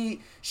 but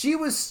she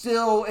was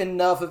still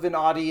enough of an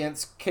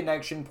audience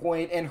connection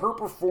point, and her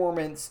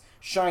performance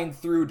shined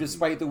through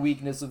despite the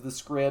weakness of the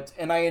script,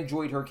 and I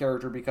enjoyed her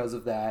character because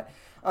of that.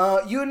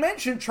 You had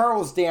mentioned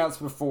Charles Dance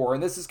before,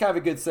 and this is kind of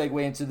a good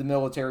segue into the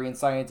military and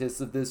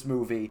scientists of this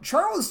movie.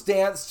 Charles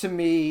Dance, to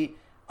me,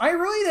 I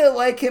really didn't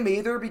like him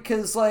either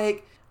because,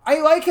 like,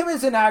 I like him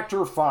as an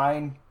actor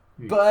fine,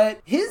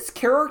 but his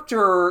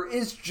character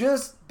is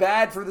just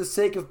bad for the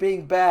sake of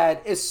being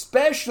bad,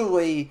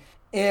 especially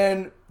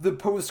in the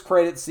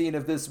post-credit scene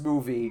of this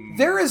movie.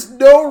 There is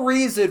no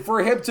reason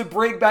for him to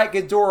bring back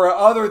Ghidorah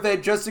other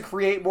than just to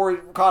create more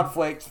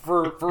conflict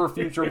for a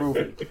future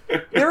movie.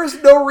 There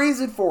is no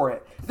reason for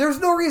it.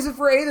 There's no reason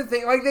for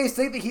anything. Like, they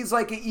say that he's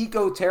like an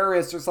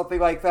eco-terrorist or something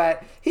like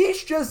that.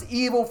 He's just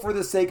evil for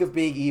the sake of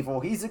being evil.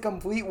 He's a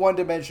complete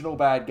one-dimensional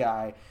bad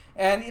guy.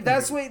 And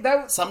that's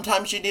what...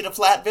 Sometimes you need a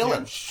flat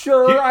villain.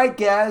 Sure, I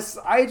guess.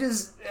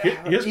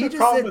 Here's the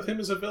problem with him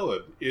as a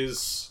villain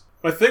is...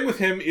 My thing with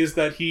him is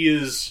that he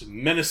is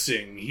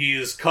menacing. He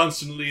is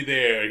constantly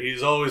there.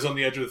 He's always on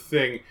the edge of the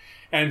thing.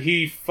 And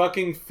he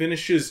fucking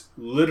finishes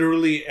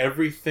literally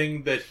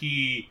everything that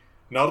he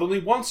not only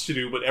wants to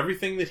do, but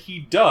everything that he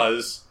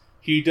does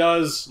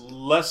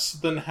less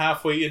than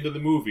halfway into the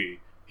movie.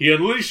 He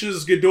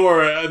unleashes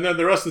Ghidorah, and then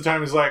the rest of the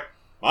time he's like,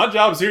 my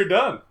job's here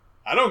done.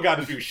 I don't got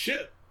to do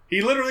shit.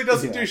 He literally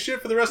doesn't do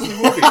shit for the rest of the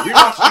movie.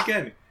 Rewatch it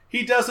again.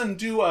 He doesn't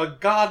do a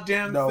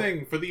goddamn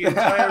thing for the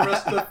entire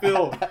rest of the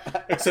film,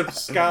 except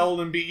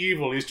scowl and be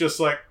evil. He's just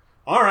like,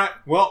 alright,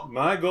 well,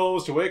 my goal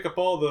is to wake up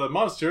all the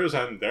monsters,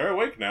 and they're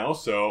awake now,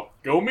 so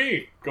go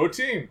me, go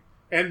team.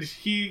 And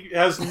he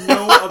has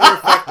no other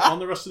effect on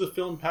the rest of the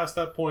film past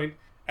that point.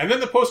 And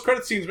then the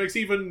post-credit scenes makes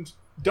even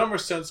dumber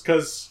sense,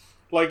 because,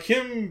 like,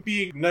 him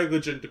being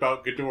negligent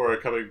about Ghidorah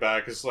coming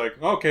back is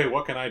like, okay,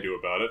 what can I do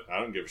about it? I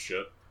don't give a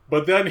shit.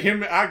 But then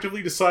him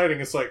actively deciding,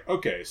 it's like,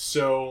 okay,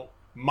 so...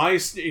 my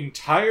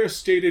entire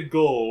stated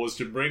goal was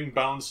to bring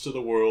balance to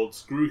the world,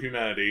 screw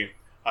humanity.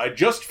 I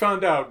just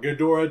found out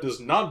Ghidorah does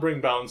not bring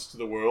balance to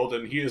the world,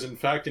 and he is in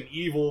fact an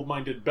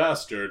evil-minded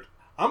bastard.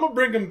 I'm gonna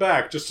bring him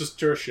back just to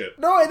stir shit.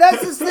 No,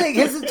 that's his thing.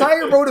 His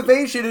entire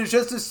motivation is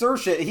just to stir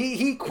shit.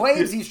 He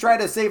claims he's trying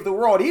to save the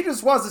world. He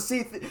just wants to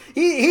see...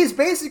 he's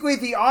basically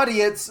the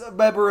audience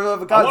member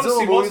of a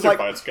Godzilla movie. He's like,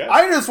 fights, guys.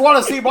 I just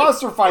want to see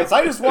monster fights.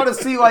 I just want to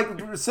see,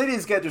 like,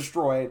 cities get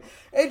destroyed.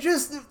 It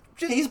just...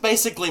 He's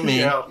basically me.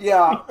 Yeah.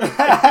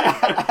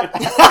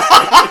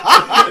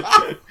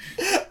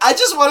 I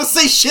just want to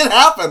see shit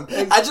happen.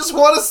 I just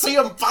want to see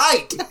him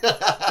fight. But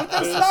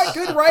that's not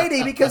good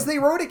writing because they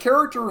wrote a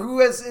character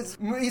who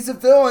he's a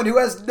villain who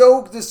has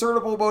no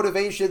discernible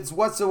motivations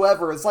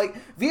whatsoever. It's like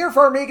Vera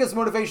Farmiga's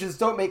motivations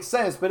don't make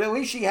sense, but at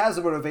least she has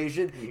a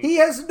motivation. He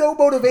has no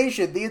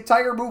motivation the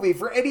entire movie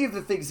for any of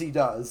the things he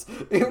does.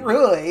 It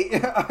really.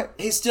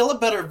 He's still a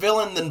better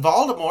villain than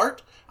Voldemort.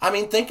 I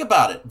mean, think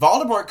about it.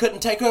 Voldemort couldn't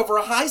take over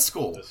a high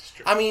school.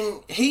 I mean,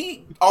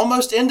 he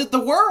almost ended the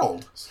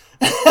world.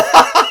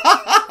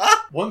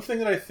 One thing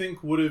that I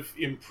think would have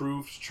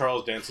improved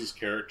Charles Dance's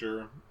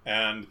character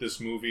and this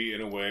movie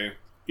in a way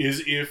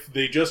is if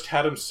they just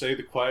had him say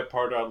the quiet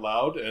part out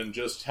loud and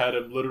just had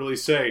him literally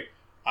say,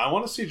 I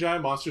want to see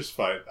giant monsters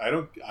fight.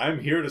 I'm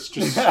here to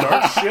just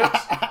start shit.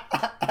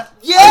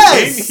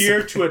 Yes! came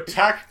here to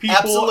attack people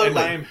Absolutely. and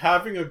I am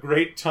having a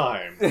great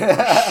time.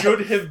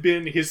 Should have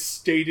been his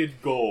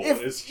stated goal.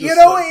 It's just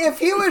if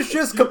he was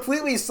just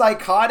completely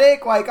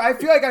psychotic, like, I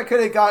feel like I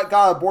could have got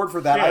on board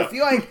for that. Yeah. I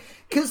feel like,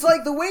 because,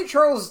 like, the way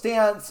Charles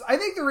Dance, I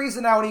think the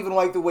reason I don't even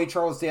like the way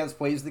Charles Dance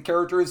plays the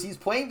character is he's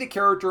playing the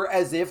character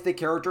as if the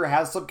character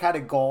has some kind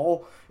of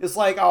goal. It's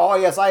like, oh,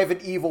 yes, I have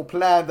an evil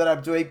plan that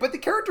I'm doing, but the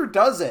character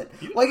doesn't.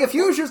 Like, if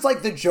he was just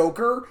like the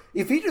Joker,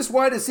 if he just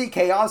wanted to see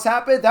chaos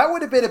happen, that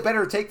would have been a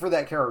better take for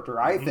that character,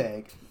 I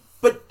think.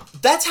 But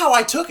that's how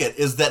I took it,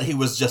 is that he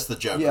was just the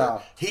Joker.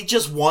 Yeah. He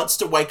just wants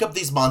to wake up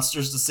these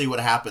monsters to see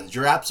what happens.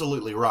 You're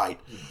absolutely right.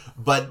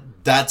 But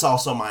that's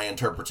also my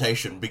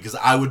interpretation, because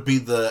I would be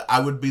the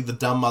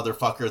dumb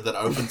motherfucker that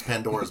opens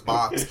Pandora's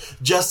box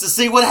just to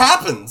see what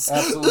happens.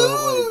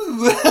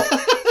 Absolutely.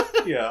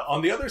 Yeah,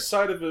 on the other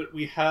side of it,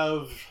 we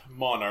have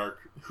Monarch,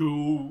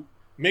 who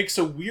makes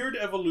a weird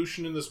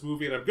evolution in this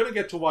movie, and I'm going to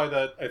get to why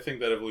I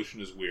think that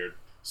evolution is weird.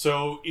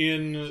 So,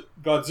 in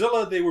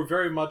Godzilla, they were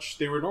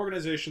an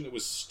organization that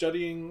was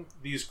studying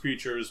these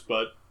creatures,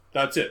 but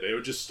that's it. They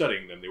were just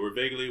studying them. They were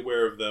vaguely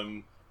aware of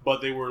them,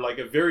 but they were like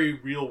a very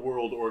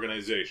real-world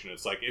organization.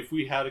 It's like if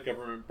we had a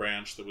government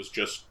branch that was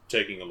just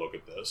taking a look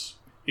at this.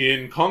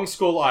 In Kong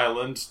Skull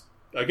Island,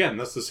 again,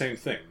 that's the same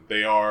thing.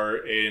 They are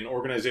an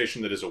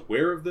organization that is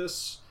aware of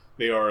this.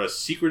 They are a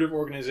secretive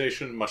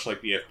organization, much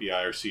like the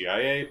FBI or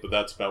CIA, but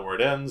that's about where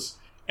it ends.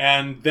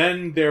 And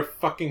then they're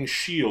fucking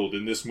S.H.I.E.L.D.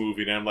 in this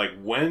movie, and I'm like,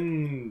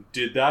 when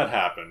did that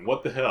happen?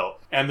 What the hell?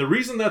 And the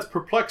reason that's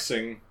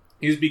perplexing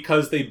is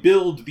because they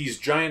build these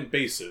giant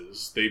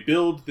bases. They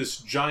build this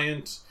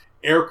giant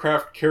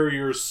aircraft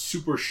carrier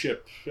super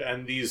ship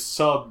and these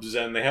subs,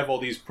 and they have all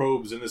these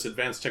probes and this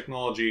advanced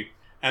technology.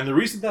 And the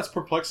reason that's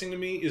perplexing to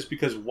me is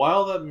because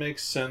while that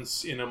makes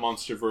sense in a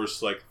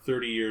MonsterVerse like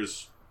 30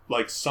 years,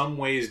 like some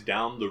ways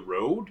down the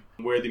road,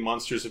 where the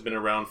monsters have been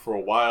around for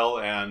a while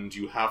and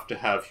you have to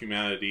have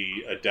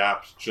humanity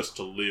adapt just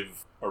to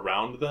live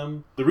around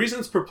them, the reason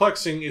it's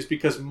perplexing is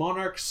because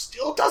Monarch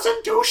still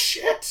doesn't do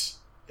shit!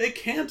 They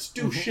can't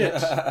do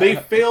shit. They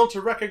fail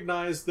to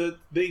recognize that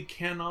they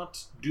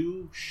cannot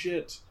do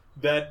shit.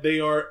 That they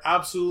are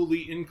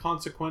absolutely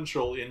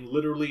inconsequential in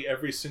literally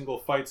every single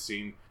fight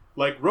scene.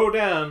 Like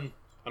Rodan,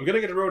 I'm going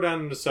to get to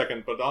Rodan in a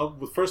second, but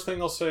the first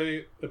thing I'll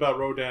say about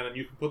Rodan, and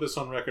you can put this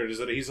on record, is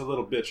that he's a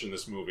little bitch in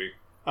this movie.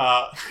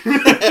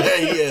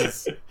 He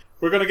is.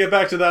 We're going to get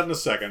back to that in a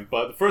second,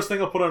 but the first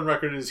thing I'll put on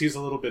record is he's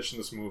a little bitch in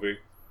this movie.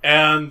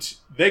 And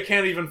they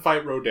can't even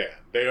fight Rodan.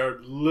 They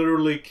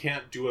literally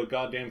can't do a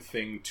goddamn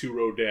thing to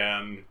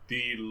Rodan,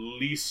 the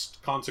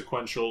least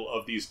consequential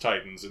of these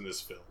titans in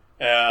this film.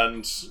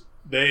 And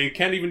they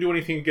can't even do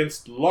anything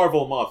against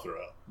larval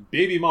Mothra.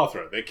 Baby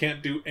Mothra, they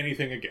can't do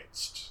anything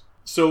against.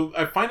 So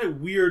I find it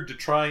weird to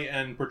try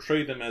and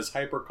portray them as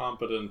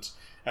hyper-competent,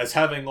 as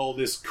having all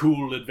this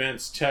cool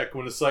advanced tech,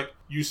 when it's like,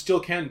 you still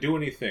can't do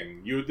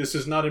anything. This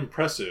is not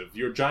impressive.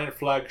 Your giant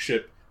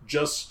flagship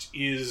just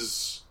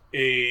is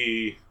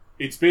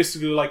it's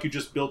basically like you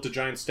just built a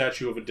giant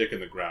statue of a dick in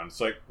the ground. It's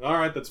like,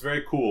 alright, that's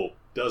very cool.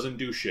 Doesn't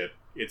do shit.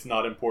 It's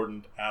not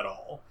important at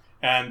all.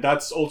 And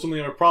that's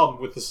ultimately our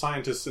problem with the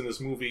scientists in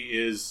this movie,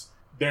 is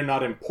they're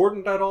not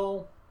important at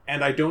all,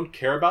 and I don't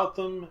care about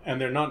them,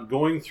 and they're not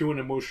going through an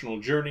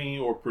emotional journey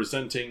or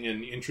presenting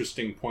an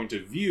interesting point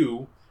of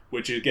view,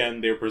 which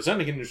again, they're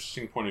presenting an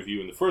interesting point of view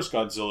in the first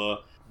Godzilla,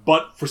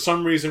 but for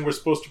some reason we're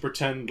supposed to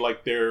pretend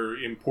like they're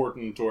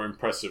important or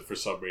impressive for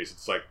some reason.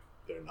 It's like,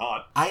 they're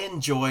not. I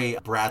enjoy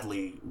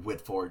Bradley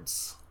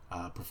Whitford's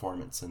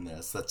performance in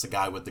this. That's the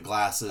guy with the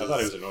glasses. I thought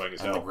he was annoying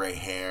as hell. And the gray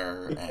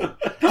hair. And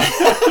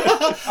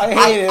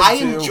I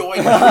enjoy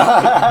him.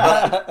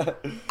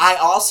 But I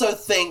also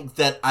think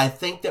that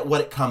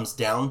what it comes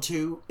down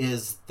to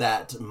is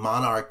that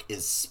Monarch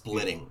is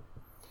splitting.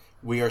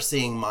 We are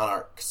seeing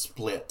Monarch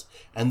split.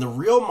 And the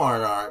real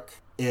Monarch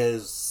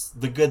is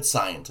the good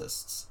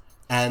scientists.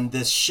 And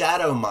this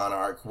Shadow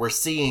Monarch, we're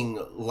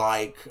seeing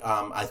like,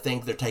 I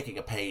think they're taking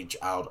a page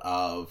out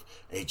of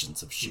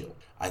Agents of S.H.I.E.L.D.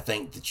 I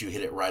think that you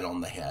hit it right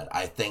on the head.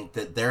 I think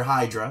that they're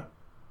Hydra.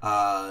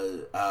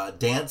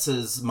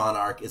 Dance's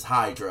Monarch is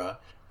Hydra.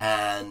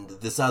 And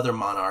this other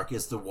Monarch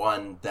is the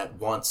one that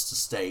wants to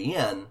stay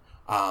in.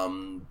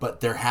 But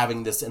they're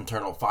having this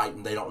internal fight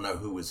and they don't know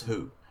who is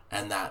who.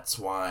 And that's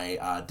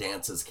why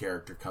Dance's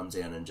character comes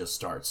in and just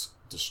starts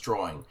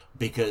destroying.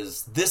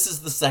 Because this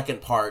is the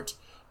second part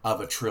of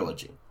a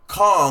trilogy.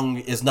 Kong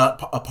is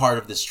not a part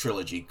of this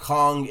trilogy.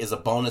 Kong is a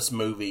bonus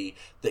movie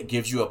that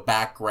gives you a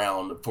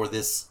background for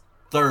this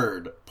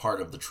third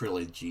part of the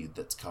trilogy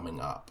that's coming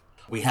up.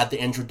 We had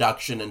the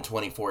introduction in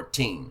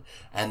 2014,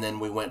 and then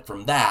we went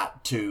from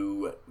that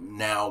to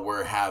now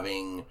we're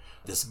having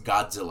this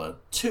Godzilla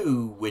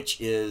 2,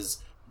 which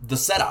is the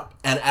setup.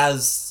 And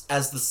as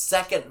the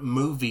second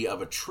movie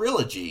of a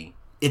trilogy,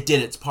 it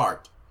did its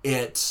part.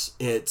 It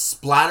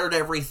splattered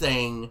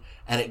everything,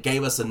 and it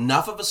gave us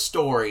enough of a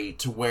story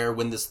to where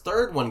when this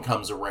third one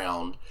comes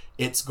around,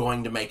 it's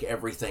going to make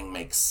everything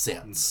make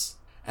sense.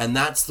 And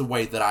that's the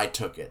way that I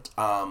took it.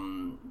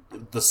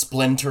 The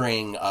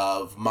splintering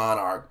of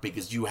Monarch,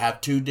 because you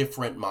have two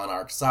different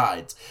Monarch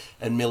sides,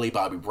 and Millie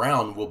Bobby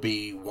Brown will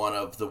be one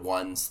of the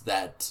ones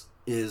that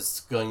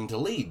is going to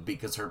lead,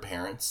 because her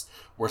parents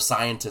were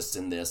scientists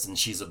in this, and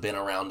she's been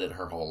around it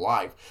her whole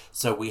life.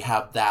 So we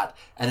have that.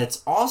 And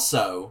it's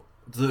also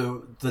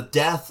the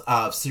death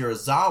of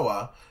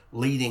Serizawa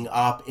leading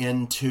up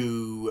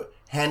into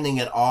handing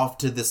it off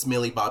to this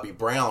Millie Bobby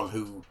Brown,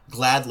 who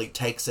gladly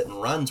takes it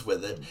and runs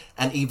with it,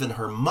 and even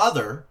her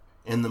mother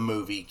in the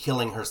movie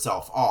killing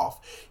herself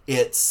off.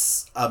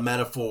 It's a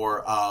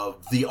metaphor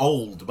of the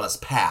old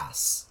must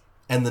pass,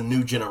 and the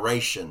new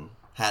generation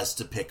has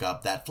to pick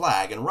up that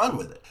flag and run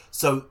with it.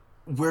 So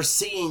we're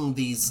seeing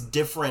these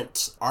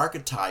different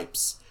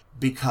archetypes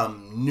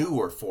become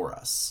newer for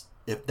us,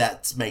 if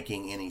that's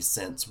making any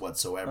sense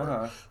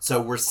whatsoever.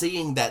 So we're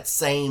seeing that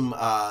same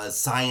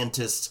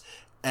scientist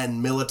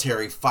and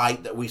military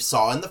fight that we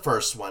saw in the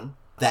first one,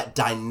 that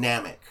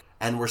dynamic.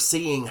 And we're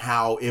seeing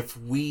how if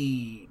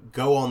we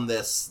go on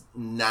this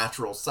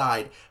natural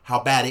side, how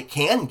bad it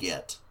can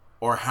get,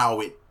 or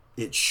how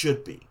it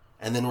should be.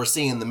 And then we're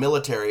seeing the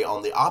military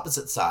on the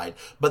opposite side.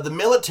 But the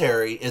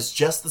military is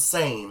just the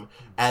same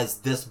as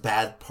this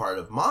bad part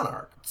of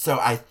Monarch. So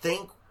I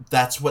think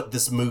that's what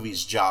this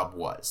movie's job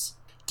was.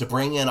 To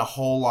bring in a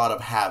whole lot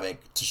of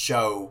havoc, to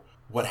show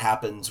what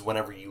happens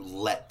whenever you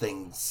let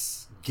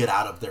things get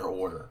out of their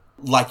order.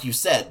 Like you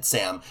said,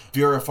 Sam,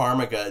 Vera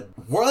Farmiga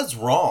was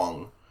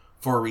wrong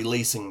for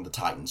releasing the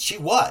Titans. She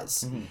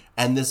was. Mm-hmm.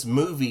 And this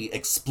movie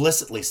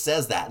explicitly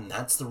says that, and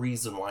that's the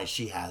reason why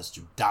she has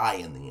to die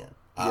in the end.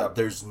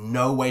 There's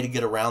no way to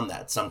get around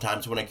that.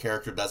 Sometimes when a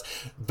character does.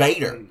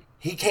 Vader,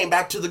 he came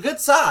back to the good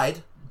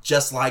side,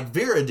 just like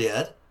Vera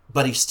did,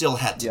 but he still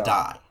had to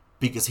die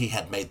because he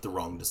had made the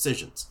wrong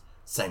decisions.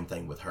 Same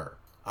thing with her.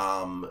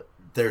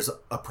 There's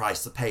a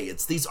price to pay.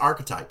 It's these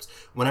archetypes.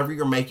 Whenever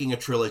you're making a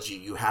trilogy,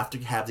 you have to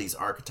have these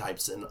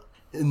archetypes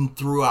in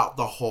throughout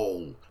the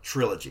whole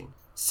trilogy.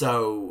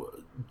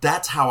 So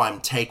that's how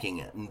I'm taking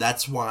it, and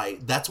that's why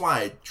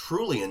I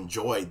truly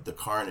enjoyed the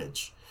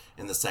carnage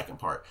in the second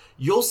part.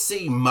 You'll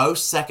see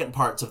most second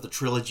parts of the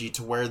trilogy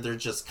to where they're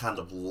just kind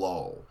of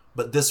lull,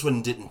 but this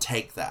one didn't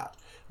take that.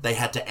 They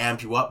had to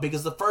amp you up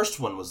because the first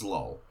one was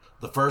lull.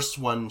 The first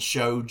one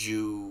showed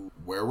you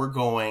where we're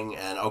going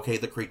and, okay,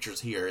 the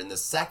creature's here. And the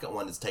second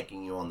one is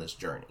taking you on this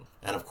journey.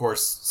 And, of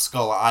course,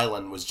 Skull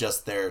Island was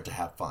just there to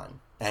have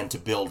fun and to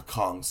build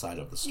Kong's side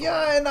of the story.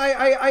 Yeah, and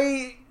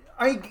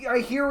I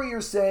hear what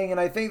you're saying, and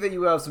I think that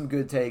you have some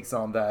good takes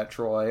on that,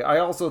 Troy. I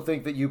also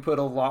think that you put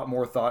a lot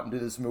more thought into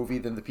this movie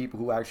than the people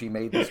who actually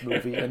made this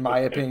movie, in my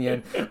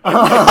opinion.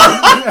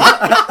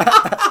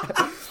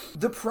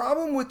 The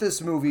problem with this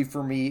movie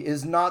for me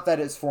is not that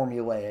it's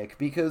formulaic,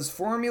 because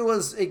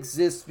formulas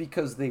exist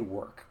because they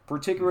work,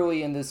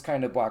 particularly in this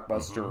kind of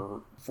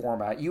blockbuster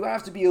format. You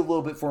have to be a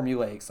little bit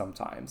formulaic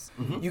sometimes.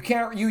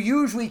 You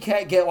usually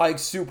can't get like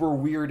super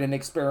weird and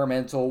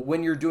experimental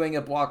when you're doing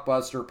a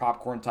blockbuster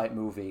popcorn type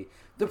movie.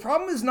 The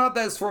problem is not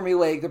that it's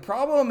formulaic. The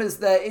problem is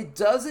that it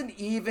doesn't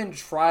even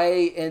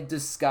try and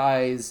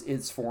disguise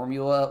its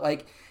formula.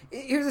 Like,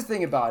 here's the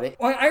thing about it.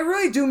 I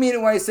really do mean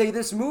it when I say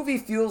this movie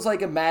feels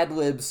like a Mad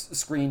Libs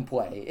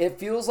screenplay. It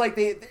feels like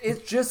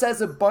it just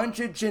has a bunch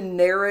of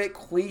generic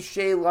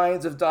cliche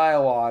lines of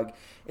dialogue.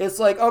 It's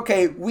like,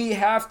 okay, we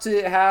have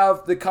to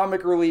have the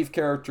comic relief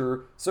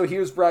character, so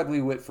here's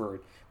Bradley Whitford.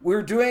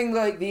 We're doing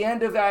like the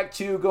end of Act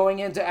 2 going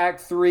into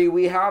Act 3.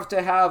 We have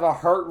to have a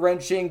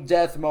heart-wrenching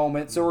death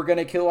moment, so we're going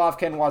to kill off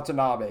Ken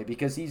Watanabe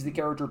because he's the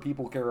character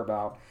people care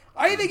about.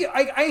 I think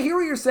I hear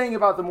what you're saying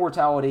about the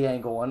mortality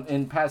angle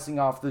and passing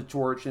off the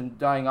torch and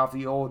dying off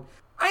the old.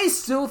 I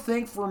still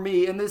think for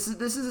me, and this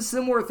is a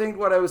similar thing to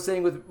what I was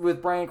saying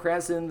with Bryan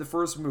Cranston in the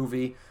first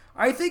movie,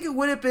 I think it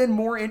would have been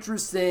more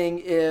interesting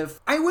if...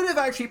 I would have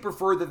actually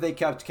preferred that they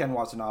kept Ken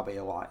Watanabe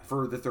alive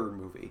for the third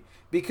movie.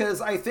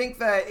 Because I think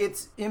that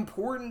it's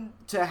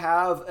important to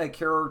have a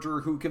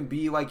character who can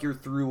be like your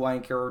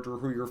through-line character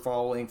who you're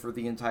following for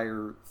the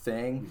entire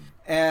thing.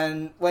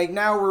 And like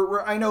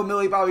now I know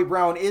Millie Bobby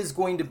Brown is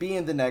going to be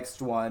in the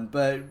next one,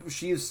 but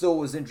she still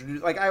was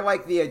introduced. Like, I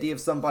like the idea of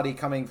somebody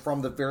coming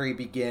from the very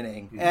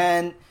beginning.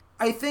 And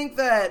I think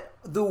that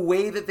the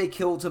way that they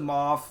killed him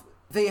off,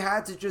 they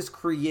had to just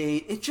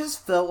create, it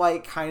just felt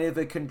like kind of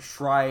a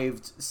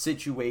contrived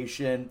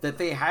situation that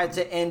they had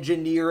to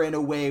engineer in a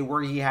way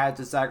where he had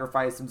to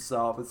sacrifice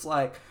himself. It's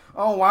like,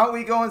 oh, why don't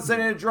we go and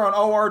send in a drone?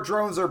 Oh, our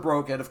drones are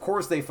broken. Of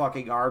course they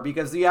fucking are,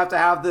 because you have to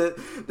have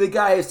the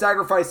guy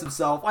sacrifice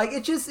himself. Like,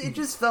 it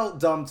just felt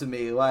dumb to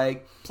me.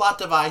 Like, plot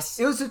device.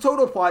 It was a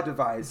total plot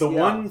device. The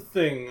one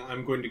thing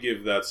I'm going to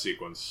give that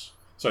sequence,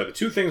 the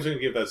two things I'm going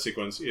to give that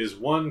sequence is,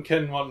 one,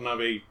 Ken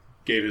Watanabe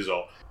gave his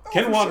all.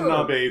 Ken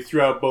Watanabe,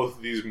 throughout both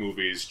of these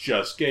movies,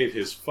 just gave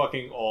his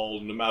fucking all,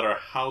 no matter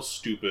how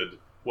stupid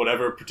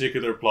whatever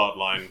particular plot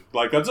line.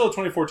 Like Godzilla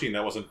 2014,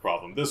 that wasn't a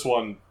problem. This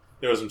one,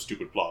 there was some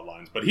stupid plot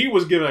lines, but he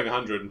was giving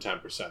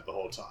 110% the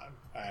whole time,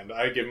 and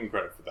I give him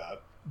credit for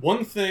that.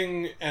 One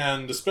thing,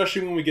 and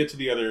especially when we get to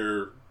the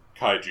other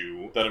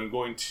kaiju, that I'm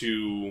going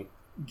to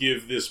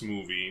give this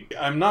movie...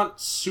 I'm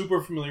not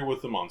super familiar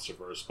with the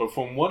MonsterVerse, but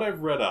from what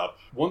I've read up,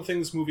 one thing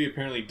this movie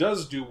apparently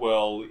does do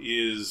well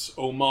is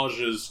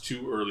homages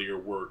to earlier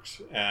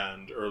works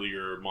and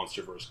earlier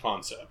MonsterVerse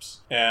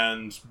concepts.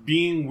 And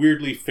being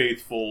weirdly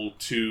faithful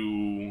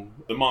to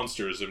the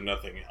monsters, if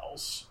nothing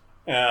else.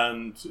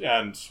 And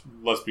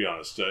let's be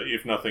honest,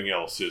 if nothing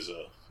else is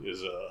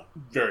a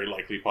very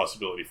likely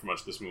possibility for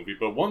much of this movie.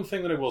 But one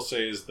thing that I will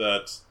say is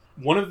that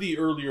one of the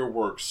earlier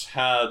works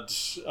had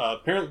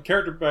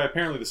character by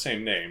apparently the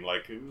same name,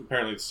 like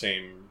apparently the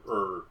same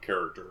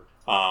character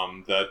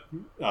that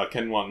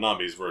Ken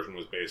Watanabe's version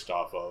was based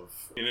off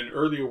of. In an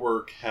earlier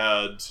work,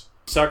 had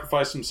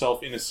sacrificed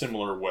himself in a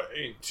similar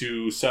way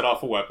to set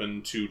off a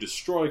weapon to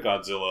destroy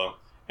Godzilla.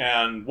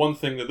 And one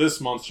thing that this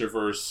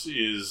MonsterVerse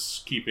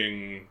is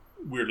keeping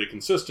weirdly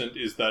consistent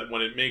is that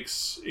when it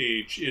makes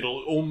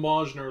it'll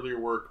homage an earlier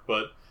work,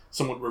 but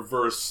somewhat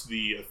reverse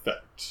the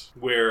effect,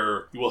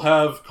 where you will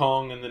have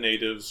Kong and the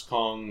natives,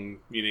 Kong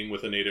meeting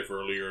with a native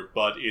earlier,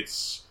 but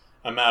it's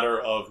a matter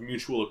of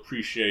mutual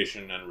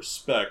appreciation and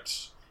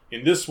respect.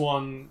 In this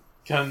one,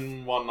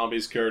 Ken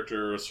Watanabe's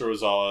character,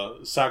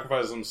 Serizawa,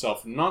 sacrifices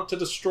himself not to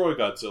destroy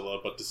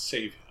Godzilla, but to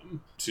save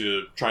him,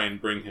 to try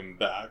and bring him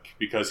back,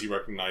 because he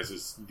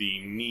recognizes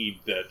the need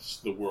that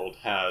the world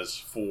has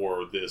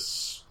for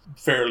this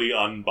fairly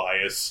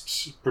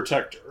unbiased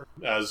protector.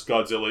 As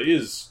Godzilla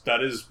is,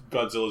 that is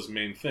Godzilla's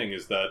main thing,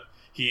 is that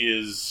he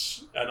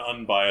is an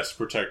unbiased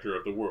protector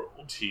of the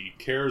world. He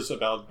cares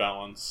about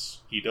balance,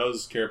 he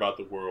does care about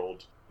the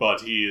world,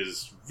 but he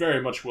is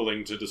very much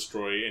willing to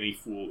destroy any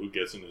fool who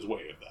gets in his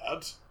way of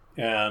that.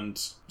 And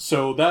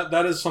so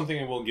that is something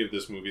I will give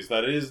this movie.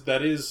 That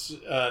is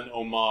an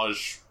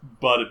homage,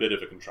 but a bit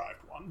of a contrived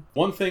one.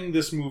 One thing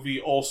this movie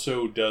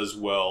also does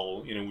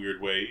well, in a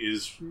weird way,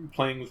 is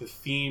playing with a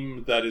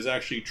theme that is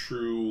actually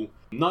true,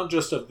 not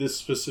just of this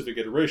specific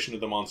iteration of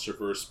the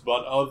MonsterVerse,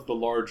 but of the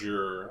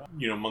larger,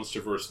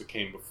 MonsterVerse that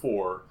came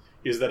before,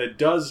 is that it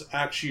does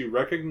actually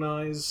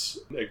recognize,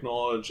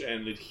 acknowledge,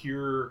 and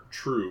adhere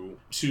true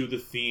to the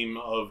theme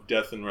of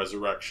death and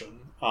resurrection.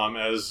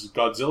 As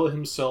Godzilla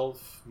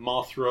himself,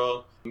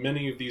 Mothra,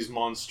 many of these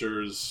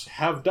monsters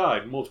have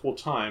died multiple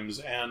times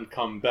and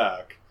come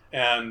back.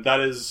 And that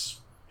is,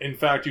 in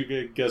fact, you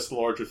could guess the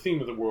larger theme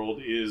of the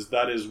world is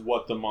that is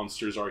what the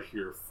monsters are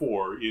here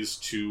for, is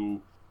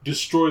to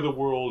destroy the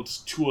world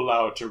to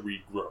allow it to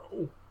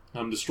regrow.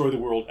 Destroy the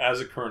world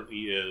as it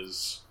currently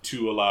is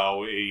to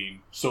allow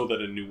so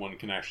that a new one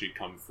can actually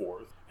come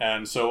forth.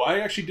 And so I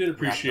actually did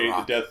appreciate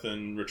the death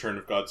and return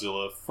of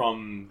Godzilla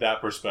from that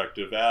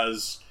perspective,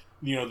 as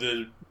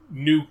the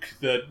nuke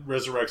that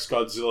resurrects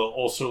Godzilla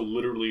also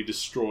literally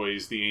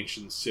destroys the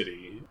ancient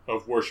city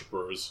of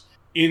worshippers,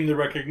 in the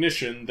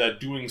recognition that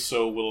doing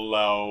so will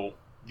allow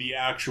the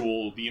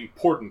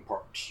important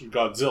part,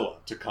 Godzilla,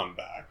 to come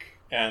back,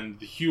 and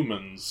the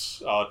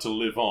humans to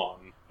live on.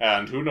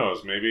 And who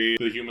knows, maybe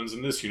the humans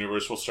in this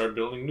universe will start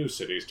building new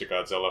cities to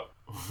Godzilla.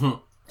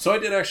 So I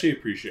did actually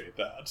appreciate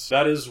that.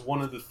 That is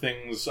one of the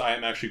things I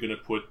am actually going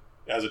to put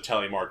as a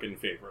tally mark in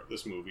favor of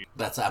this movie.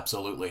 That's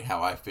absolutely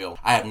how I feel.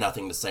 I have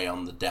nothing to say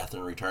on the death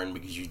and return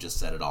because you just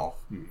said it all.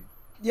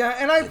 Yeah,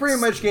 and I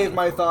pretty much gave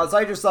my thoughts.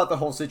 I just thought the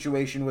whole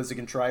situation was a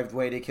contrived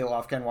way to kill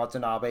off Ken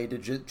Watanabe to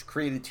just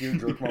create a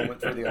tear-jerk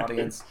moment for the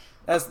audience.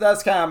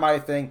 That's kind of my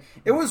thing.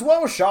 It was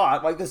well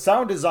shot. Like, the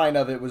sound design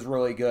of it was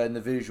really good, and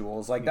the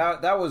visuals. Like,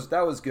 that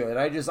was good.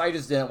 I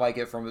just didn't like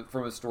it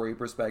from a story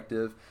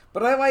perspective.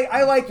 But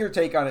I like your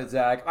take on it,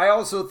 Zach. I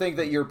also think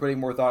that you're putting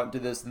more thought into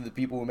this than the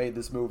people who made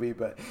this movie.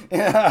 But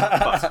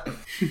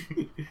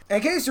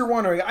in case you're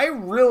wondering, I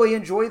really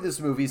enjoyed this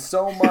movie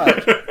so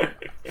much.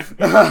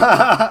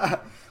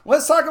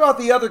 Let's talk about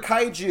the other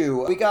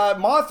kaiju. We got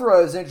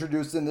Mothra is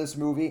introduced in this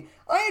movie.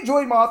 I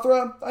enjoyed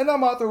Mothra. I thought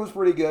Mothra was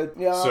pretty good.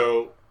 Yeah.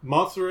 So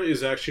Mothra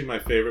is actually my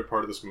favorite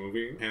part of this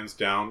movie, hands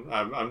down.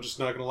 I'm just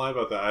not going to lie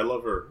about that. I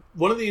love her.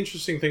 One of the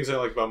interesting things I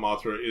like about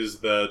Mothra is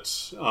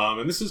that,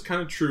 and this is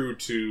kind of true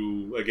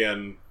to,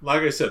 again,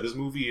 like I said, this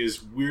movie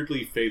is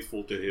weirdly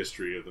faithful to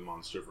history of the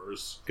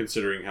MonsterVerse,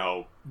 considering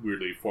how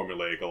weirdly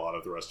formulaic a lot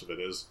of the rest of it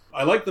is.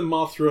 I like that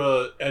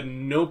Mothra at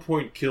no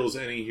point kills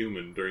any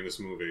human during this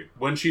movie.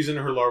 When she's in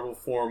her larval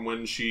form,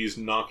 when she's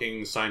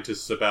knocking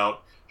scientists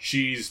about,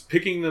 she's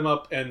picking them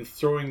up and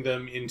throwing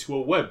them into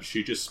a web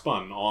she just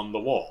spun on the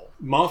wall.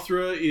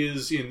 Mothra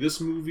is, in this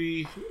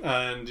movie,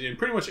 and in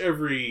pretty much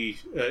every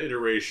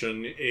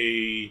iteration,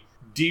 a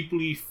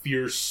deeply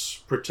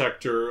fierce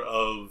protector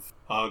of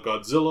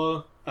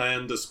Godzilla,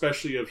 and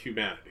especially of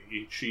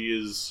humanity. She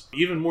is,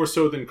 even more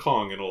so than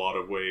Kong in a lot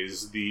of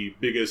ways, the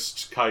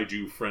biggest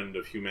kaiju friend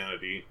of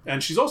humanity.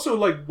 And she's also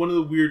like one of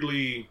the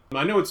weirdly...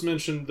 I know it's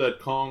mentioned that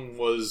Kong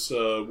was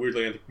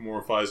weirdly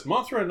anthropomorphized.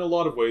 Mothra in a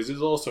lot of ways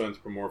is also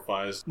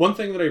anthropomorphized. One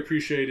thing that I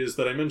appreciate is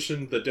that I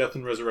mentioned that death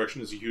and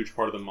resurrection is a huge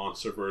part of the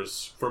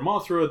MonsterVerse. For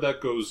Mothra,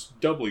 that goes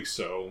doubly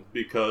so,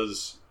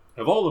 because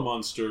of all the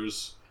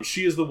monsters,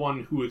 she is the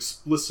one who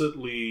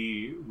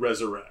explicitly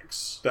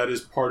resurrects. That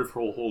is part of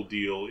her whole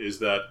deal, is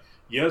that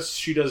yes,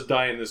 she does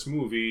die in this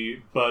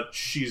movie, but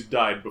she's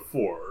died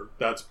before.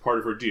 That's part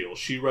of her deal.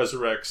 She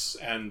resurrects,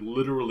 and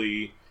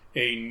literally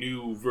a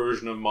new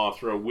version of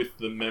Mothra with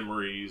the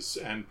memories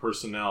and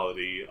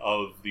personality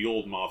of the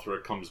old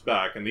Mothra comes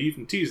back. And they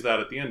even tease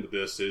that at the end of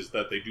this, is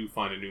that they do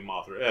find a new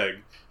Mothra egg.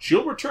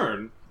 She'll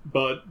return,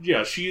 but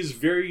yeah, she is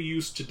very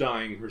used to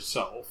dying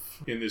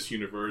herself in this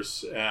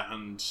universe,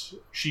 and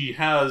she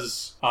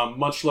has,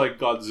 much like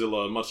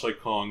Godzilla, much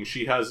like Kong,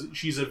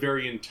 she's a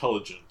very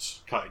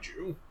intelligent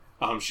kaiju.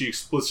 She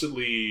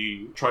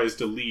explicitly tries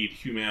to lead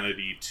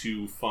humanity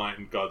to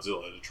find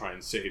Godzilla to try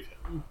and save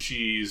him.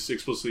 She's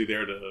explicitly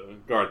there to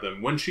guard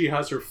them. When she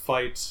has her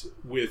fight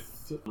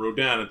with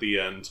Rodan at the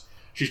end,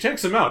 she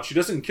takes him out. She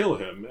doesn't kill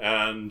him,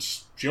 and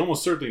she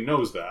almost certainly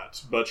knows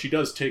that, but she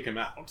does take him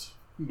out.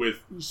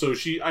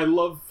 I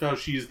love how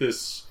she's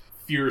this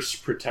fierce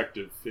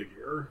protective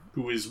figure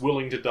who is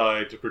willing to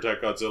die to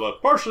protect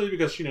Godzilla, partially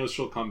because she knows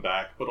she'll come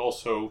back, but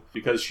also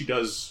because she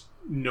does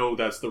know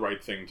that's the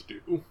right thing to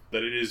do,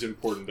 that it is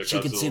important that she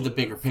Godzilla can see the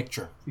bigger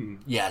picture.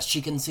 Mm-hmm. Yeah,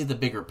 she can see the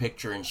bigger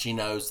picture, and she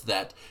knows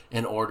that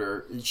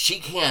she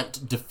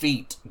can't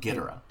defeat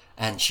Ghidorah,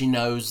 and she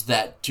knows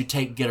that to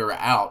take Ghidorah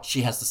out,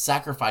 she has to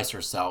sacrifice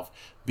herself,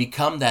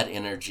 become that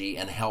energy,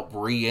 and help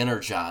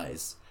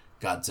re-energize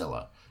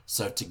Godzilla.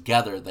 So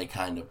together, they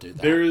kind of do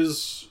that.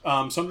 There's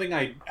something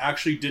I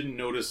actually didn't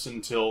notice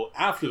until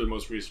after the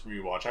most recent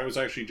rewatch. I was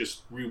actually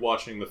just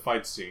rewatching the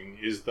fight scene,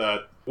 is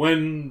that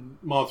when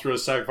Mothra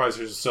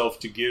sacrifices herself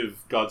to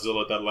give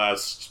Godzilla that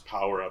last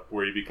power-up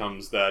where he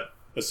becomes that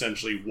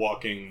essentially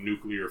walking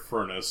nuclear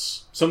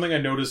furnace, something I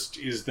noticed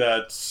is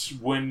that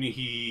when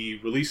he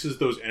releases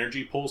those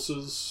energy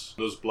pulses,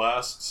 those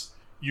blasts,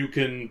 you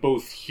can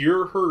both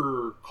hear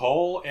her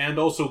call and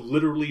also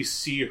literally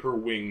see her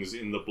wings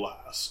in the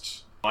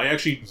blast. I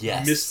actually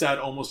missed that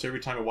almost every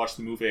time I watched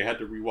the movie. I had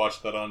to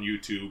rewatch that on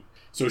YouTube.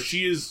 So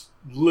she is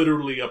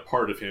literally a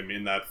part of him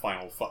in that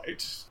final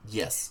fight.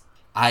 Yes.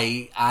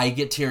 I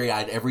get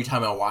teary-eyed every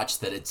time I watch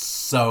that. It's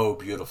so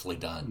beautifully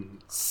done. Mm-hmm.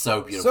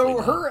 So beautifully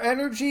done.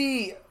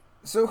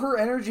 So her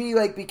energy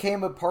like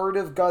became a part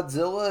of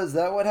Godzilla? Is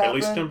that what happened? At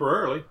least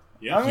temporarily.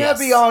 Yeah. I'm gonna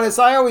be honest,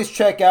 I always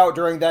check out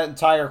during that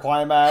entire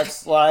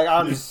climax. Like,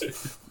 I'm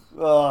just...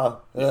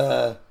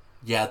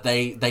 Yeah,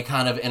 they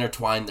kind of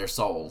intertwine their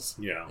souls.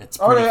 Yeah. It's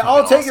pretty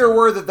I'll take awesome. your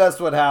word that that's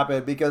what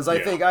happened, because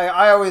I think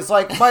I always,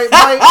 like,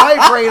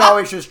 my brain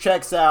always just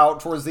checks out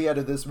towards the end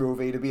of this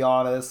movie, to be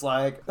honest.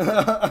 Like,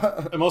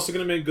 I'm also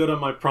going to make good on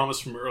my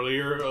promise from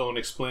earlier on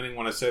explaining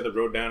when I say that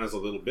Rodan is a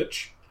little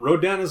bitch.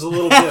 Rodan is a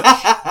little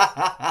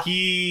bitch.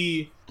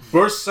 He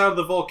bursts out of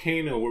the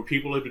volcano where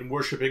people have been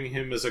worshipping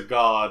him as a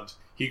god.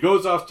 He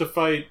goes off to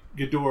fight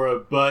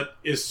Ghidorah, but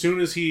as soon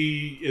as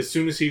he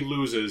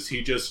loses,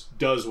 he just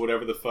does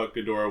whatever the fuck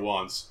Ghidorah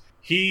wants.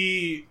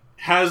 He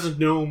has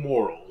no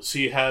morals.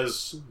 He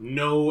has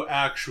no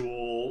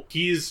actual...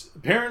 He's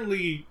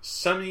apparently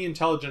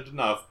semi-intelligent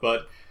enough,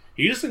 but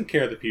he doesn't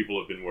care that people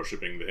have been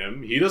worshipping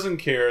him. He doesn't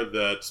care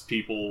that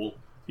people,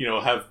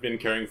 have been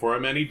caring for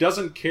him, and he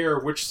doesn't care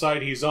which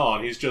side he's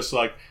on. He's just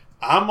like,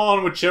 I'm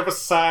on whichever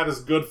side is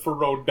good for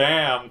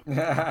Rodan.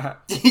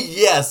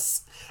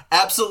 Yes.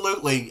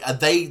 Absolutely.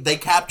 They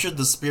captured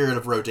the spirit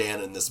of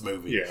Rodan in this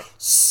movie. Yeah.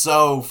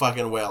 So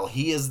fucking well.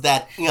 He is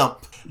that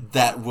imp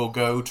that will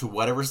go to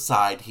whatever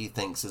side he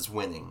thinks is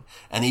winning.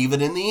 And even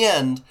in the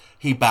end,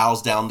 he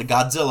bows down to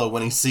Godzilla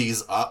when he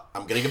sees,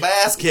 I'm getting my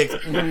ass kicked.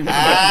 I'm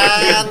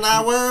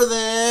not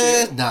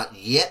worthy. Not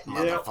yet,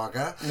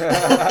 motherfucker.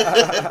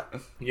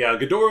 Yeah,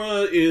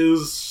 Ghidorah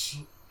is...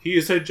 He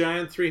is a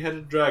giant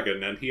three-headed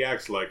dragon, and he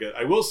acts like it.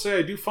 I will say,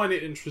 I do find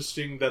it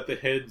interesting that the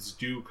heads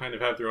do kind of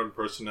have their own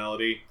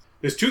personality.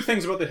 There's two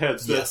things about the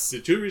heads.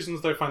 The two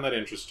reasons that I find that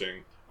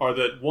interesting are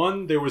that,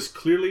 one, there was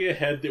clearly a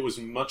head that was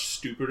much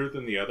stupider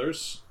than the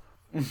others.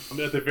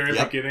 At the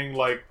very beginning,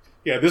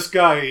 this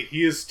guy,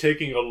 he is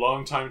taking a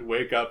long time to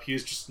wake up. He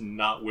is just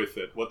not with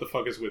it. What the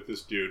fuck is with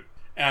this dude?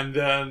 And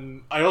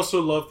then, I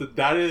also love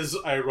that is,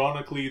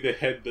 ironically, the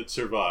head that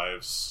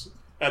survives.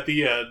 At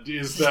the end,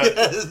 is that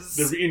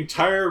the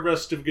entire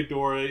rest of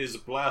Ghidorah is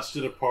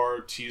blasted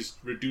apart, he's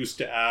reduced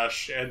to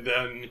ash, and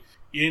then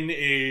in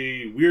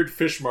a weird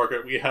fish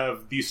market, we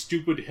have the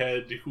stupid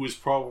head who is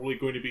probably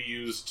going to be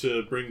used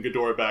to bring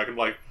Ghidorah back. I'm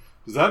like,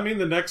 does that mean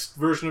the next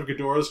version of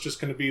Ghidorah is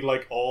just going to be,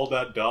 all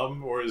that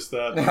dumb? Or is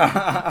that...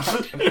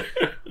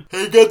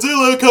 Hey,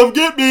 Godzilla, come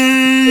get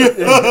me!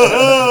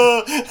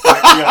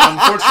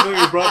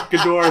 Unfortunately, we brought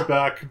Ghidorah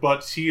back,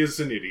 but he is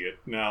an idiot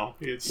now.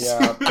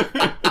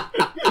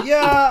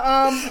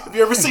 Have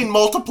you ever seen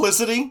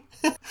Multiplicity?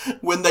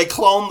 When they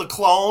clone the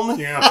clone?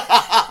 Yeah.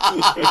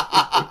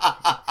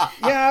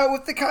 Yeah,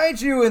 with the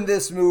kaiju in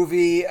this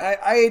movie,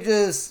 I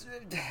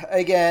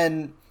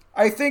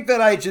think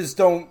that I just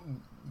don't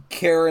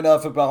care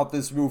enough about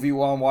this movie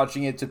while I'm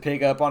watching it to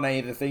pick up on any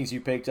of the things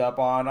you picked up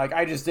on.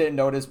 I just didn't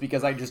notice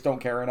because I just don't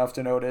care enough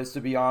to notice,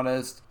 to be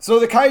honest. So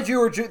the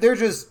kaiju they're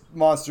just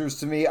monsters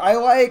to me. I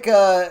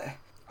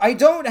I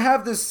don't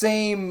have the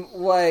same,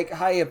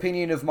 high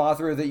opinion of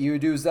Mothra that you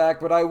do, Zach,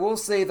 but I will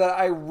say that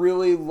I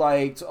really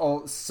liked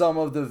some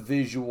of the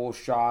visual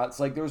shots.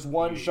 Like, there's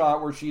one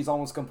shot where she's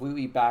almost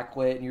completely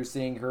backlit, and you're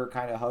seeing her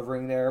kind of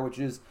hovering there, which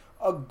is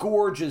a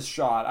gorgeous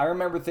shot. I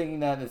remember thinking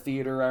that in the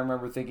theater. I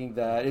remember thinking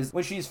that is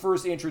when she's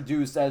first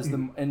introduced as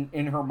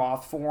in her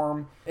moth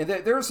form. And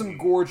there are some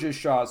gorgeous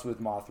shots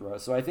with Mothra,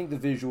 so I think the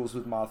visuals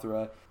with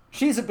Mothra,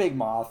 she's a big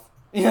moth,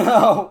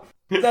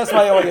 That's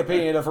my only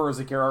opinion of her as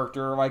a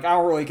character. Like, I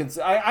don't really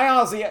consider... I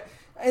honestly...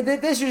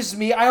 This is just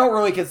me. I don't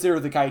really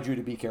consider the kaiju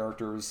to be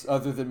characters,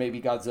 other than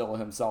maybe Godzilla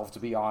himself, to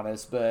be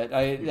honest. But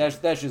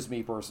that's just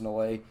me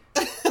personally.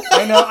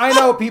 I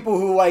know people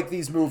who like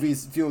these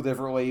movies feel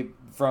differently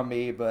from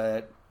me,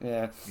 but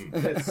yeah.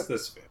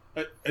 That's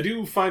fair. I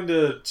do find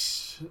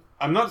it...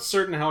 I'm not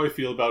certain how I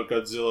feel about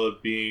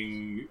Godzilla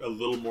being a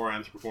little more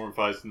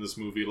anthropomorphized in this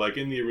movie. Like,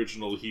 in the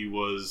original, he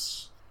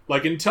was...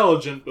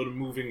 intelligent but a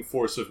moving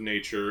force of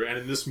nature, and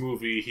in this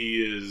movie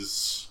he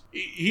is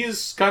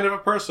kind of a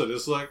person.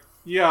 It's like,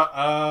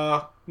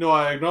 no,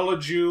 I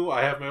acknowledge you,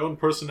 I have my own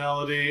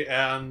personality,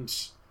 and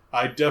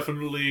I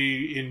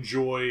definitely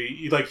enjoy,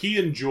 he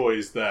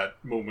enjoys that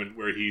moment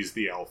where he's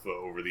the alpha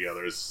over the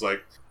others. It's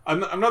like,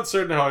 I'm not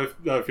certain how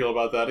I feel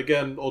about that.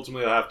 Again,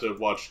 ultimately I have to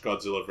watch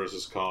Godzilla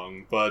vs.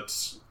 Kong,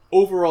 but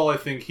overall I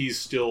think he's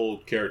still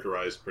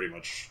characterized pretty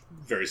much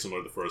very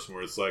similar to the first one,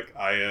 where it's like,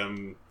 I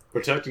am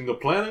protecting the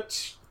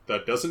planet.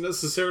 That doesn't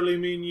necessarily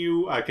mean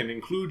you. I can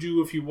include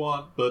you if you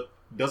want, but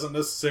doesn't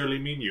necessarily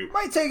mean you.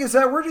 My take is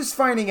that we're just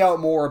finding out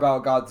more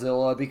about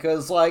Godzilla,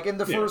 because, in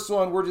the first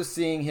one, we're just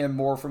seeing him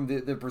more from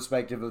the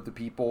perspective of the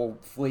people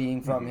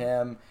fleeing from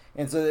him.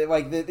 And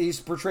so, he's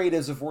portrayed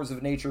as a force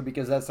of nature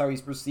because that's how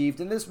he's perceived.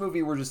 In this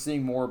movie, we're just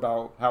seeing more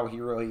about how he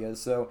really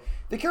is. So,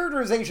 the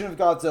characterization of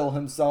Godzilla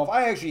himself,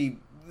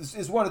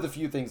 is one of the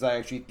few things I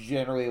actually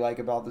generally like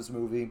about this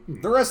movie.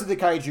 The rest of the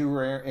kaiju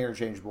are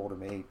interchangeable to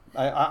me.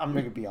 I'm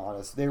going to be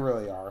honest. They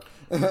really are.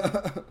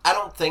 I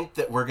don't think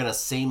that we're going to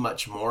see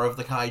much more of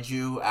the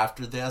kaiju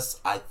after this.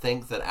 I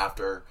think that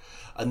after...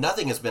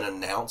 nothing has been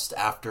announced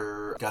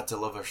after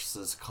Godzilla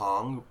vs.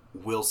 Kong.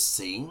 We'll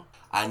see.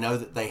 I know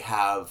that they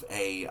have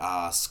a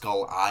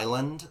Skull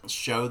Island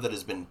show that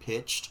has been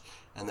pitched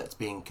and that's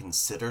being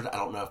considered. I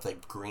don't know if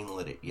they've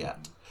greenlit it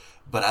yet.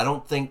 But I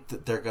don't think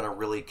that they're going to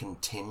really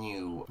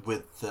continue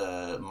with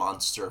the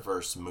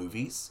MonsterVerse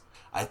movies.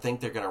 I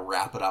think they're going to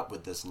wrap it up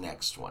with this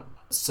next one.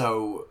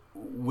 So,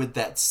 with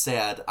that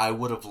said, I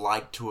would have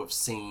liked to have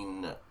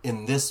seen,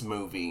 in this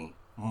movie,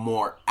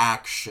 more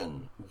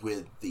action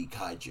with the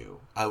kaiju.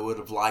 I would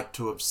have liked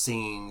to have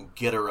seen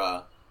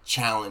Ghidorah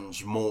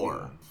challenge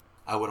more.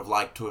 I would have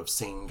liked to have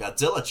seen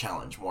Godzilla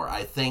challenge more.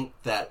 I think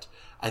that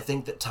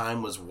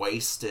time was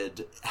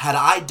wasted. Had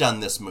I done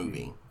this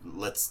movie,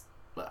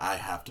 I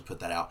have to put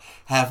that out.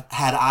 Had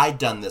I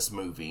done this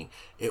movie,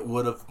 it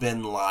would have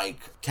been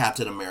like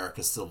Captain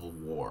America Civil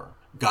War.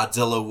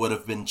 Godzilla would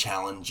have been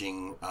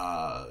challenging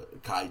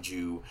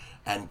kaiju,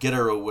 and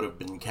Ghidorah would have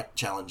been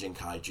challenging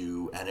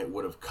kaiju, and it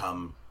would have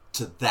come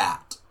to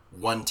that.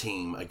 One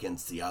team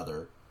against the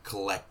other,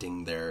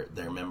 collecting their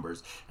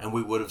members. And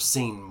we would have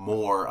seen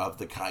more of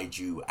the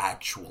kaiju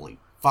actually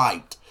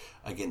fight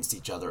against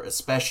each other,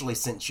 especially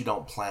since you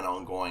don't plan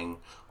on going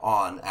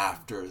on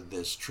after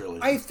this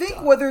trilogy. I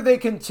think whether they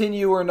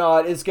continue or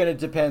not is going to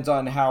depend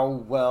on how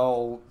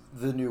well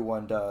the new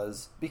one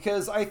does.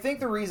 Because I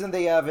think the reason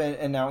they haven't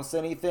announced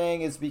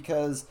anything is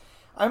because,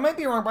 I might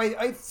be wrong, but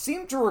I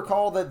seem to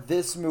recall that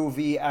this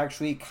movie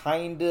actually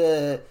kind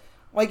of...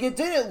 it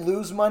didn't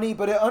lose money,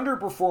 but it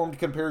underperformed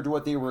compared to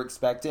what they were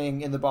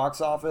expecting in the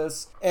box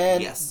office.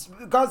 And yes.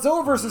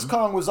 Godzilla vs.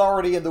 Kong was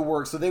already in the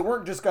works, so they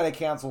weren't just going to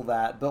cancel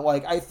that. But,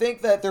 I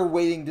think that they're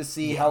waiting to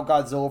see how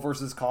Godzilla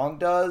vs. Kong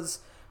does,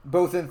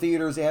 both in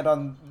theaters and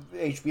on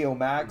HBO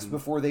Max,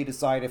 before they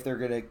decide if they're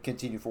going to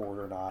continue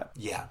forward or not.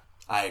 Yeah,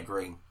 I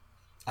agree.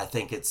 I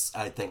think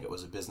it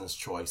was a business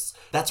choice.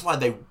 That's why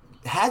they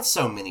had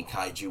so many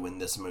kaiju in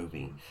this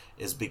movie,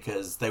 is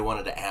because they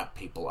wanted to amp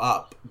people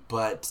up.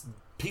 But...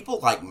 people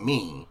like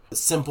me,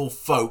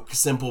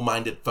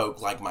 simple-minded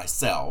folk like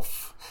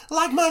myself,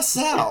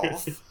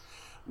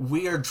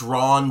 we are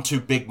drawn to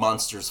big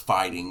monsters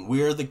fighting.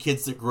 We're the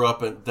kids that grew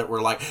up and that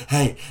were like,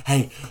 hey,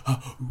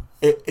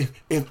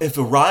 if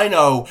a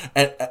rhyno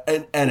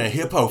and a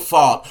hippo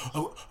fought,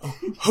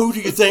 who do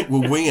you think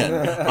will win?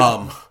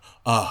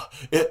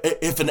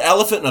 If an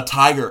elephant and a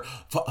tiger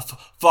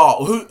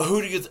fought,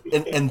 who do you...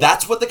 and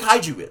that's what the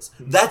kaiju is.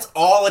 That's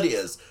all it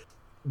is.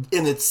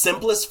 In its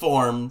simplest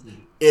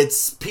form...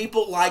 it's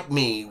people like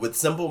me with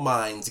simple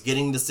minds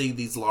getting to see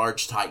these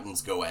large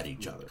titans go at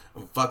each other.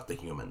 Fuck the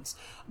humans.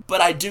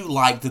 But I do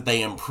like that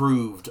they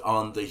improved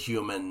on the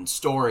human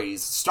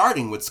stories,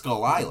 starting with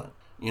Skull Island.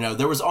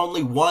 There was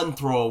only one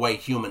throwaway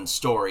human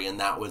story, and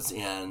that was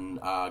in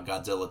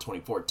Godzilla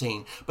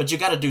 2014. But you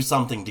got to do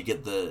something to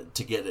get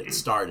it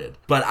started.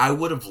 But I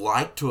would have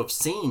liked to have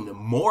seen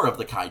more of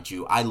the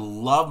kaiju. I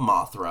love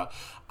Mothra.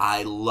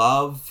 I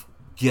love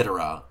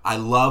Ghidorah. I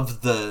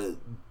love the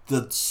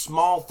the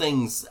small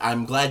things,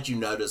 I'm glad you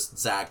noticed,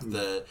 Zach,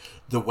 the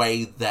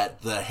way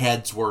that the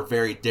heads were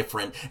very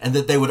different and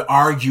that they would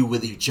argue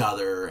with each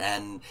other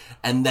and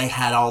they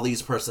had all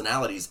these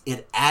personalities.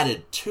 It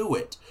added to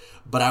it.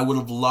 But I would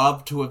have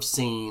loved to have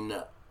seen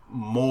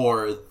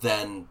more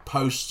than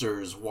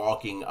posters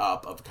walking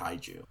up of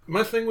kaiju.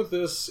 My thing with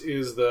this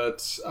is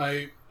that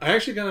I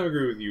actually kind of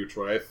agree with you,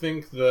 Troy. I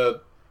think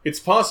that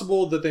it's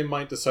possible that they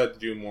might decide to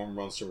do more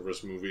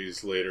MonsterVerse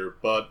movies later,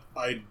 but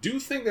I do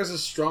think there's a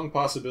strong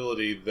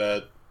possibility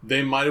that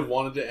they might have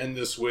wanted to end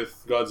this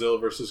with Godzilla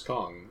vs.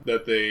 Kong,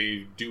 that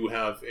they do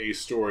have a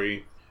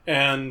story.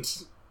 And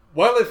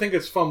while I think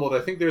it's fumbled,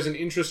 I think there's an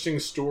interesting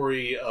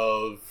story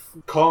of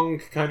Kong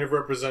kind of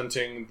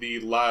representing the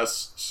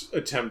last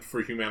attempt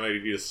for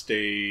humanity to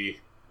stay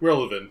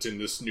relevant in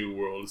this new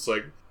world. It's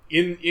like,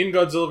 in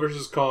Godzilla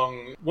vs.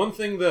 Kong, one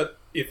thing that,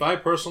 if I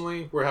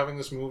personally were having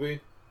this movie,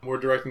 we're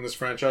directing this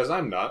franchise,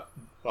 I'm not,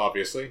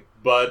 obviously,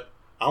 but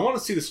I want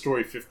to see the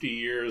story 50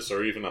 years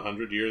or even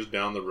 100 years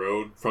down the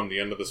road from the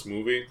end of this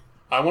movie.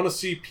 I want to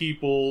see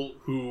people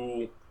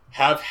who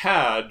have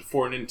had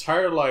for an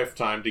entire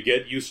lifetime to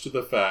get used to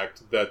the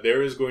fact that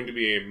there is going to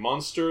be a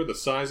monster the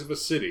size of a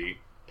city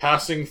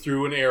passing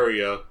through an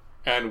area,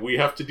 and we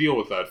have to deal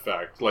with that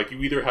fact. Like, you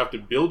either have to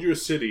build your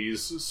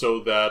cities so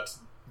that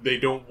they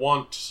don't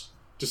want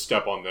to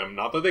step on them,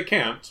 not that they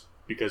can't,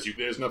 because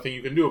there's nothing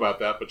you can do about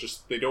that, but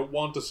just they don't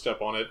want to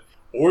step on it.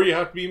 Or you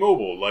have to be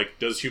mobile. Like,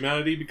 does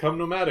humanity become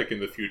nomadic in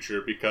the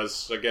future?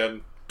 Because,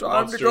 again, time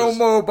monsters... to go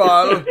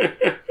mobile.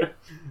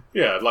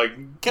 Yeah,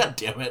 like... God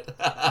damn it.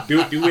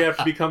 do we have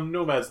to become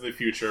nomads in the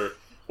future?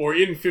 Or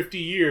in 50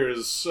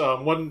 years,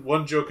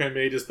 one joke I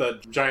made is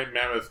that giant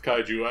mammoth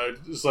kaiju. I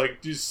was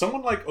like, does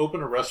someone, like,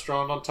 open a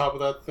restaurant on top of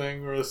that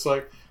thing? Or it's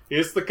like,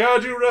 it's the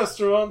kaiju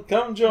restaurant,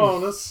 come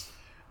join us.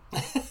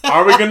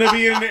 Are we going to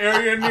be in an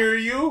area near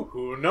you?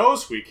 Who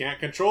knows? We can't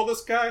control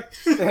this guy.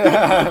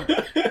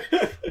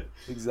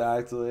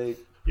 Exactly.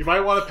 You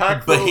might want to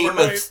pack for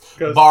Behemoth's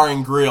overnight. Bar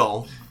and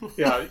Grill.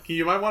 Yeah,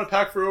 you might want to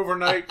pack for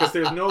overnight because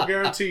there's no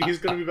guarantee he's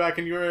going to be back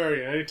in your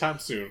area anytime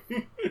soon.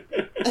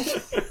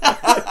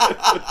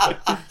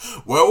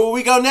 Where will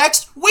we go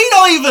next? We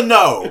don't even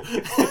know.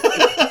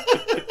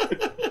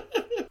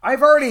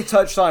 I've already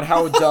touched on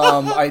how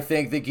dumb I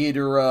think the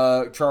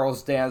Ghidorah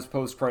Charles Dance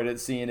post-credit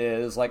scene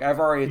is. Like, I've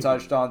already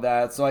touched on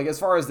that. So, like, as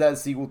far as that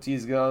sequel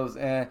tease goes,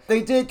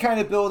 they did kind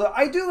of build up...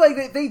 I do like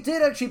that they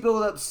did actually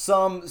build up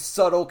some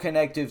subtle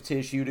connective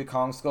tissue to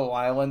Kong Skull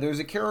Island. There's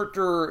a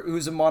character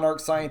who's a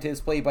monarch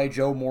scientist played by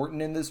Joe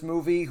Morton in this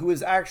movie, who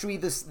is actually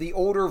the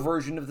older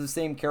version of the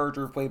same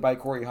character played by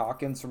Corey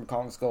Hawkins from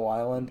Kong Skull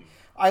Island.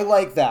 I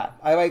like that.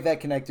 I like that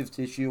connective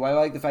tissue. I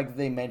like the fact that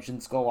they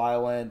mentioned Skull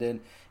Island,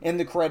 and in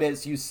the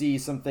credits you see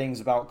some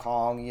things about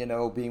Kong, you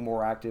know, being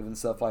more active and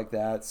stuff like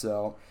that.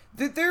 So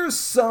there's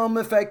some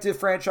effective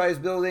franchise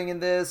building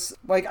in this.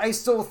 Like, I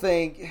still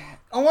think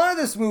a lot of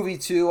this movie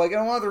too, like,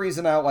 and a lot of the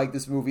reason I don't like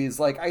this movie is,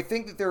 like, I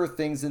think that there are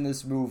things in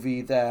this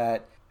movie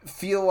that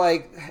feels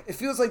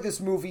like this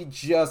movie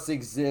just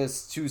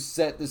exists to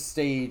set the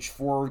stage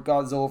for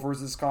Godzilla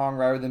vs. Kong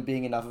rather than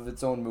being enough of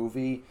its own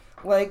movie.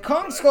 Like,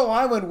 Kong Skull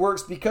Island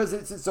works because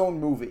it's its own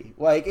movie.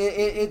 Like,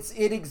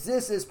 it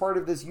exists as part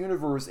of this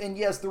universe. And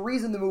yes, the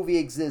reason the movie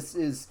exists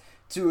is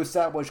to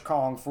establish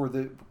Kong for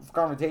the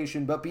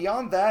confrontation. But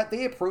beyond that,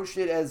 they approached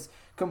it as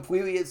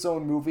completely its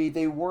own movie.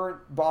 They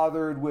weren't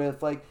bothered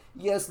with, like,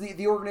 yes,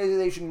 the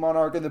organization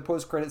Monarch and the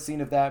post-credit scene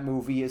of that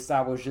movie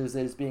establishes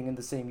it as being in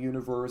the same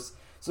universe.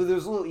 So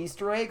there's little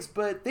Easter eggs,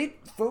 but they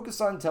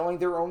focus on telling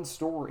their own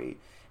story.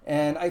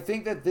 And I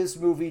think that this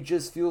movie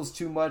just feels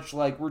too much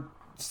like we're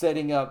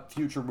setting up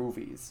future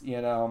movies, you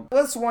know.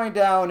 Let's wind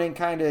down and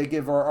kind of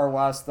give our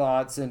last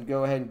thoughts and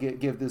go ahead and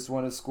give this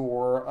one a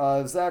score.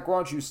 Zach, why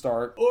don't you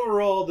start?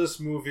 Overall, this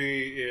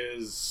movie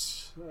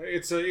is...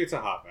 It's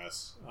a hot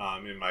mess,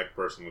 in my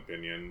personal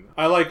opinion.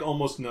 I like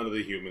almost none of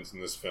the humans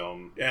in this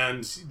film.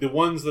 And the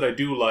ones that I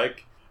do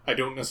like, I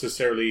don't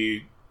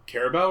necessarily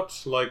care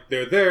about. Like,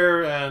 they're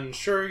there, and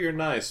sure, you're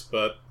nice,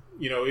 but,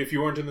 you know, if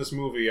you weren't in this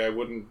movie, I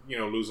wouldn't, you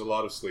know, lose a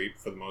lot of sleep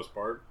for the most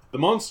part. The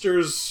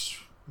monsters...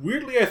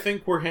 Weirdly, I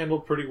think were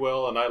handled pretty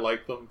well, and I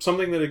like them.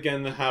 Something that,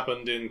 again,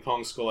 happened in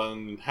Kong Skull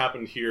Island and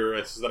happened here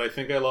is that I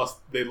think they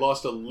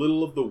lost a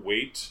little of the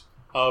weight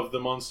of the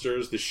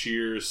monsters. The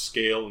sheer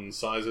scale and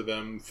size of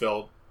them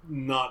felt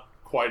not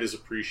quite as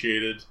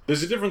appreciated.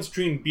 There's a difference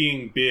between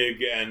being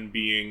big and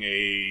being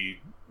a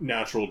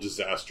natural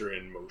disaster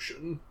in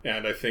motion,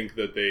 and I think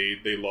that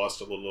they lost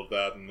a little of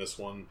that in this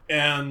one.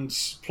 And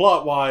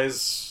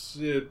plot-wise,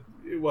 it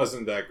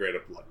wasn't that great a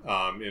plot,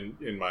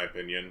 in my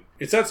opinion.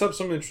 It sets up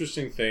some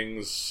interesting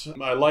things.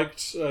 I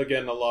liked,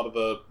 again, a lot of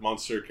the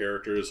monster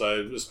characters.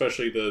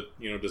 Especially the,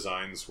 you know,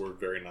 designs were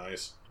very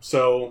nice.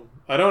 So,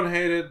 I don't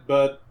hate it,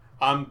 but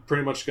I'm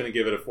pretty much going to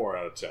give it a 4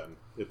 out of 10.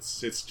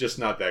 It's just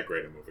not that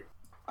great a movie.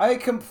 I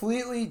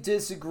completely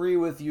disagree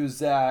with you,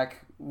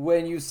 Zach,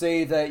 when you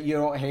say that you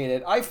don't hate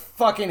it. I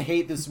fucking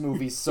hate this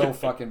movie so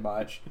fucking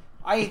much.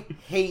 I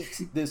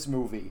hate this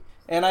movie.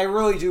 And I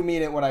really do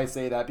mean it when I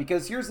say that,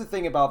 because here's the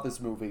thing about this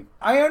movie.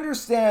 I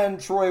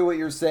understand, Troy, what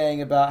you're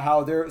saying about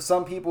how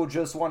some people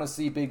just want to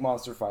see big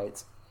monster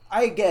fights.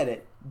 I get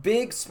it.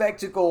 Big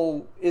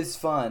spectacle is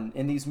fun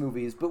in these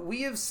movies, but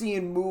we have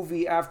seen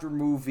movie after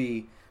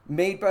movie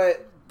made by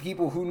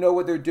people who know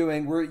what they're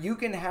doing, where you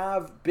can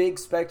have big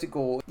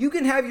spectacle. You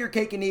can have your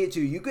cake and eat it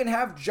too. You can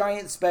have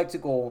giant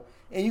spectacle,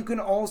 and you can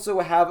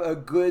also have a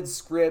good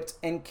script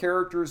and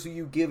characters who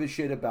you give a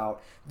shit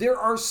about. There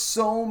are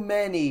so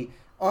many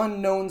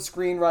unknown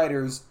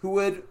screenwriters who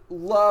would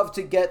love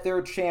to get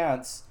their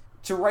chance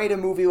to write a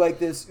movie like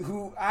this,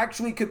 who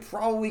actually could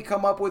probably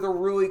come up with a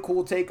really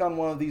cool take on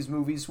one of these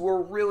movies, who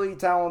are really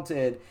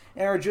talented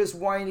and are just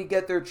wanting to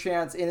get their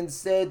chance, and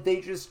instead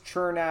they just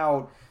churn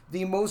out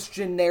the most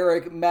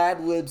generic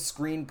Mad Lib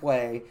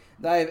screenplay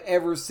that I've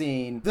ever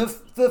seen. The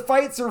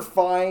fights are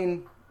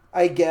fine,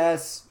 I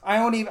guess. I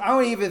don't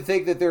even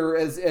think that they're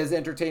as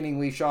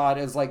entertainingly shot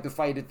as like the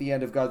fight at the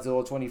end of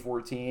Godzilla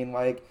 2014.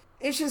 Like,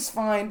 it's just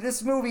fine.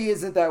 This movie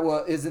isn't that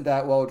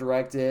well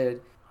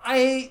directed.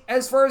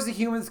 As far as the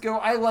humans go,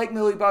 I like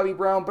Millie Bobby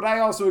Brown, but I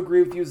also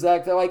agree with you,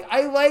 Zach, that like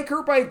I like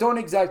her, but I don't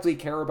exactly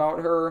care about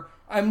her.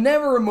 I'm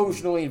never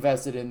emotionally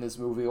invested in this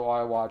movie while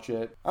I watch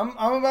it. I'm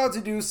about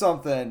to do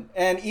something,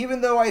 and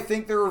even though I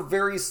think there are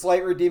very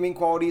slight redeeming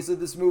qualities of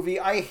this movie,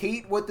 I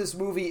hate what this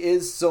movie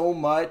is so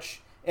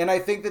much, and I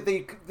think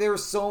that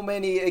there's so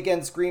many,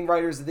 again,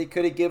 screenwriters that they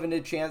could have given a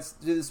chance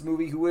to this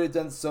movie who would have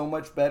done so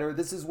much better.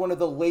 This is one of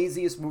the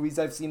laziest movies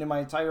I've seen in my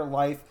entire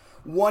life.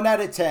 1 out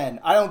of 10.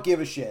 I don't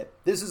give a shit.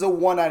 This is a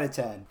 1 out of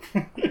 10.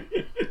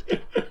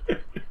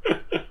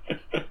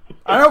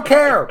 I don't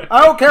care.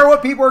 I don't care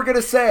what people are going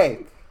to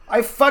say.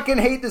 I fucking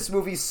hate this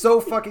movie so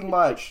fucking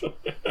much.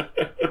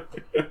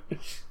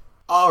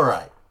 All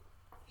right.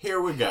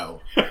 Here we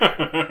go.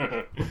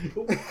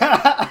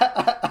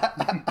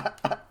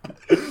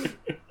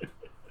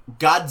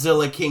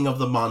 Godzilla King of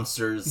the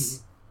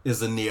Monsters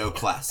is a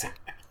neoclassic.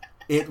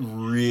 It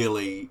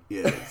really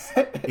is.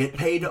 It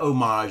paid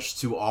homage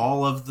to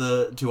all of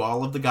the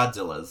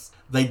Godzillas.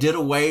 They did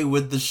away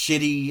with the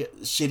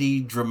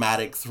shitty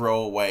dramatic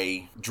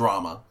throwaway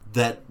drama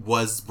that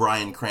was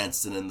Bryan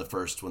Cranston in the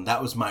first one.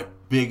 That was my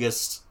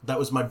biggest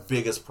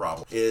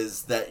problem,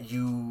 is that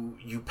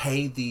you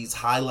pay these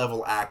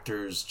high-level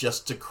actors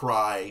just to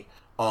cry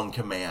on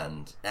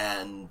command,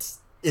 and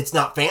it's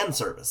not fan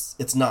service.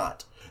 It's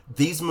not.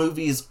 These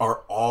movies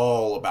are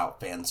all about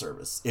fan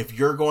service. If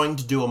you're going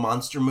to do a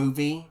monster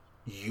movie,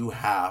 you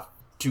have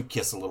to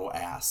kiss a little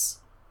ass,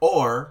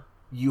 or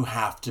you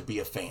have to be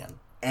a fan.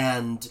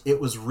 And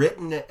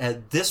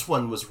this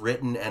one was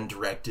written and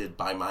directed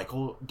by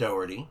Michael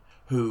Dougherty,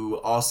 who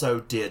also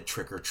did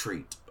Trick or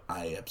Treat.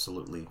 I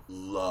absolutely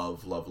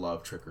love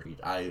Trick or Treat.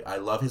 I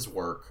love his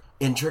work.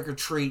 In Trick or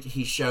Treat,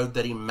 he showed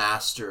that he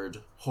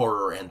mastered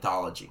horror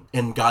anthology.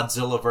 In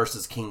Godzilla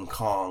vs. King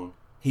Kong,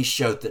 he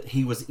showed that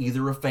he was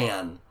either a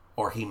fan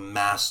or he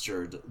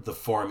mastered the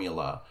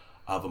formula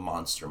of a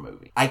monster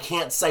movie. I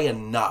can't say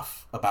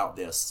enough about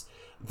this.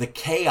 The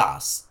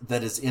chaos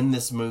that is in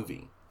this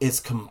movie is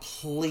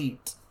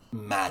complete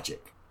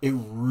magic. It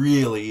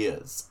really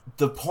is.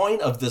 The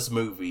point of this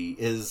movie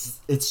is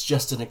it's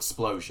just an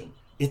explosion.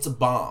 It's a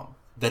bomb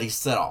that he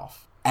set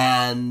off.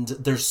 And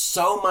there's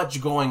so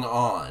much going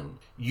on.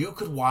 You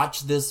could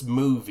watch this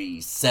movie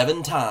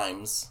 7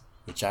 times,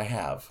 which I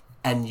have,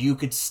 and you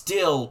could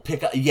still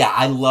pick up... Yeah,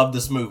 I love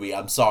this movie.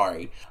 I'm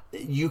sorry.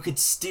 You could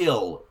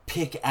still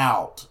pick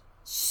out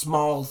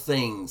small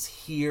things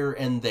here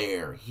and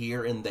there.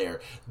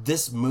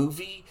 This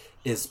movie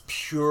is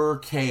pure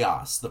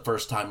chaos the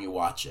first time you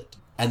watch it.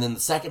 And then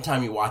the second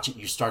time you watch it,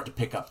 you start to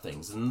pick up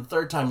things. And the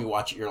third time you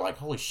watch it, you're like,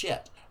 holy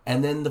shit.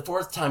 And then the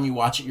fourth time you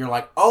watch it, you're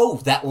like,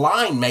 oh, that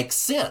line makes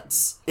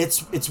sense.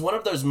 It's one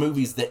of those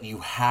movies that you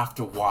have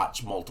to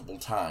watch multiple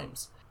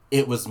times.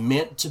 It was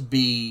meant to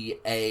be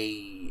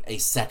a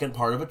second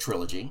part of a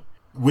trilogy,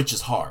 which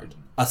is hard.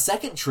 A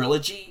second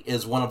trilogy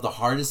is one of the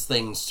hardest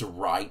things to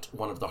write,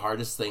 one of the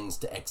hardest things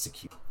to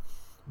execute,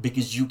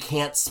 because you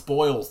can't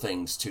spoil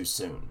things too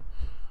soon.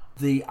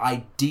 The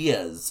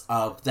ideas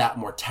of that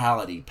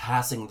mortality,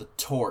 passing the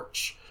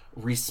torch,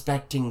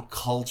 respecting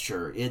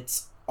culture,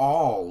 it's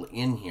all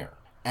in here.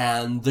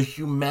 And the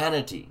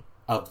humanity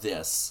of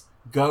this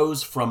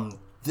goes from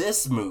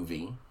this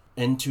movie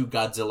into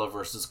Godzilla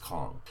vs.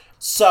 Kong.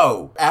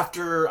 So,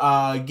 after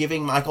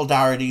giving Michael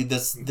Dougherty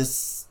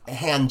this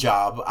hand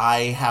job, I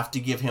have to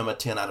give him a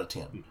 10 out of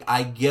 10.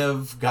 I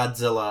give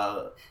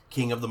Godzilla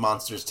King of the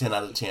Monsters 10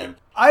 out of 10.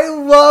 I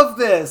love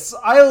this.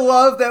 I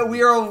love that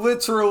we are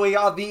literally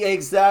on the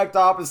exact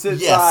opposite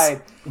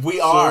side. We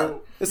are.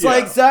 It's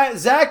like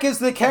Zach is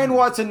the Ken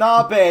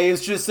Watanabe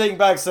is just sitting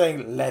back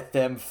saying, let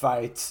them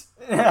fight.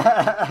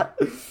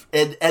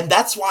 and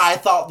that's why I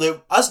thought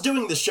that us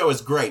doing this show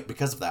is great,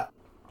 because of that.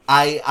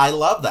 I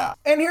love that.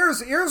 And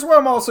here's what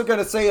I'm also going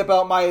to say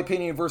about my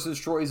opinion versus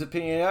Troy's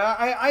opinion.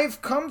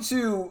 I've come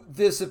to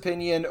this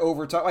opinion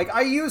over time. Like,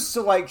 I used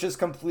to, like, just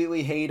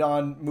completely hate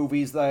on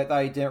movies that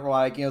I didn't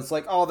like. You know, it's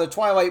like, oh, the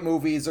Twilight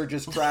movies are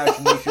just trash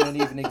and they shouldn't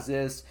even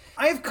exist.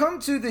 I've come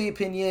to the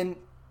opinion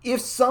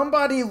if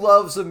somebody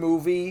loves a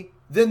movie,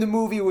 then the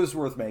movie was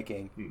worth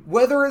making.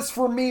 Whether it's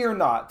for me or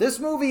not. This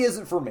movie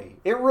isn't for me.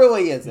 It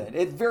really isn't.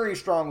 It very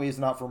strongly is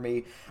not for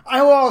me.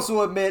 I will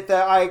also admit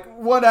that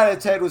 1 out of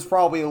 10 was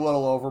probably a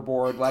little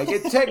overboard. Like,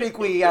 it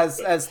technically has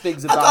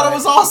things about it. I thought it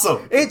was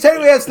awesome. It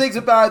technically has things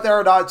about it that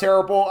are not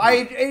terrible.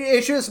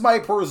 It's just my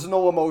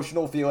personal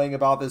emotional feeling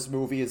about this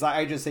movie is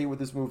I just hate what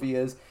this movie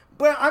is.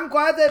 But I'm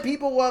glad that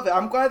people love it.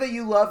 I'm glad that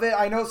you love it.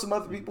 I know some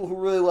other people who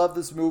really love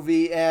this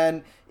movie,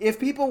 and if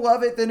people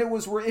love it, then it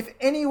was worth. If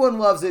anyone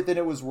loves it, then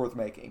it was worth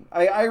making.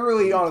 I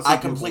really honestly. I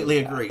completely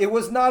agree. It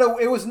was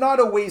not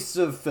a waste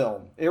of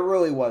film. It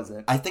really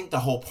wasn't. I think the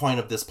whole point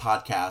of this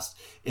podcast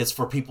is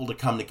for people to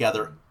come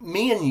together.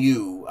 Me and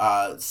you,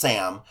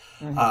 Sam,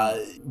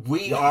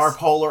 we are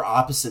polar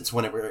opposites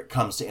whenever it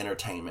comes to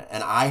entertainment,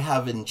 and I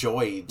have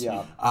enjoyed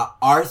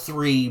our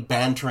three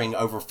bantering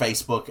over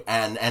Facebook,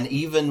 and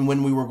even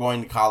when we were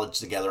going to college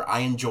together, I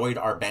enjoyed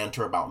our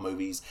banter about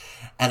movies,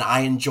 and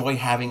I enjoy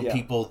having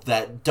people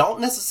that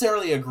don't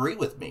necessarily agree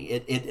with me.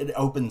 It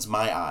opens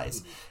my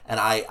eyes, and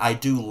I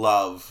do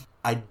love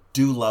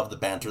the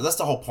banter. That's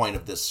the whole point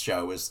of this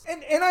show is.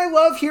 And I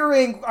love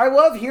hearing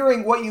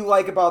what you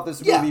like about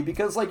this movie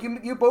because like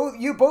you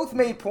both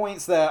made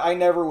points that I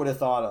never would have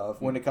thought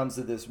of when it comes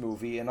to this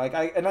movie, and like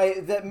I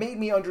that made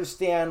me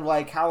understand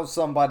like how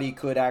somebody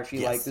could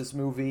actually like this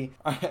movie.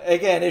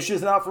 Again, it's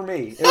just not for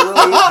me. It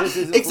really just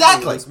isn't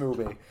exactly for me, this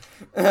movie.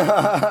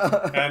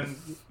 And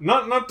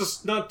not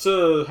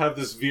to have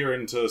this veer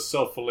into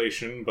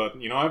self-elation, but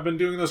I've been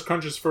doing those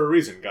crunches for a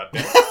reason.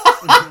 Goddamn.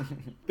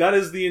 That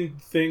is the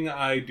thing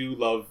I do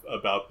love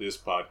about this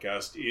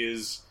podcast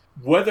is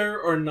whether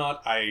or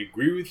not I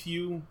agree with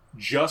you,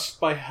 just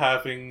by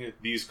having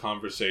these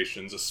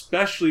conversations,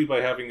 especially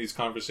by having these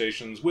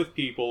conversations with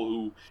people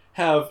who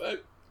have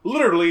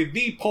literally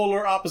the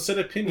polar opposite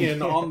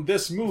opinion on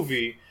this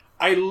movie,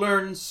 I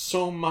learn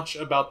so much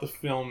about the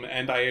film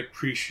and I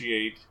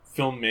appreciate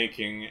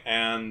filmmaking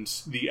and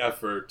the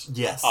effort.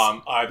 Yes.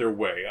 Either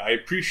way. I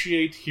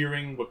appreciate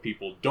hearing what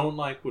people don't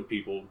like, what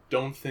people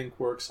don't think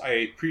works. I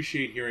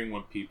appreciate hearing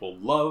what people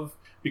love,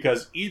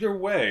 because either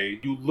way,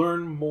 you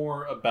learn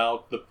more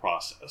about the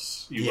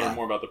process. You learn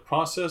more about the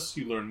process,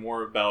 you learn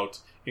more about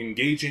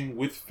engaging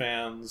with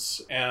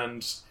fans,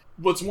 and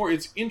what's more,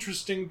 it's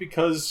interesting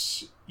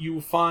because you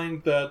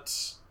find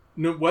that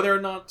whether or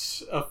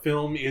not a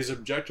film is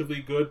objectively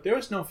good, there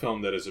is no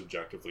film that is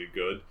objectively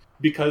good.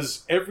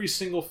 Because every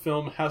single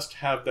film has to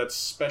have that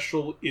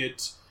special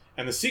it.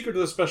 And the secret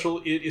of the special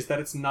it is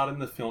that it's not in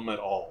the film at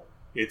all.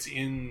 It's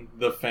in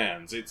the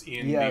fans. It's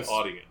in the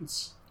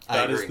audience.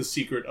 That is the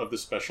secret of the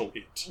special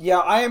it. Yeah,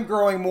 I am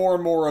growing more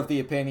and more of the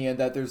opinion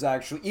that there's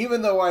actually,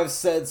 even though I've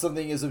said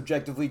something is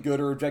objectively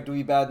good or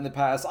objectively bad in the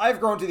past, I've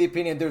grown to the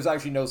opinion there's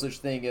actually no such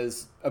thing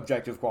as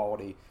objective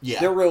quality. Yeah.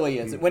 There really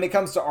isn't. When it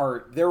comes to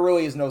art, there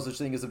really is no such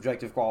thing as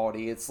objective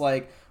quality. It's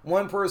like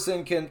one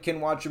person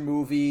can watch a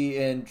movie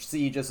and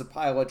see just a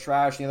pile of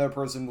trash, and the other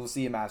person will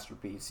see a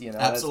masterpiece.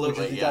 Absolutely, which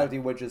is exactly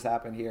what just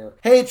happened here.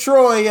 Hey,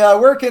 Troy,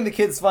 where can the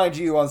kids find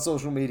you on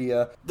social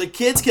media? The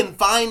kids can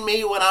find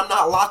me when I'm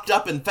not locked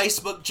up in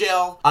Facebook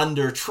jail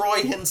under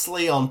Troy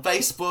Hensley on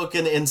Facebook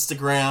and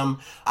Instagram.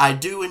 I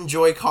do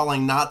enjoy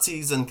calling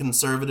Nazis and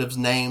conservatives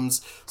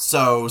names,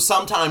 so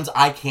sometimes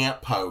I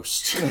can't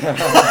post.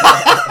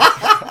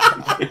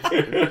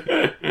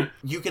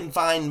 You can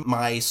find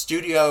my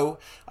studio,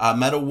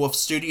 Meadow Wolf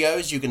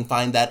Studios. You can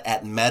find that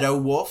at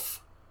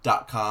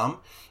meadowwolf.com.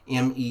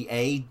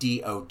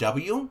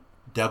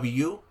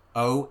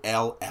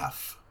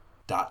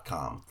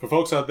 MEADOWWOLF.com. For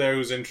folks out there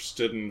who's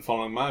interested in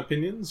following my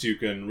opinions, you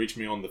can reach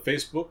me on the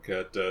Facebook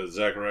at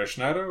Zachariah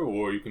Schneider,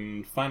 or you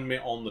can find me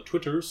on the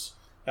Twitters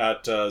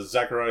at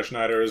Zachariah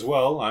Schneider as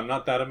well. I'm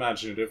not that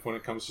imaginative when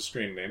it comes to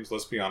screen names,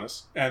 let's be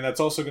honest. And that's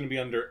also going to be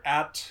under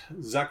at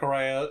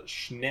Zachariah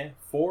Schne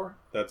 4.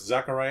 That's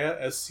Zachariah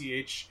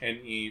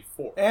SCHNE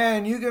 4.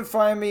 And you can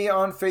find me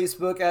on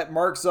Facebook at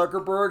Mark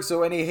Zuckerberg,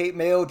 so any hate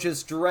mail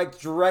just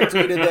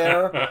directly to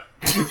there.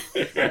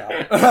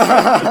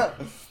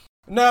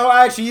 No,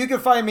 actually, you can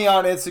find me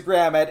on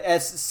Instagram at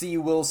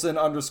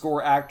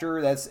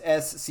SCWilson_actor.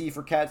 That's SC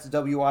for cats,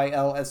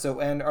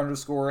 WILSON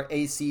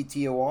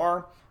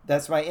 _ACTOR.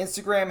 That's my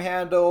Instagram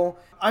handle.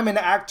 I'm an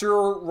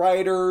actor,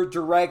 writer,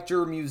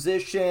 director,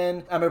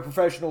 musician. I'm a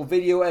professional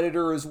video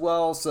editor as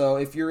well, so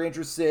if you're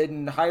interested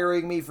in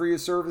hiring me for your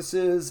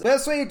services, the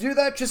best way to do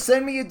that, just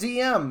send me a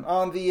DM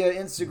on the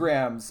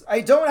Instagrams.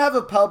 I don't have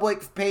a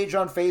public page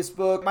on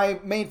Facebook.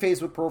 My main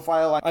Facebook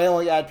profile, I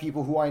only add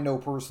people who I know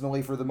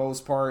personally for the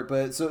most part,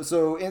 but so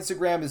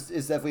Instagram is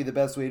definitely the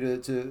best way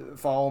to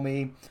follow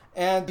me.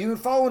 And you can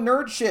follow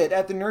Nerd Shit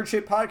at the Nerd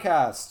Shit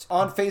Podcast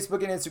on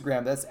Facebook and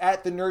Instagram. That's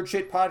at the Nerd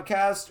Shit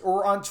Podcast,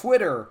 or on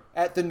Twitter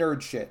at the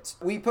Nerd Shit.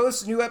 We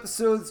post new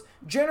episodes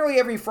generally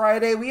every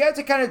Friday. We had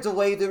to kind of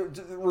delay the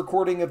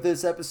recording of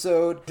this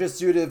episode just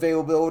due to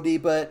availability,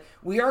 but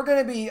we are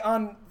going to be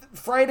on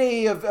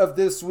Friday of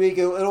this week,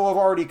 it'll have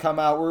already come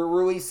out. We're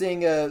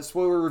releasing a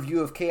spoiler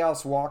review of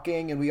Chaos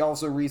Walking, and we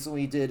also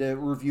recently did a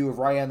review of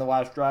Raya and the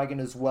Last Dragon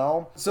as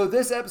well. So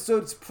this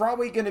episode's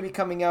probably going to be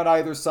coming out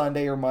either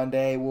Sunday or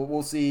Monday.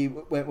 We'll see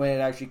when it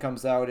actually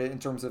comes out in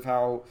terms of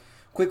how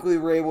quickly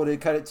we're able to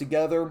cut it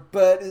together.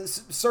 But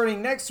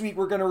starting next week,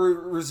 we're going to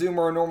resume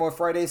our normal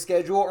Friday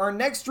schedule. Our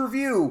next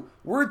review,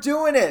 we're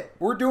doing it.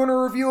 We're doing a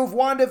review of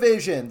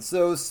WandaVision.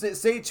 So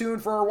stay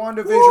tuned for our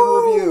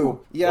WandaVision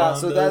review. Yeah,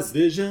 so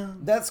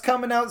that's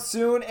coming out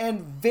soon.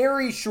 And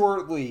very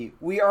shortly,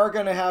 we are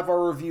going to have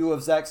our review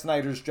of Zack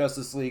Snyder's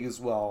Justice League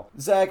as well.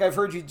 Zach, I've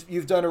heard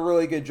you've done a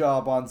really good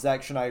job on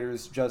Zack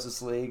Snyder's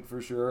Justice League,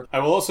 for sure. I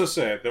will also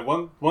say that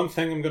one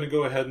thing I'm going to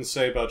go ahead and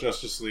say about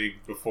Justice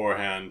League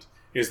beforehand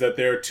is that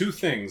there are two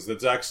things that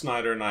Zack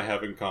Snyder and I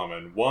have in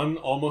common. One,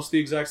 almost the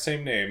exact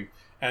same name,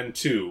 and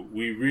two,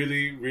 we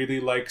really, really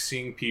like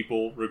seeing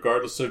people,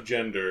 regardless of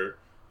gender,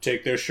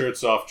 take their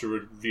shirts off to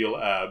reveal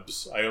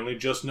abs. I only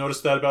just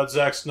noticed that about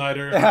Zack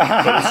Snyder,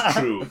 but it's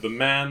true. The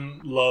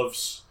man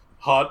loves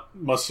hot,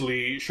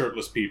 muscly,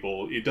 shirtless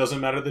people. It doesn't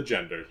matter the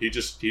gender. He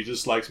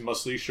just likes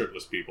muscly,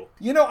 shirtless people.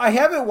 You know, I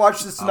haven't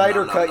watched the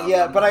Snyder Cut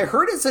yet, but I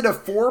heard it's in a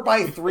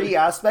 4:3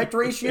 aspect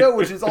ratio,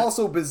 which is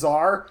also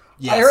bizarre.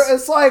 Yes.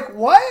 It's like,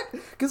 what?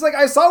 Because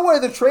I saw one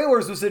of the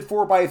trailers was at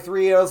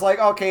 4:3, and I was like,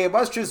 okay, it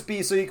must just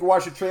be so you can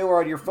watch a trailer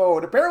on your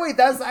phone. Apparently,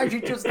 that's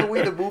actually just the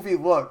way the movie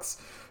looks.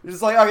 It's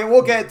just like, okay,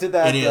 we'll get to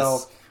that,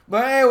 though.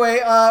 But anyway,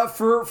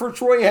 for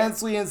Troy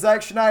Hensley and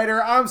Zack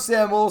Schneider, I'm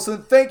Sam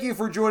Wilson. Thank you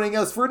for joining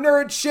us for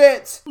Nerd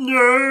Shit!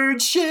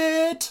 Nerd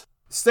Shit!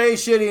 Stay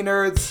shitty,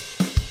 nerds.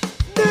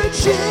 Nerd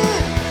Shit!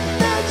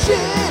 Nerd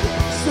Shit!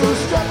 So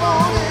strap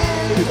on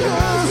in,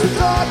 because we're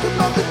talking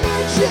about the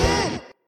nerd shit!